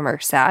 Some of them are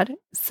sad.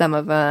 Some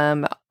of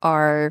them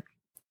are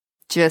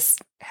just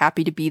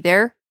happy to be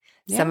there.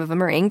 Some Yeah. of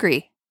them are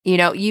angry. You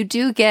know, you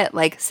do get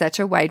like such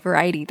a wide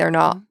variety. They're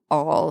not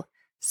all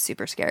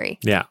super scary.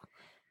 Yeah.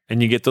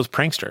 And you get those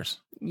pranksters.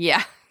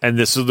 Yeah. And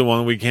this is the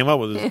one we came up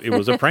with. It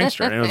was a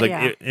prankster. And it was like,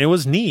 Yeah. it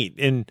was neat.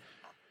 And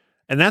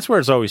that's where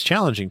it's always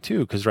challenging too.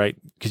 Because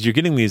you're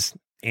getting these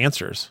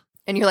answers.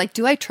 And you're like,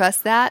 do I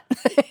trust that?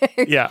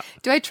 Yeah.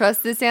 Do I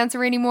trust this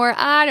answer anymore?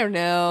 I don't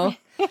know.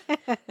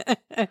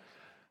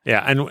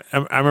 Yeah. And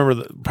I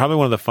remember probably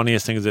one of the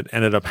funniest things that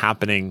ended up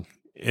happening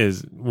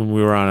is when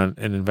we were on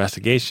an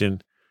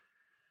investigation,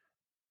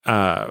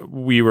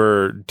 we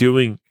were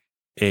doing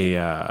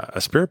a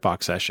spirit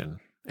box session,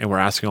 and we're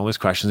asking all these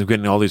questions, we're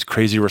getting all these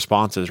crazy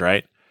responses,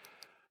 right?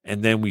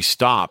 And then we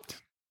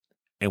stopped,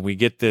 and we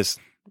get this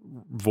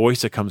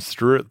voice that comes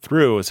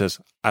through. It says,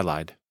 "I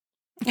lied."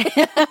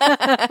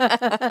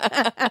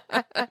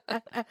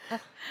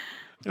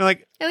 You're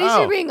like, At least "Oh,"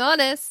 you're being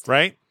honest.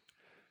 right?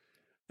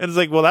 And it's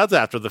like, well, that's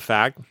after the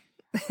fact.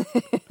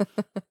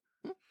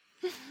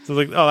 So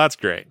it's like, oh, that's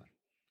great.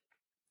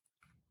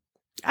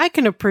 I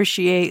can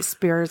appreciate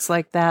spirits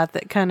like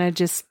that kind of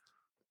just,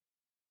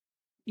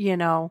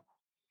 Well,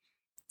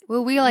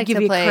 we like give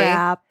to you play.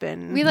 crap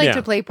and We like Yeah.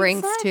 to play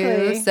pranks too.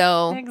 Exactly.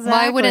 So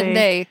why wouldn't Exactly.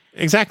 they?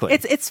 Exactly.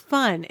 it's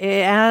fun.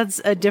 It adds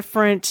a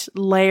different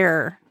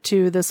layer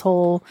to this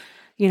whole,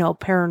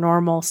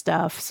 paranormal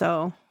stuff.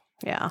 So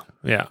yeah.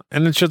 Yeah.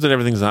 And it shows that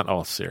everything's not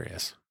all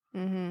serious.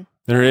 Mm-hmm.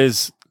 There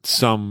is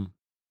some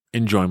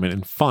enjoyment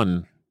and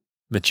fun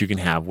that you can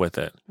have with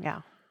it,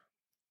 Yeah.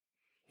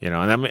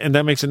 and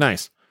that makes it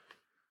nice.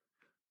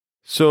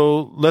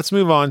 So let's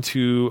move on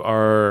to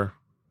our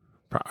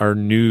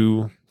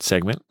new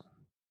segment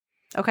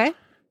Okay.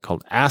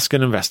 called Ask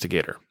an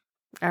Investigator.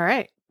 All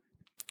right.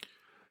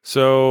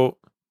 So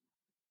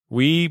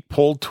we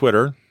pulled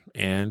Twitter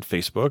and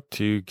Facebook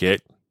to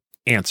get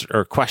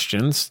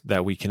questions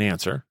that we can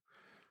answer.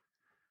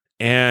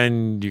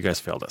 And you guys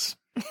failed us.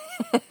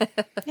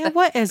 Yeah.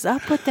 What is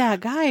up with that,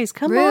 guys?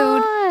 Come Rude.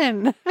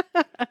 on.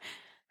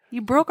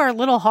 You broke our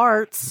little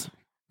hearts.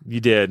 You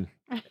did.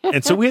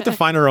 And so we had to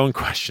find our own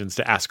questions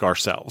to ask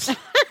ourselves.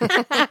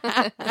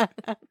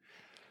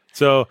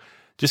 So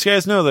just so you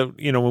guys know that,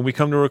 when we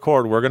come to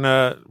record, we're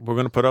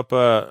gonna put up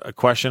a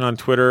question on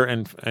Twitter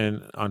and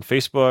on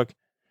Facebook,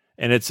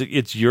 and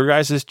it's your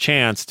guys'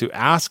 chance to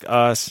ask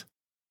us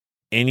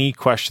any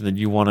question that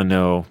you want to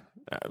know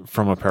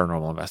from a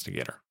paranormal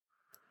investigator.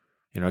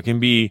 It can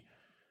be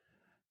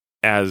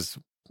as,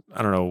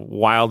 I don't know,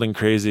 wild and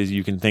crazy as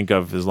you can think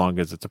of, as long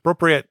as it's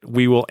appropriate.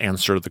 We will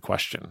answer the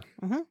question.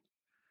 Mhm.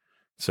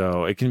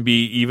 So it can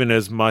be even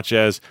as much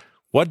as,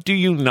 what do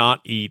you not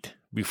eat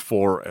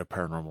before a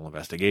paranormal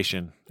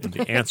investigation? And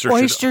the answer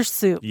Oyster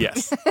soup.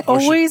 Yes.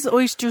 Always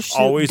oyster soup.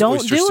 Always Don't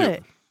oyster do soup.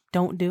 it.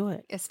 Don't do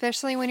it.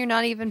 Especially when you're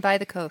not even by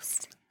the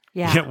coast.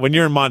 Yeah. Yeah, when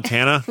you're in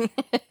Montana,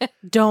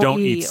 Don't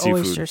eat eat seafood.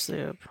 oyster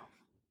soup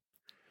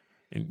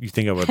and you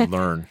think I would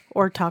learn,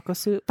 or taco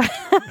soup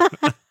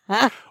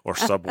or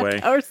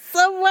Subway. or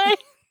Subway.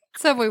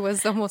 Subway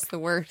was almost the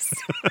worst.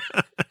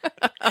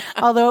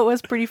 Although it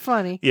was pretty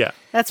funny. Yeah.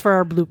 That's for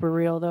our blooper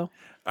reel, though.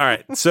 All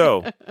right.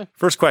 So,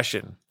 first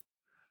question.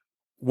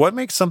 What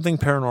makes something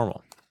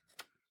paranormal?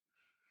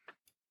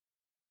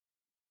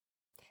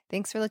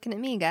 Thanks for looking at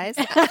me, guys.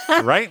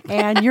 Right?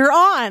 And you're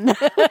on.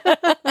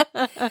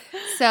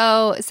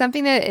 So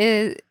something that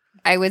is,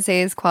 I would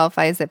say,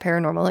 qualifies that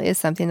paranormal is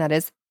something that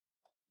is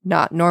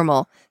not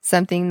normal,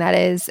 something that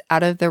is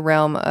out of the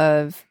realm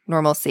of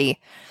normalcy,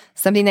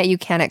 something that you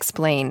can't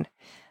explain,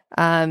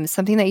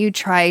 something that you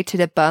try to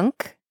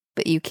debunk,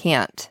 but you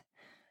can't.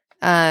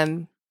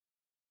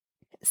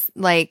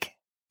 Like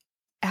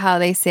how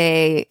they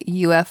say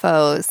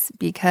UFOs,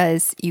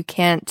 because you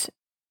can't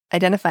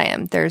identify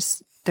them.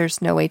 There's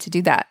no way to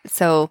do that.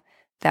 So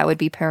that would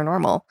be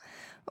paranormal.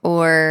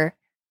 Or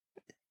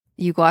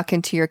you walk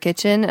into your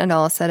kitchen and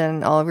all of a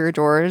sudden all of your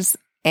drawers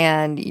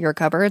and your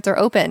cupboards are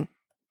open.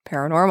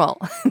 Paranormal.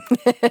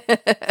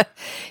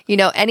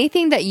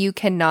 Anything that you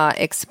cannot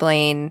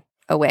explain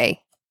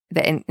away,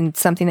 and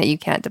something that you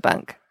can't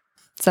debunk.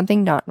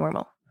 Something not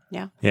normal.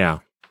 Yeah.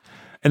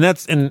 And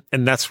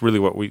that's really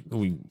what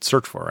we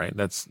search for, right?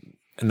 That's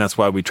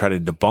why we try to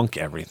debunk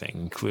everything,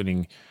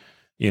 including,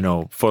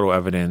 photo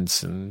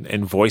evidence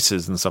and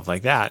voices and stuff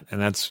like that.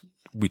 And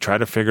we try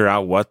to figure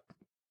out what,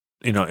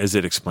 is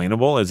it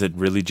explainable? Is it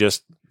really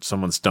just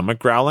someone's stomach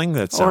growling?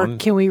 Or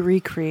can we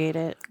recreate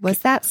it? Was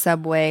that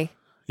Subway?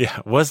 Yeah.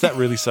 Was that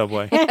really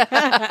Subway?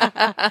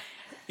 That's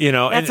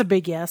a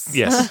big yes.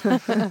 Yes.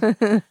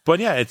 But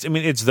yeah,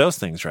 it's those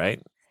things,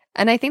 right?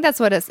 And I think that's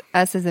what us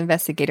as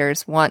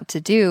investigators want to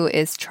do,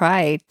 is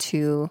try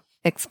to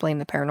explain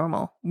the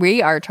paranormal.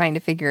 We are trying to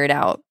figure it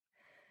out.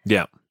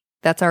 Yeah.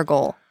 That's our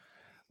goal.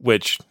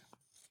 Which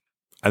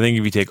I think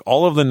if you take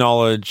all of the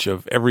knowledge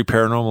of every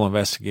paranormal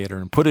investigator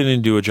and put it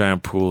into a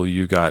giant pool,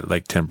 you got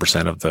like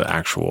 10% of the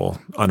actual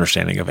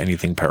understanding of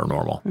anything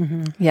paranormal.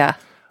 Mm-hmm. Yeah.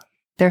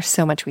 There's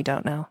so much we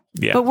don't know.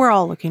 Yeah. But we're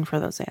all looking for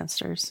those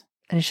answers.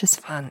 And it's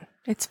just fun.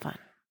 It's fun.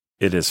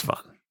 It is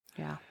fun.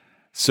 Yeah.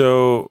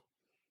 So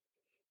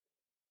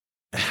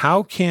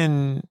how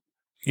can,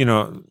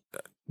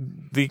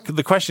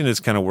 the question is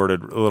kind of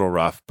worded a little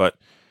rough, but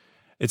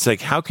it's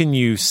like, how can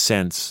you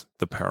sense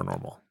the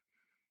paranormal?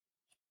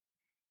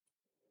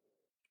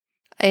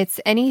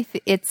 It's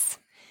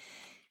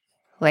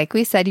like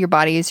we said, your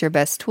body is your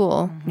best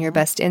tool, your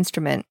best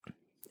instrument.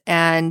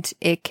 And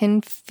it can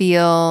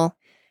feel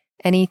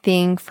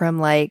anything from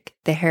like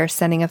the hair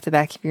standing up the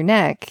back of your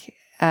neck.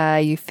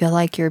 You feel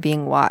like you're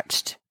being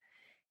watched.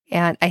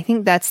 And I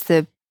think that's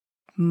the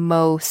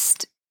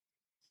most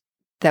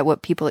that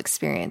what people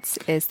experience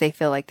is they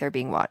feel like they're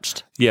being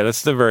watched. Yeah,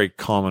 that's the very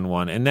common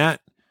one. And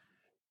that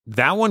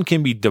one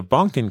can be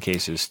debunked in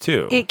cases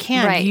too. It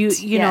can. Right.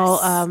 You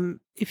know,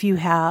 if you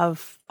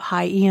have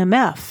high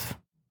EMF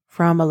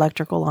from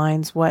electrical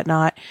lines,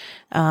 whatnot,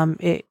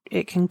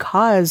 it can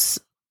cause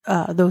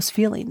those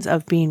feelings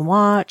of being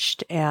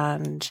watched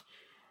and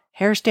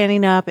hair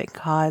standing up. It can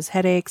cause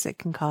headaches. It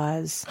can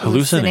cause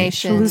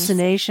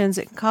hallucinations.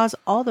 It can cause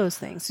all those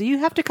things. So you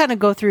have to kind of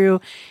go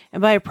through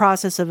and by a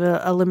process of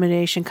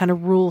elimination, kind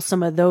of rule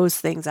some of those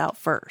things out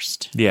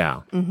first.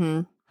 Yeah.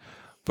 Mm-hmm.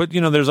 But,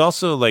 there's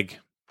also like,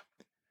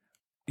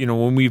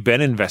 when we've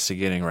been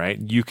investigating, right,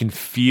 you can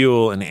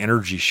feel an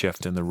energy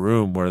shift in the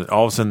room where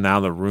all of a sudden now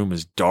the room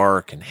is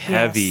dark and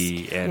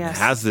heavy and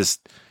has this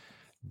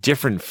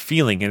different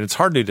feeling. And it's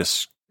hard to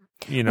just,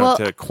 to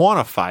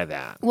quantify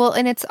that. Well,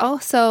 and it's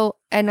also,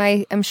 and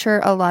I'm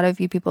sure a lot of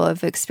you people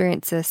have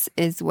experienced this,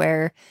 is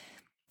where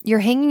you're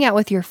hanging out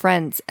with your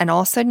friends and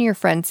all of a sudden your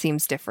friend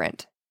seems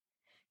different.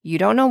 You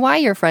don't know why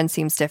your friend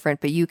seems different,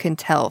 but you can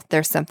tell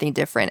there's something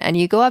different. And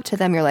you go up to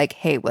them, you're like,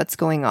 hey, what's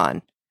going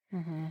on?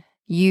 Mm-hmm.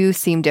 You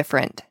seem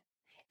different.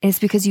 And it's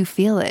because you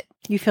feel it.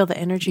 You feel the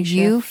energy shift.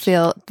 You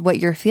feel what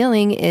you're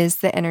feeling is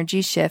the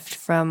energy shift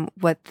from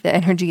what the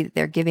energy that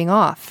they're giving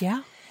off.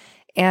 Yeah.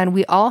 And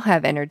we all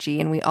have energy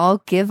and we all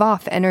give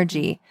off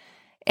energy.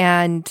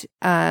 And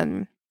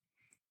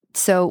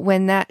so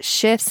when that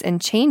shifts and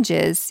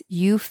changes,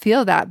 you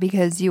feel that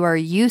because you are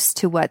used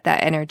to what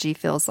that energy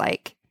feels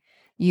like.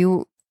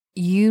 You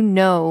you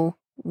know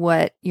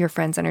what your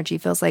friend's energy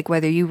feels like,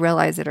 whether you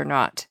realize it or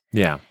not.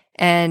 Yeah.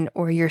 And,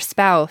 or your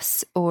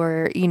spouse,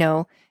 or,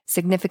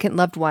 significant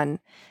loved one.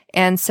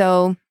 And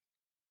so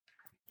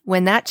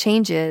when that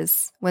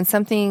changes, when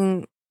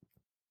something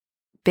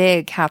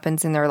big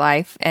happens in their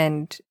life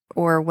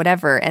or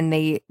whatever,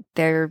 and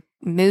their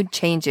mood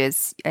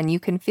changes and you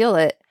can feel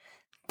it,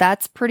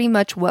 that's pretty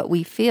much what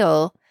we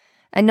feel.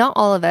 And not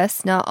all of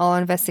us, not all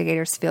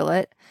investigators feel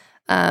it.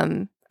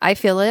 I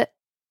feel it,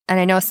 and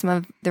I know some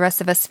of the rest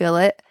of us feel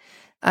it.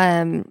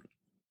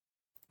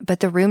 But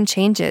the room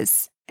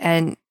changes,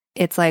 and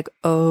it's like,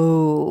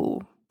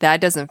 oh,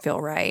 that doesn't feel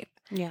right.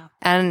 Yeah.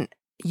 And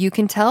you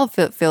can tell if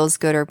it feels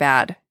good or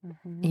bad,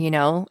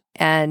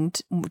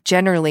 and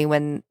generally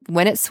when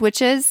it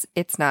switches,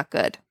 it's not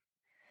good.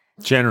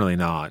 Generally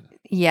not.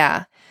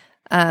 Yeah.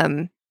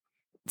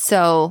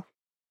 So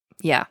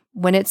yeah,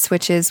 when it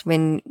switches,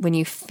 when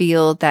you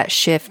feel that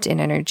shift in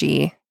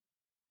energy,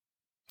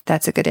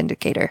 that's a good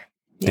indicator.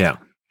 Yeah.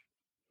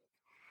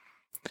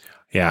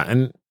 Yeah.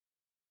 And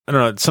I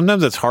don't know,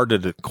 sometimes it's hard to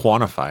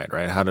quantify it,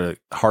 right?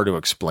 Hard to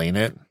explain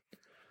it,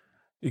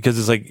 because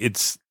it's like,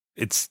 it's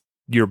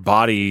your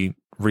body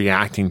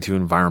reacting to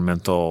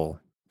environmental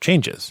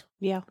changes.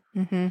 Yeah.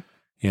 Mm-hmm.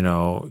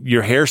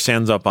 Your hair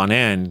stands up on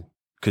end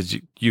because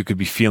you could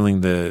be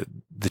feeling the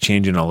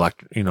change in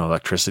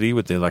electricity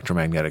with the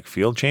electromagnetic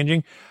field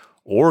changing,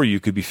 or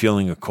you could be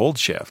feeling a cold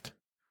shift.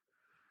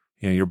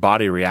 Your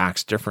body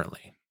reacts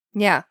differently.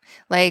 Yeah.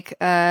 Like,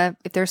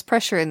 if there's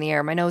pressure in the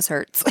air, my nose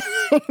hurts.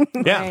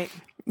 Yeah. Right.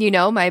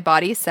 My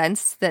body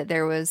sensed that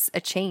there was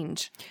a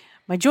change.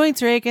 My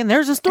joints are aching.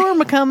 There's a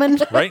storm coming.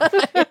 Right.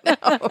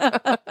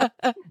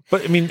 But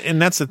I mean, and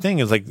that's the thing,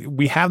 is like,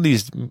 we have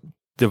these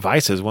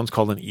devices, one's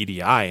called an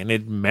EDI, and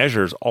it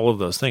measures all of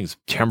those things: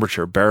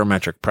 temperature,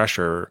 barometric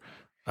pressure,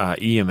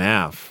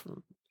 EMF,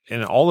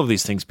 and all of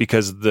these things,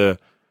 because the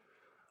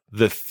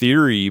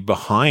theory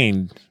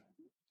behind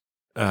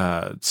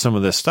some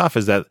of this stuff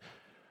is that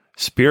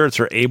spirits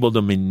are able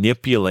to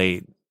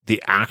manipulate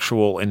the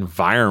actual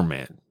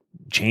environment,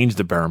 change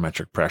the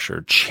barometric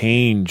pressure,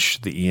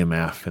 change the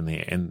EMF and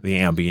the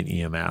ambient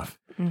EMF,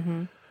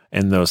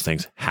 and those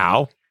things.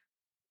 How?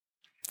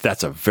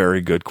 That's a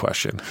very good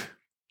question.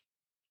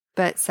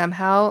 But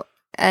somehow,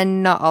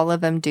 and not all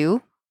of them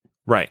do.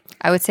 Right.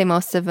 I would say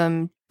most of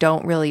them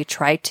don't really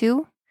try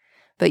to,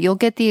 but you'll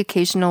get the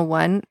occasional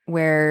one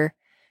where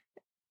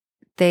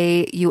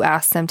you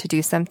ask them to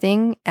do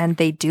something and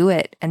they do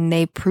it, and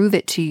they prove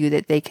it to you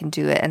that they can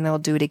do it, and they'll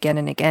do it again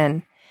and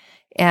again.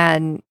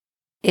 And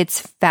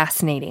it's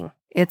fascinating.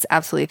 It's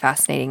absolutely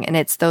fascinating. And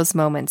it's those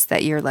moments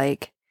that you're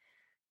like,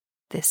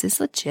 this is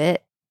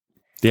legit.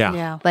 Yeah.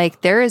 Yeah.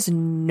 Like, there is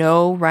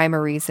no rhyme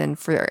or reason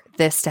for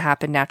this to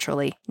happen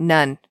naturally.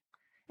 None.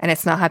 And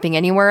it's not happening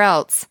anywhere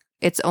else.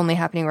 It's only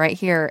happening right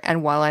here,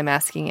 and while I'm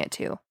asking it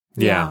to.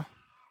 Yeah.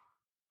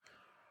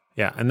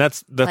 Yeah. And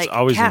that's Like,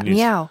 always cat the news.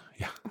 meow.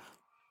 Yeah.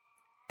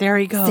 There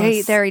he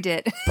goes. There he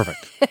did.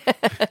 Perfect.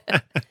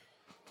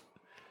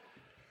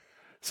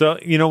 So,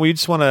 we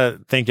just want to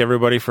thank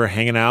everybody for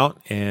hanging out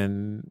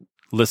and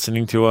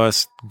listening to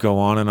us go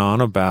on and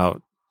on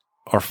about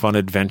our fun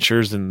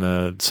adventures in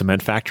the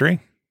cement factory.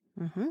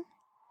 Mm-hmm.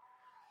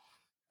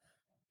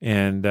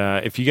 And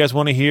if you guys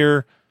want to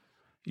hear,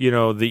 the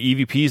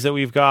EVPs that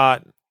we've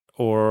got,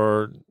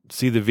 or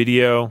see the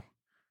video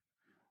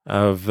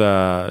of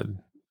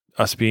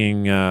us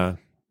being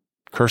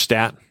cursed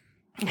at,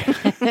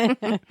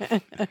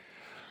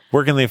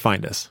 where can they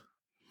find us?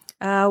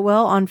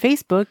 Well, on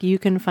Facebook, you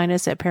can find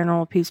us at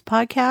Paranormal Peeps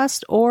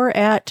Podcast or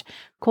at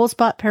Cold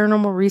Spot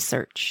Paranormal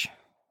Research.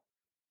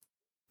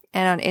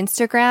 And on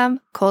Instagram,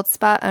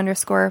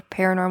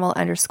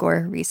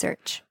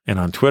 coldspot_paranormal_research. And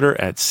on Twitter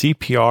at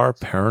CPR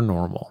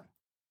Paranormal.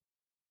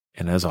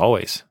 And as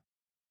always,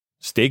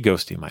 stay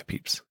ghosty, my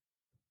peeps.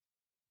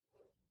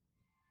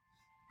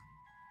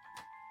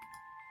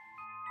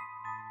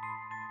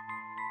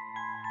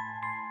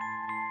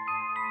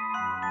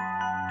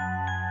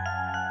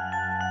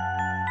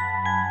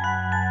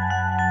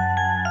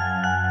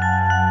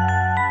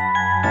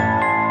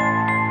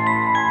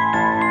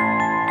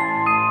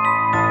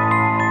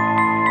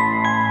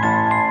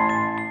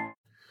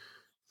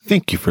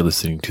 Thank you for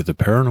listening to the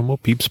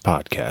Paranormal Peeps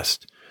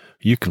Podcast.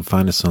 You can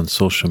find us on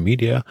social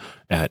media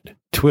at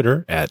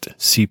Twitter at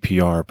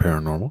CPR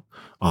Paranormal,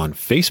 on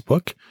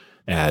Facebook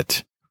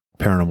at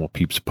Paranormal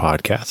Peeps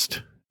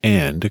Podcast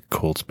and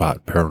Cold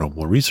Spot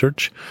Paranormal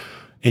Research.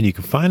 And you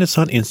can find us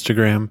on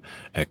Instagram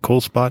at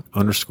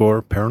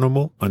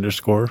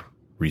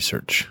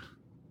coldspot_paranormal_research.